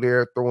flying through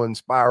there, throwing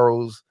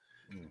spirals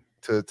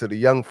to the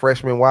young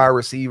freshman wide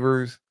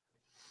receivers.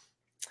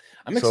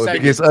 I'm excited. If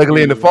it gets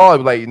ugly in the fall,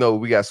 like,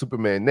 we got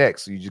Superman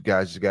next. So you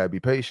guys just got to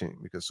be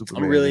patient because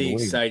Superman. I'm really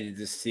excited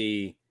to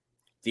see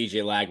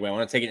DJ Lagway. I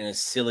want to take it in a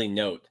silly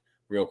note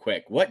real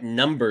quick. What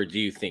number do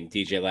you think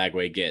DJ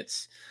Lagway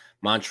gets?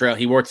 Montreal,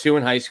 he wore 2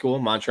 in high school.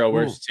 Montreal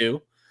wears 2.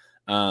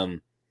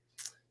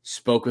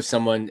 Spoke with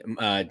someone.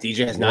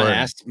 DJ has not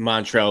asked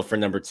Montreal for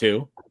number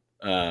 2,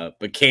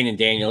 but Kanan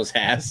Daniels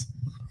has.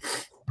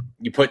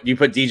 You put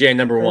DJ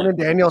number 1. Kanan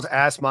Daniels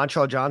asked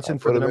Montreal Johnson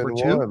for the number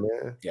 2.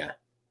 Man. Yeah,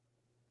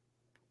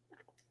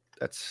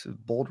 that's a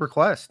bold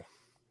request.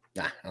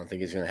 Nah, I don't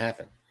think it's going to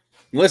happen.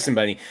 Listen,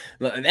 buddy,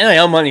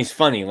 NIL money's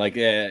funny. Like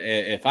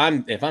if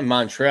I'm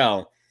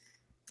Montreal,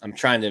 I'm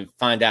trying to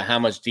find out how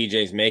much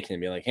DJ's making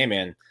and be like, hey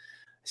man, I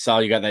saw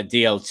you got that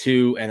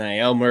DL2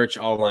 NIL merch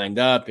all lined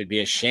up. It'd be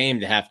a shame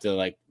to have to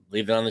like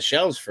leave it on the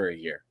shelves for a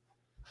year.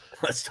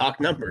 Let's talk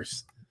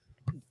numbers.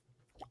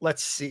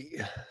 Let's see.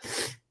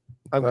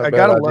 I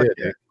gotta look.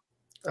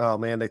 Oh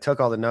man, they took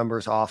all the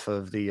numbers off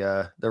of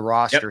the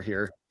roster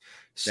here.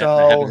 So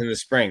that happens in the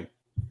spring.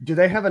 Do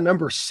they have a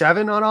number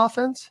 7 on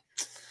offense?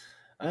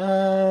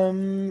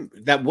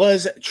 That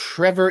was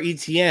Trevor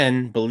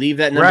Etienne. Believe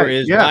that number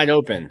is wide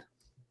open.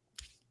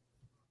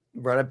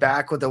 Run it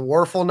back with a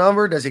Warfel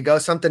number. Does he go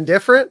something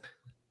different?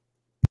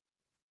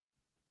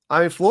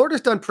 I mean,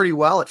 Florida's done pretty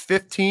well at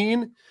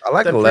 15. I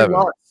like 11.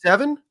 Well at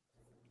 7.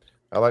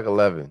 I like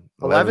 11.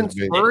 11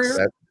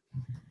 Spurrier.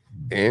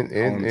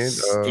 And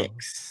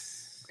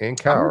sticks. And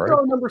Kyle, I'm right?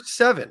 going number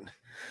 7.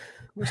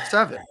 Number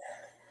 7.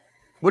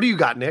 What do you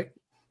got, Nick?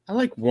 I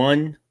like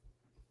 1.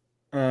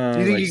 Do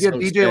you think you get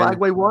DJ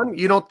Lagway 1?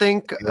 You don't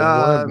think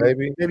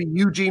maybe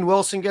Eugene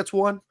Wilson gets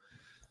 1?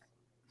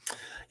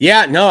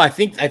 Yeah, no, I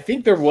think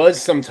there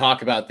was some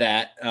talk about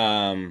that.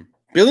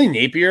 Billy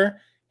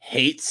Napier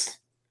hates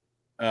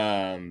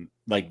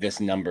like this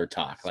number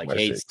talk. Like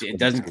hates it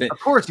doesn't think, of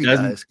course he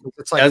does.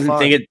 It's like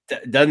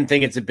doesn't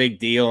think it's a big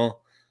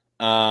deal.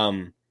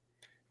 And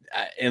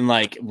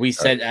like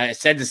I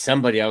said to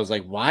somebody, I was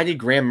like, why did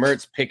Graham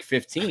Mertz pick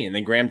 15? And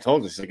then Graham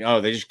told us, like,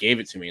 oh, they just gave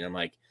it to me. And I'm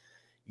like,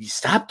 you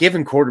stop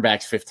giving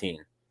quarterbacks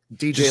 15.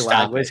 DJ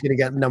Lagway's going to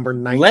get number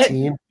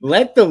 19.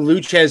 Let the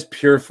Luchez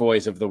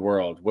Purefoys of the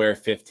world wear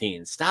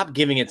 15. Stop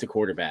giving it to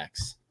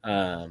quarterbacks.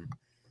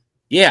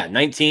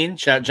 19.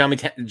 Shout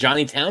out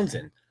Johnny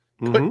Townsend.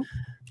 Put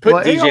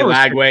DJ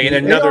Lagway in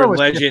another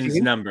Legends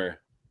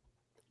number.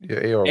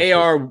 Yeah,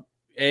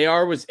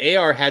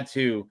 AR had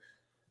to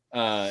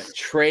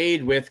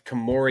trade with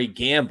Kamori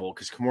Gamble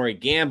because Kamori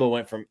Gamble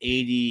went from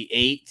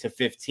 88 to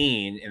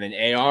 15, and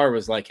then AR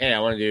was like, hey, I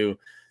want to do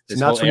this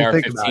whole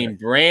AR-15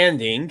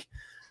 branding,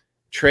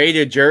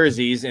 traded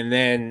jerseys, and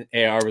then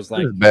AR was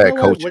like,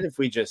 what if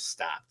we just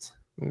stopped?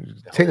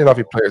 Take it off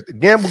your players.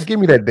 Gamble,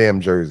 give me that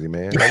damn jersey,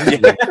 man. You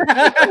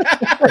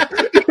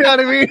know what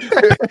I mean?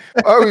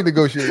 Why are we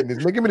negotiating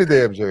this? Man, give me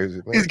the damn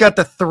jersey, man. He's got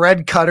the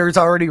thread cutters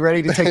already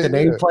ready to take the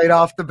nameplate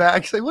off the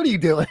back. Say, what are you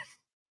doing?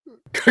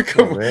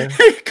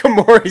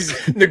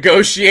 Kamori's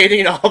negotiating,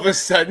 and all of a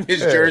sudden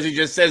his jersey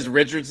just says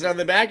Richardson on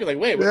the back. You're like,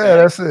 wait, what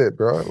that's it,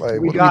 bro. Like,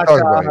 we what got are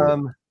we talking about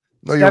here?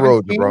 Know your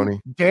road, jabroni.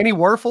 Danny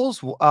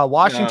Werfel's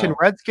Washington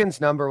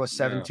Redskins number was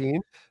 17.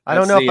 No. I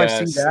don't know if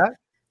I see that.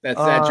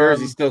 That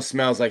jersey still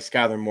smells like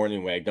Skyler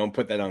Morningweg. Don't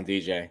put that on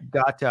DJ.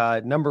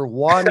 Got number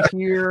 1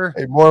 here.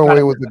 Hey,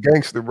 Morningweg was a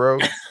gangster, bro.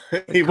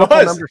 He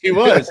was.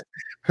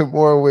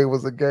 Morningweg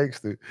was a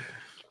gangster.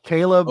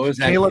 Caleb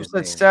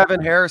says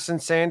 7. Harrison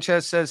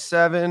Sanchez says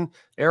 7.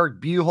 Eric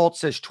Buholt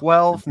says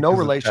 12. No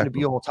relation to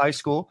Buholt High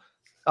School.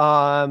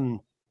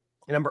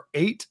 Number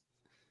 8.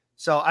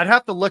 So I'd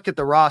have to look at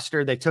the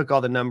roster. They took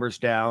all the numbers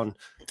down.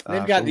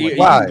 They've got the.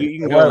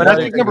 But I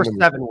think number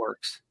 7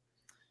 works.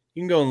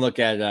 You can go and look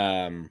at.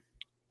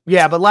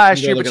 But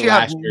last year, but you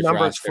have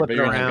numbers flipping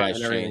around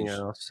and everything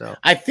else. So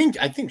I think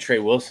Trey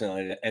Wilson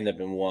will end up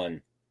in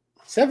 1.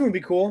 7 would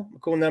be cool. A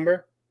cool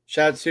number.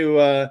 Shout out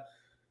to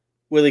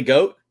Willie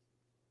Goat.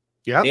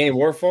 Yeah. Danny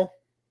Werfel.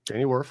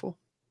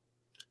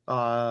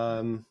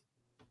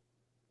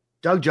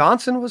 Doug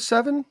Johnson was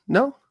 7.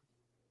 No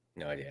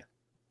idea.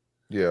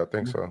 Yeah, I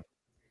think so.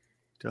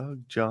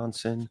 Doug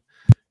Johnson,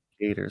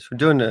 Gators. We're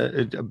doing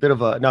a bit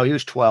of a. No, he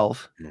was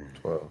 12.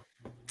 12.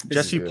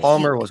 Jesse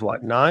Palmer was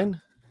what,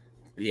 9?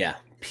 Yeah.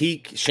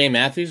 Peak Shea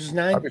Matthews was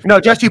 9?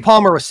 No, Jesse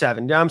Palmer was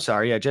 7. I'm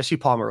sorry. Yeah, Jesse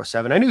Palmer was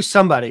 7. I knew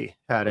somebody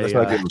had Let's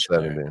not give him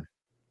 7 then.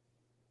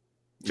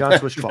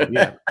 Johnson was 12.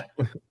 Yeah.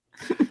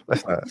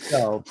 That's not.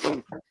 So,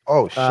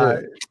 oh,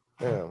 shit.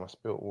 Damn, I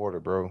spilled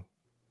water, bro.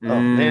 Oh,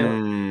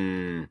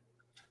 man.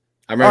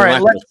 I remember my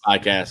first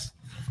podcast.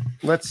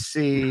 Let's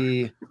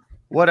see.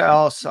 What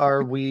else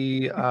are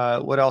we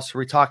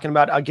talking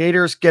about?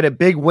 Gators get a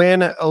big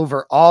win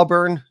over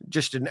Auburn.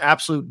 Just an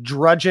absolute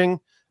drudging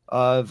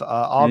of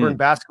Auburn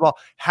basketball.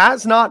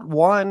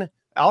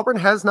 Auburn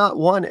has not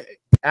won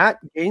at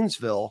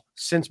Gainesville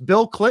since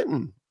Bill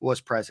Clinton was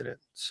president.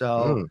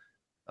 So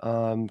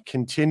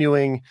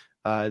continuing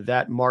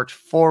that march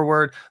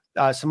forward.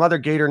 Some other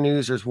Gator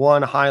news. There's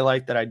one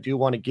highlight that I do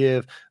want to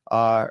give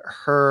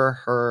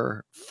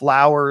her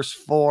flowers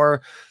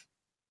for.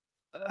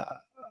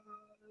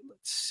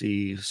 Let's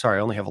see. Sorry,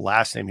 I only have a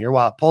last name here.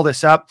 While I pull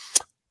this up,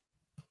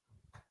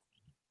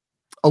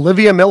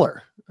 Olivia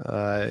Miller.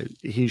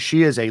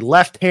 She is a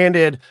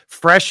left-handed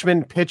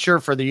freshman pitcher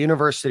for the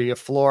University of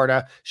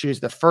Florida. She is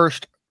the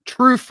first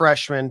true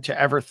freshman to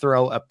ever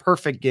throw a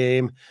perfect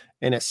game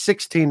in a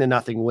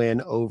 16-0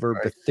 win over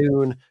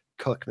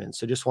Bethune-Cookman.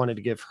 So just wanted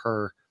to give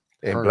her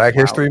in Black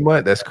History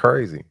Month. That's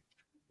crazy.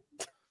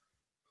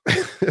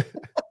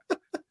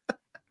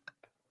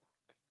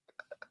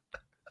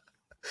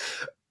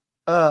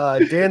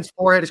 Dan's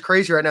forehead is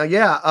crazy right now.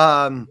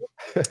 Yeah,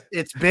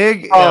 it's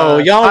big.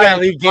 Y'all gotta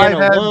leave Dan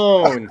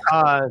alone.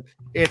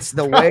 It's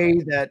the way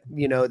that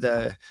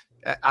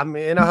I'm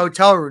in a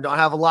hotel room. Don't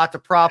have a lot to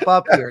prop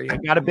up here. I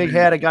got a big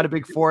head. I got a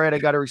big forehead. I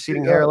got a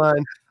receding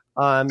hairline.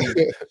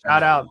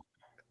 Shout out.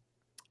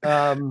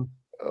 Oh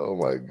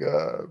my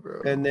God,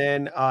 bro! And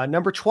then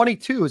number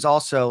 22 is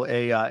also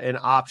an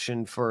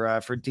option for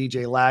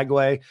DJ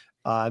Lagway.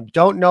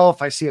 Don't know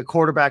if I see a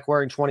quarterback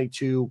wearing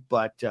 22,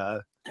 but.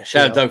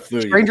 Shout out Doug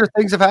Flutie. Stranger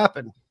things have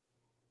happened.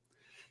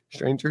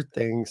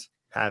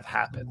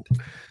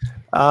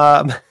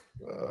 Oh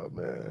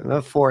man,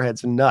 the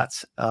forehead's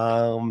nuts.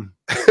 I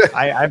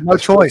have no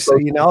choice. I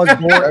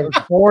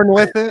was born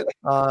with it.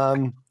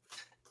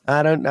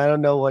 I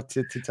don't know what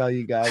to tell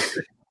you guys.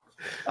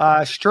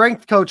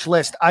 Strength coach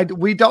list.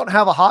 We don't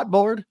have a hot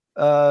board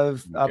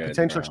of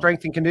potential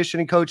strength and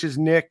conditioning coaches.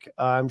 Nick,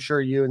 I'm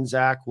sure you and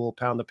Zach will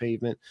pound the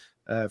pavement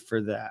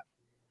for that.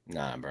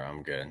 Nah, bro,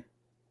 I'm good.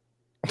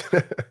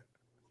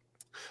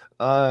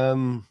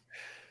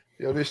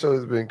 This show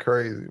has been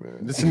crazy, man.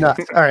 This is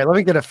nuts. All right, let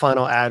me get a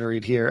final ad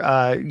read here.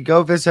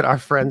 Go visit our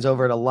friends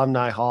over at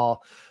Alumni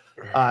Hall.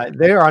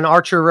 They are on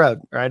Archer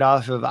Road, right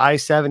off of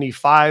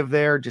I-75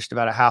 there, just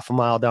about a half a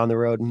mile down the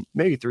road,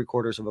 maybe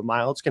 3/4 of a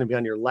mile. It's going to be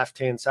on your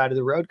left-hand side of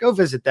the road. Go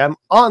visit them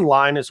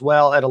online as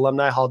well at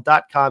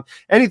alumnihall.com.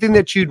 Anything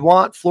that you'd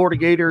want, Florida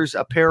Gators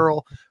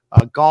apparel,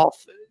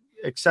 golf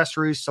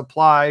accessories,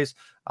 supplies,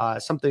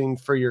 something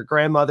for your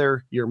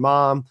grandmother, your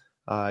mom,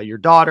 your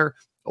daughter,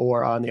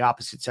 or on the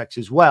opposite sex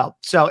as well.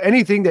 So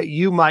anything that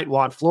you might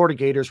want Florida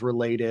Gators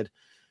related,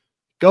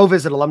 go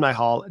visit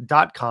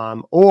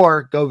alumnihall.com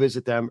or go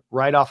visit them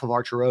right off of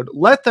Archer Road.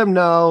 Let them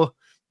know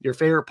your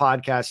favorite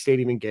podcast,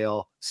 Stadium and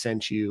Gale,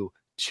 sent you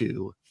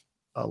to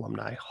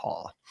Alumni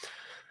Hall.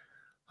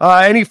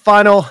 Any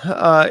final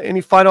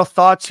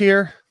thoughts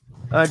here,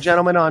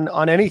 gentlemen,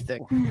 on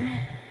anything?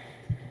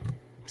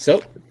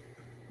 So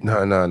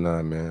No, man.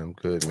 I'm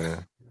good,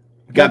 man.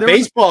 Got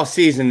baseball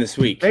season this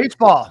week.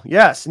 Baseball,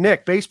 yes.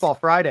 Nick, baseball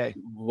Friday.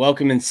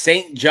 Welcome in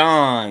St.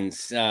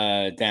 John's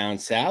down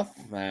south.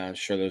 I'm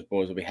sure those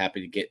boys will be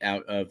happy to get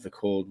out of the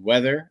cold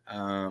weather.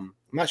 I'm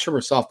not sure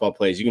where softball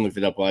plays. You can look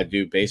it up while I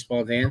do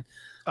baseball, Dan.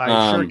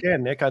 I sure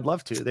can, Nick. I'd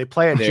love to. They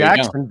play at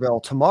Jacksonville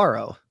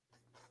tomorrow.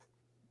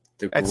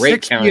 The At great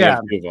 6 county p.m.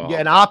 of Duval. Yeah,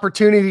 an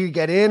opportunity to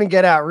get in and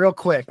get out real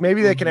quick.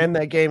 Maybe they can end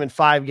that game in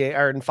 5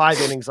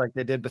 innings like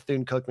they did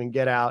Bethune-Cookman.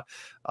 Get out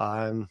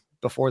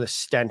before the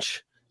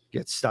stench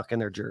gets stuck in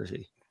their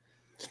jersey.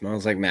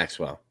 Smells like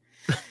Maxwell.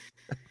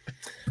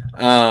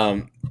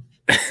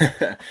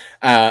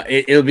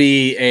 It'll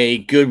be a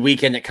good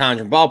weekend at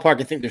Condren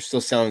Ballpark. I think they're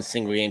still selling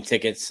single game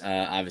tickets.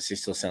 Obviously,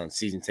 still selling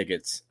season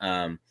tickets.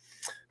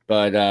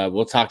 But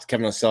we'll talk to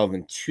Kevin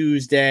O'Sullivan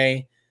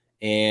Tuesday,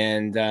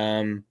 and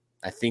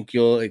I think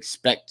you'll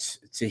expect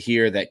to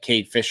hear that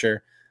Cade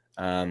Fisher,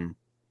 the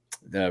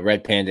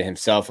Red Panda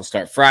himself, will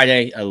start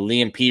Friday.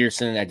 Liam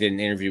Peterson, I did an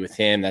interview with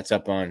him. That's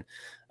up on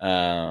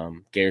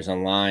Gators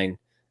Online.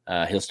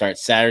 He'll start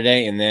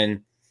Saturday, and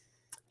then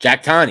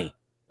Jack Taney,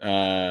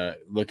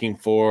 looking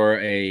for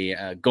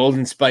a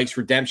Golden Spikes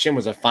redemption,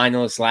 was a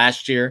finalist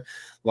last year.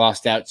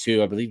 Lost out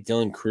to, I believe,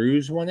 Dylan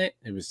Cruz won it.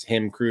 It was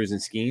him, Cruz,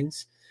 and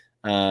Skeens.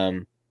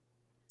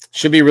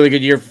 Should be a really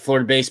good year for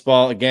Florida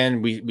baseball.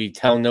 Again, we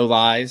tell no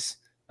lies.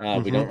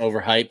 We don't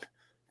overhype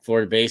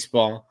Florida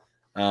baseball.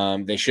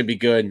 They should be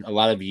good. A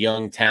lot of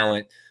young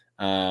talent.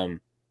 And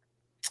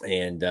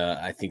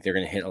I think they're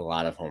going to hit a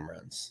lot of home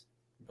runs.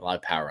 A lot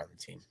of power on the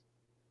team.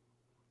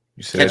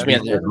 You said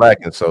they're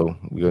lacking, so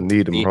we'll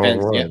need them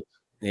defense, home runs.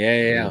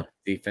 Yeah.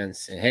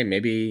 Defense. And hey,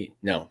 maybe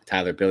no.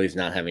 Tyler Billy's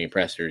not having a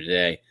presser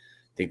today.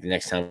 I think the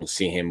next time we'll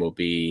see him will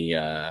be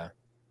the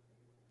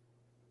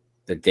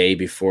day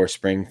before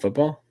spring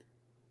football.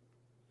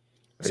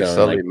 So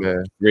Sully, like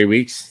man.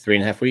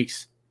 3.5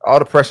 weeks. All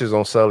the pressure's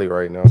on Sully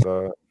right now,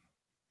 dog.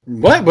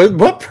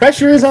 What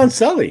pressure is on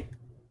Sully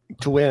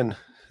To win.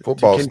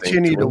 Football to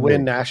continue to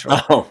win national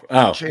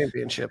Oh.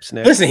 championships,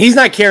 Nick. Listen, he's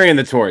not carrying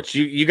the torch.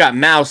 You got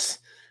Mouse.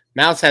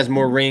 Mouse has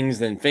more rings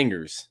than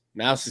fingers.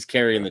 Mouse is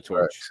carrying the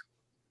torch.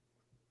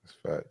 That's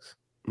facts.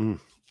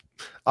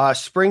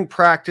 Spring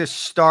practice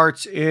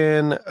starts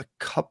in a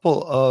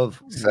couple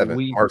of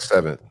weeks. March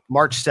 7th.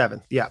 March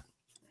 7th. Yeah.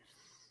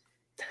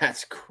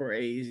 That's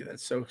crazy.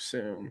 That's so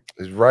soon.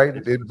 It's right.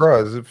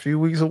 Bro, it's a few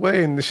weeks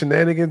away and the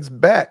shenanigans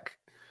back.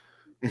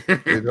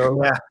 You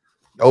know? Yeah.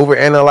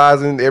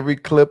 Overanalyzing every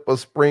clip of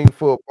spring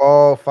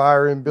football,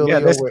 firing Billy.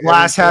 Yeah, this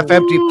glass half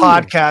empty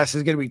podcast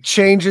is going to be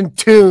changing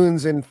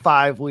tunes in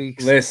 5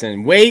 weeks.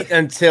 Listen, wait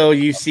until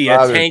you see a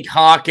Tank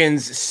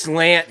Hawkins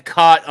slant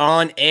caught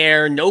on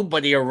air,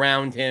 nobody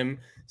around him.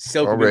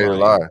 I'm ready to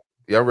lie.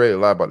 Yeah, I'm ready to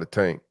lie about the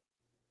Tank.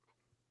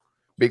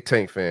 Big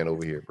Tank fan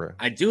over here, bro.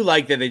 I do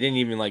like that they didn't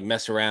even like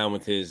mess around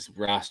with his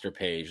roster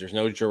page. There's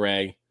no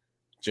Jure,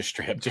 just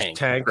straight up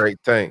Tank.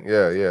 Great Tank.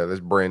 Yeah. Let's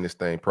brand this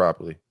thing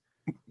properly.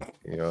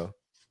 You know.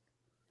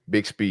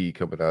 Big speed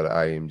coming out of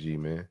IMG,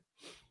 man.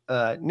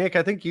 Nick,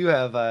 I think you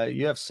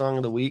have song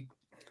of the week.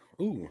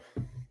 Ooh.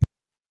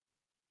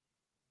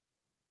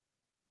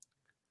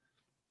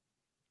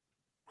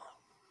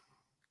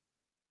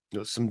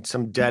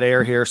 Some dead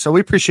air here. So we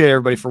appreciate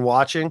everybody for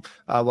watching.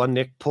 While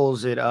Nick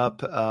pulls it up,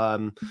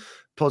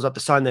 pulls up the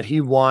sign that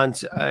he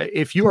wants.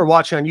 If you are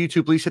watching on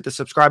YouTube, please hit the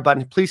subscribe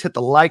button. Please hit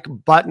the like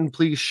button.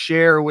 Please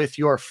share with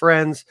your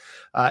friends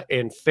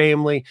and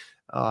family.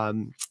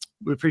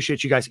 We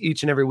appreciate you guys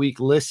each and every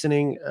week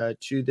listening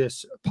to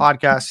this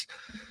podcast.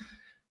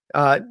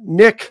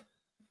 Nick,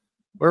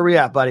 where are we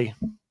at, buddy?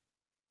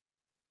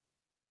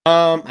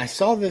 I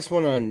saw this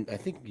one on, I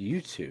think,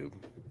 YouTube.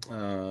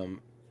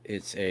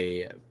 It's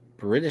a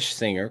British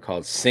singer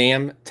called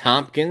Sam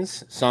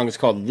Tompkins. The song is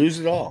called Lose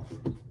It All.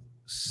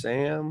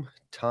 Sam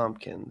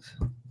Tompkins.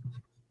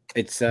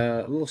 It's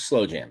a little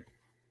slow jam.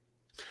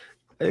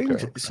 I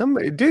think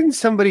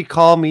somebody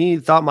call me,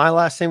 thought my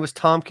last name was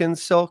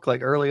Tompkins, Silk,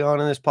 like early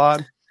on in this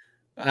pod?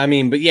 I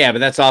mean, but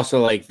that's also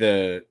like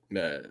the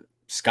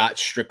Scott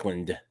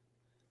Strickland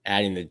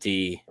adding the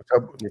D.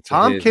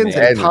 Tompkins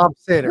and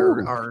Thompson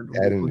are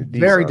adding the D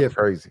very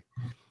different. Crazy.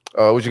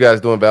 What you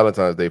guys doing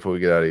Valentine's Day before we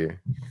get out of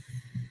here?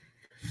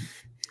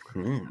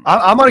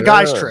 I'm on a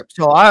guy's trip,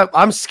 so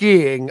I'm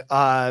skiing.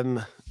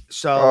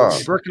 So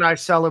Brooke and I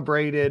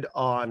celebrated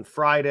on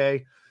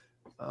Friday.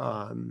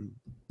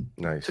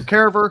 Nice. Took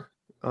care of her.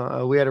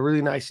 We had a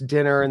really nice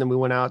dinner, and then we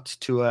went out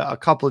to a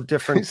couple of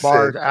different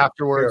bars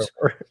afterwards.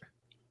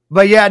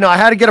 But yeah, no, I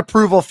had to get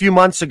approval a few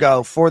months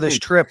ago for this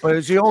trip, but it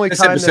was the only this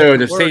time. This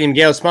episode of Stadium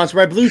Gale sponsored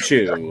by Blue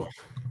Chew.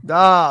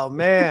 Oh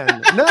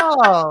man,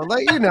 no,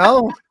 like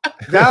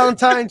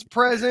Valentine's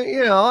present.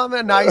 I'm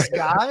a nice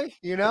guy,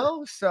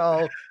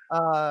 So,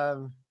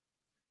 no,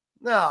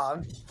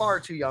 I'm far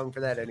too young for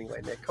that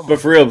anyway, Nick. Come on. But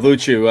for real, Blue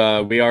Chew,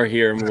 we are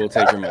here and we will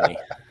take your money.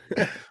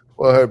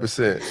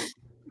 100%.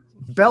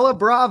 Bella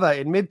Brava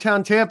in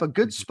Midtown Tampa,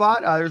 good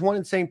spot. There's one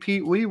in St.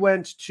 Pete. We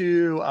went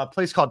to a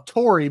place called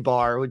Tori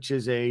Bar, which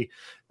is a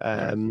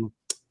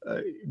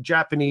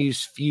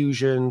Japanese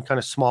fusion kind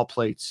of small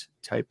plates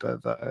type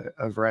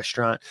of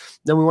restaurant.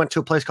 Then we went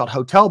to a place called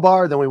Hotel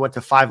Bar. Then we went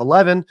to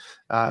 511,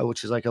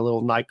 which is like a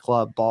little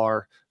nightclub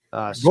bar.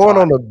 Going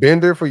on a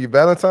bender for your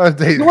Valentine's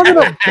Day. Going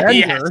on a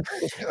bender.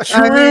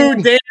 True,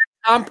 Dan.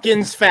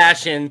 Tompkins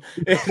fashion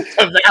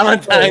into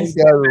Valentine's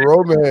Day.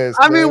 Romance.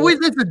 I mean,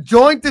 it's a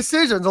joint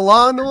decisions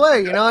along the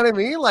way. You know what I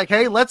mean? Like,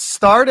 hey, let's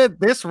start at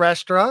this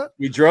restaurant.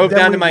 We drove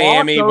down to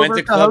Miami, went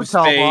to Club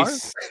Hotel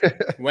Space,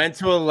 went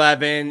to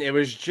 11. It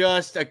was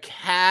just a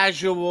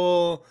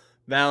casual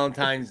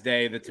Valentine's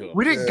Day, the two of us.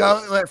 We didn't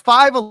go like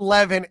 5,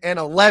 11, and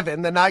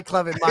 11. The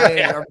nightclub in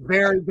Miami are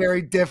very,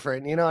 very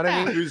different. You know what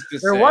I mean?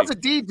 There was a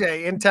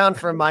DJ in town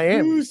from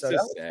Miami, so that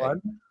was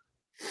fun.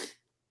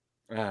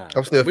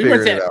 I'm still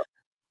figuring it out.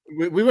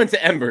 We went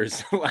to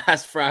Embers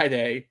last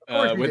Friday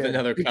with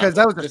another couple. Because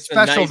that was a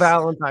special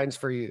Valentine's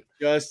for you.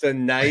 Just a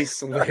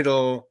nice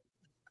little.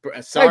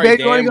 Sorry, hey,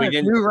 Dan, we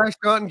didn't. New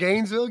restaurant in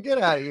Gainesville. Get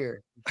out of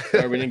here.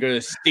 Sorry, we didn't go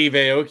to Steve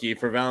Aoki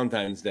for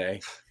Valentine's Day.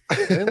 I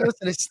didn't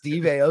listen to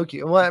Steve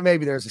Aoki. Well,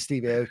 maybe there's a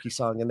Steve Aoki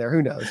song in there.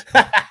 Who knows?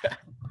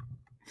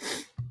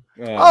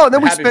 And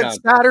then we spent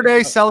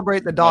Saturday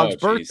celebrating the dog's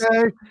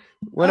birthday.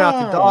 Went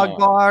out to Dog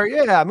Bar.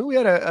 Yeah, I mean, we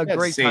had a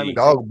great time.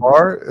 Dog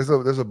Bar?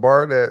 There's a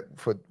bar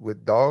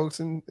with dogs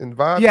and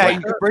vibes. Yeah,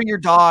 you can bring your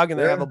dog, and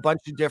they have a bunch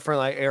of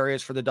different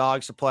areas for the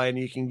dogs to play, and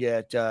you can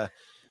get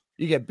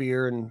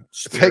beer and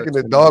taking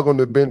the dog on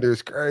the bender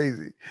is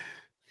crazy.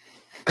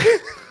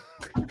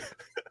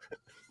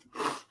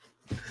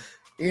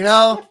 You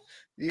know,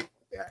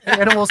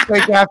 animals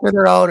take after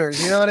their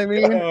owners. You know what I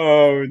mean?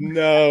 Oh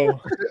no!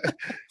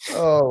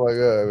 Oh my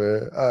god,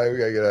 man! All right, we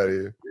gotta get out of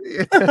here.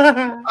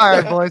 All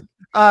right, boys.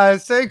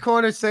 Same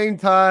corner, same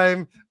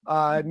time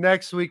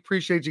next week.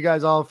 Appreciate you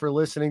guys all for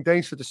listening.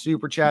 Thanks for the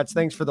super chats.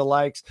 Thanks for the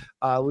likes.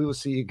 We will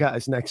see you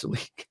guys next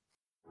week.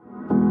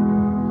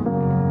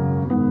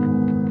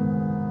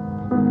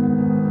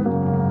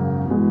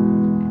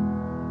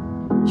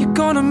 You're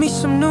gonna meet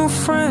some new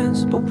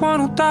friends, but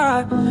one will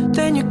die.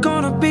 Then you're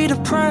gonna be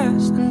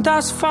depressed, and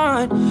that's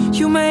fine.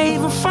 You may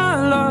even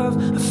find love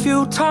a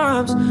few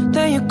times.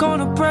 Then you're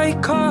gonna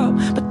break up,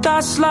 but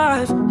that's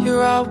life.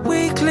 You're out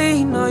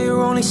weekly, now you're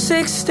only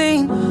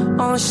 16.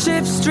 On a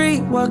ship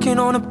street, working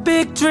on a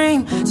big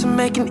dream. To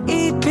make an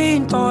EP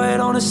and throw it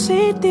on a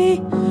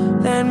CD.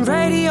 Then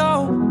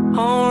radio,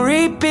 on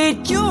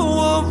repeat, you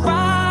were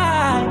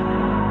right.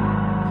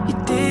 You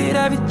did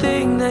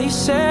everything that you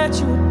said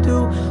you would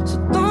do. So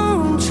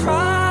don't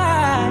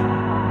try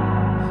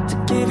to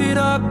give it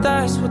up,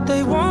 that's what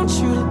they want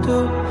you to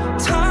do.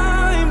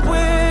 Time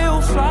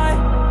will fly,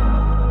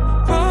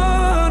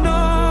 run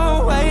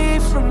away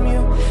from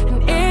you,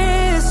 and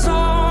it's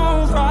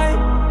alright.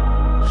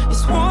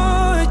 It's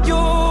what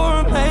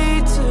you're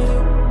made to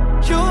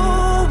do. You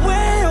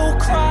will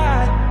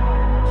cry,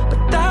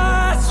 but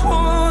that's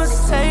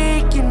what's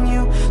taking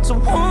you to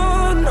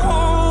one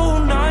whole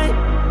night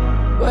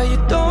where you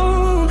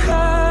don't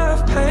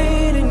have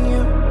pain in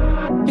you.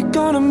 You're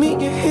gonna meet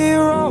your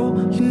hero,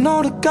 you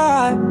know the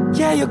guy.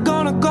 Yeah, you're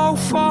gonna go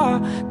far,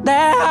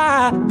 that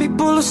high.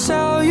 People will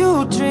sell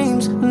you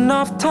dreams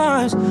enough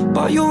times,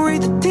 but you'll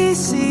read the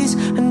DCs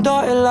and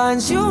dotted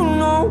lines. You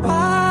know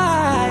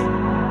why.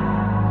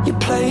 You're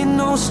playing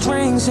those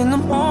strings in the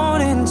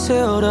morning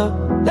till the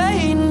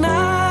late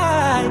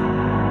night.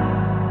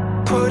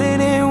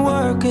 Putting in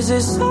work, 'cause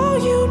it's all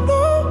you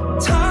know.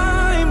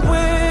 Time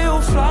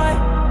will fly,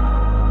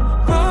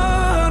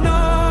 run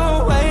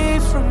away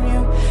from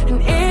you,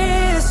 and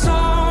it's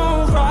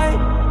alright.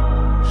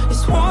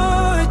 It's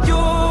what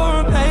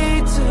you're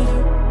made to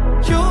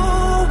do. You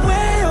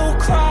will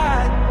cry,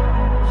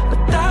 but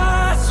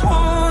that's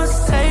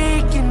what's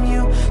taking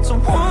you to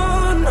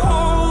one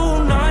whole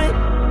night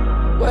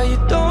where you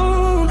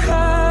don't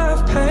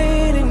have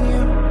pain in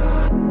you.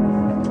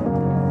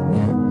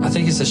 I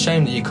think it's a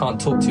shame that you can't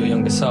talk to your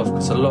younger self,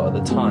 because a lot of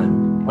the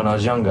time when I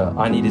was younger,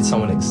 I needed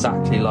someone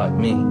exactly like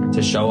me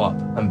to show up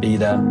and be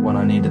there when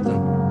I needed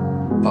them.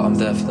 But I'm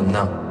there for them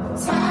now.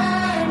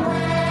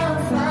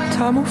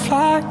 Time will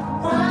fly,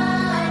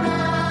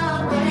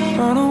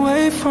 run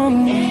away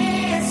from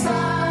me. It's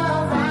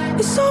alright.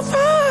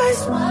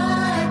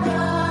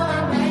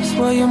 It's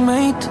what you're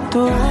made to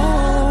do.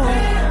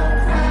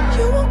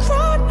 You won't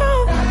cry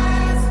now.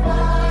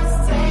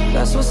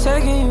 That's what's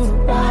taking you to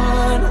one.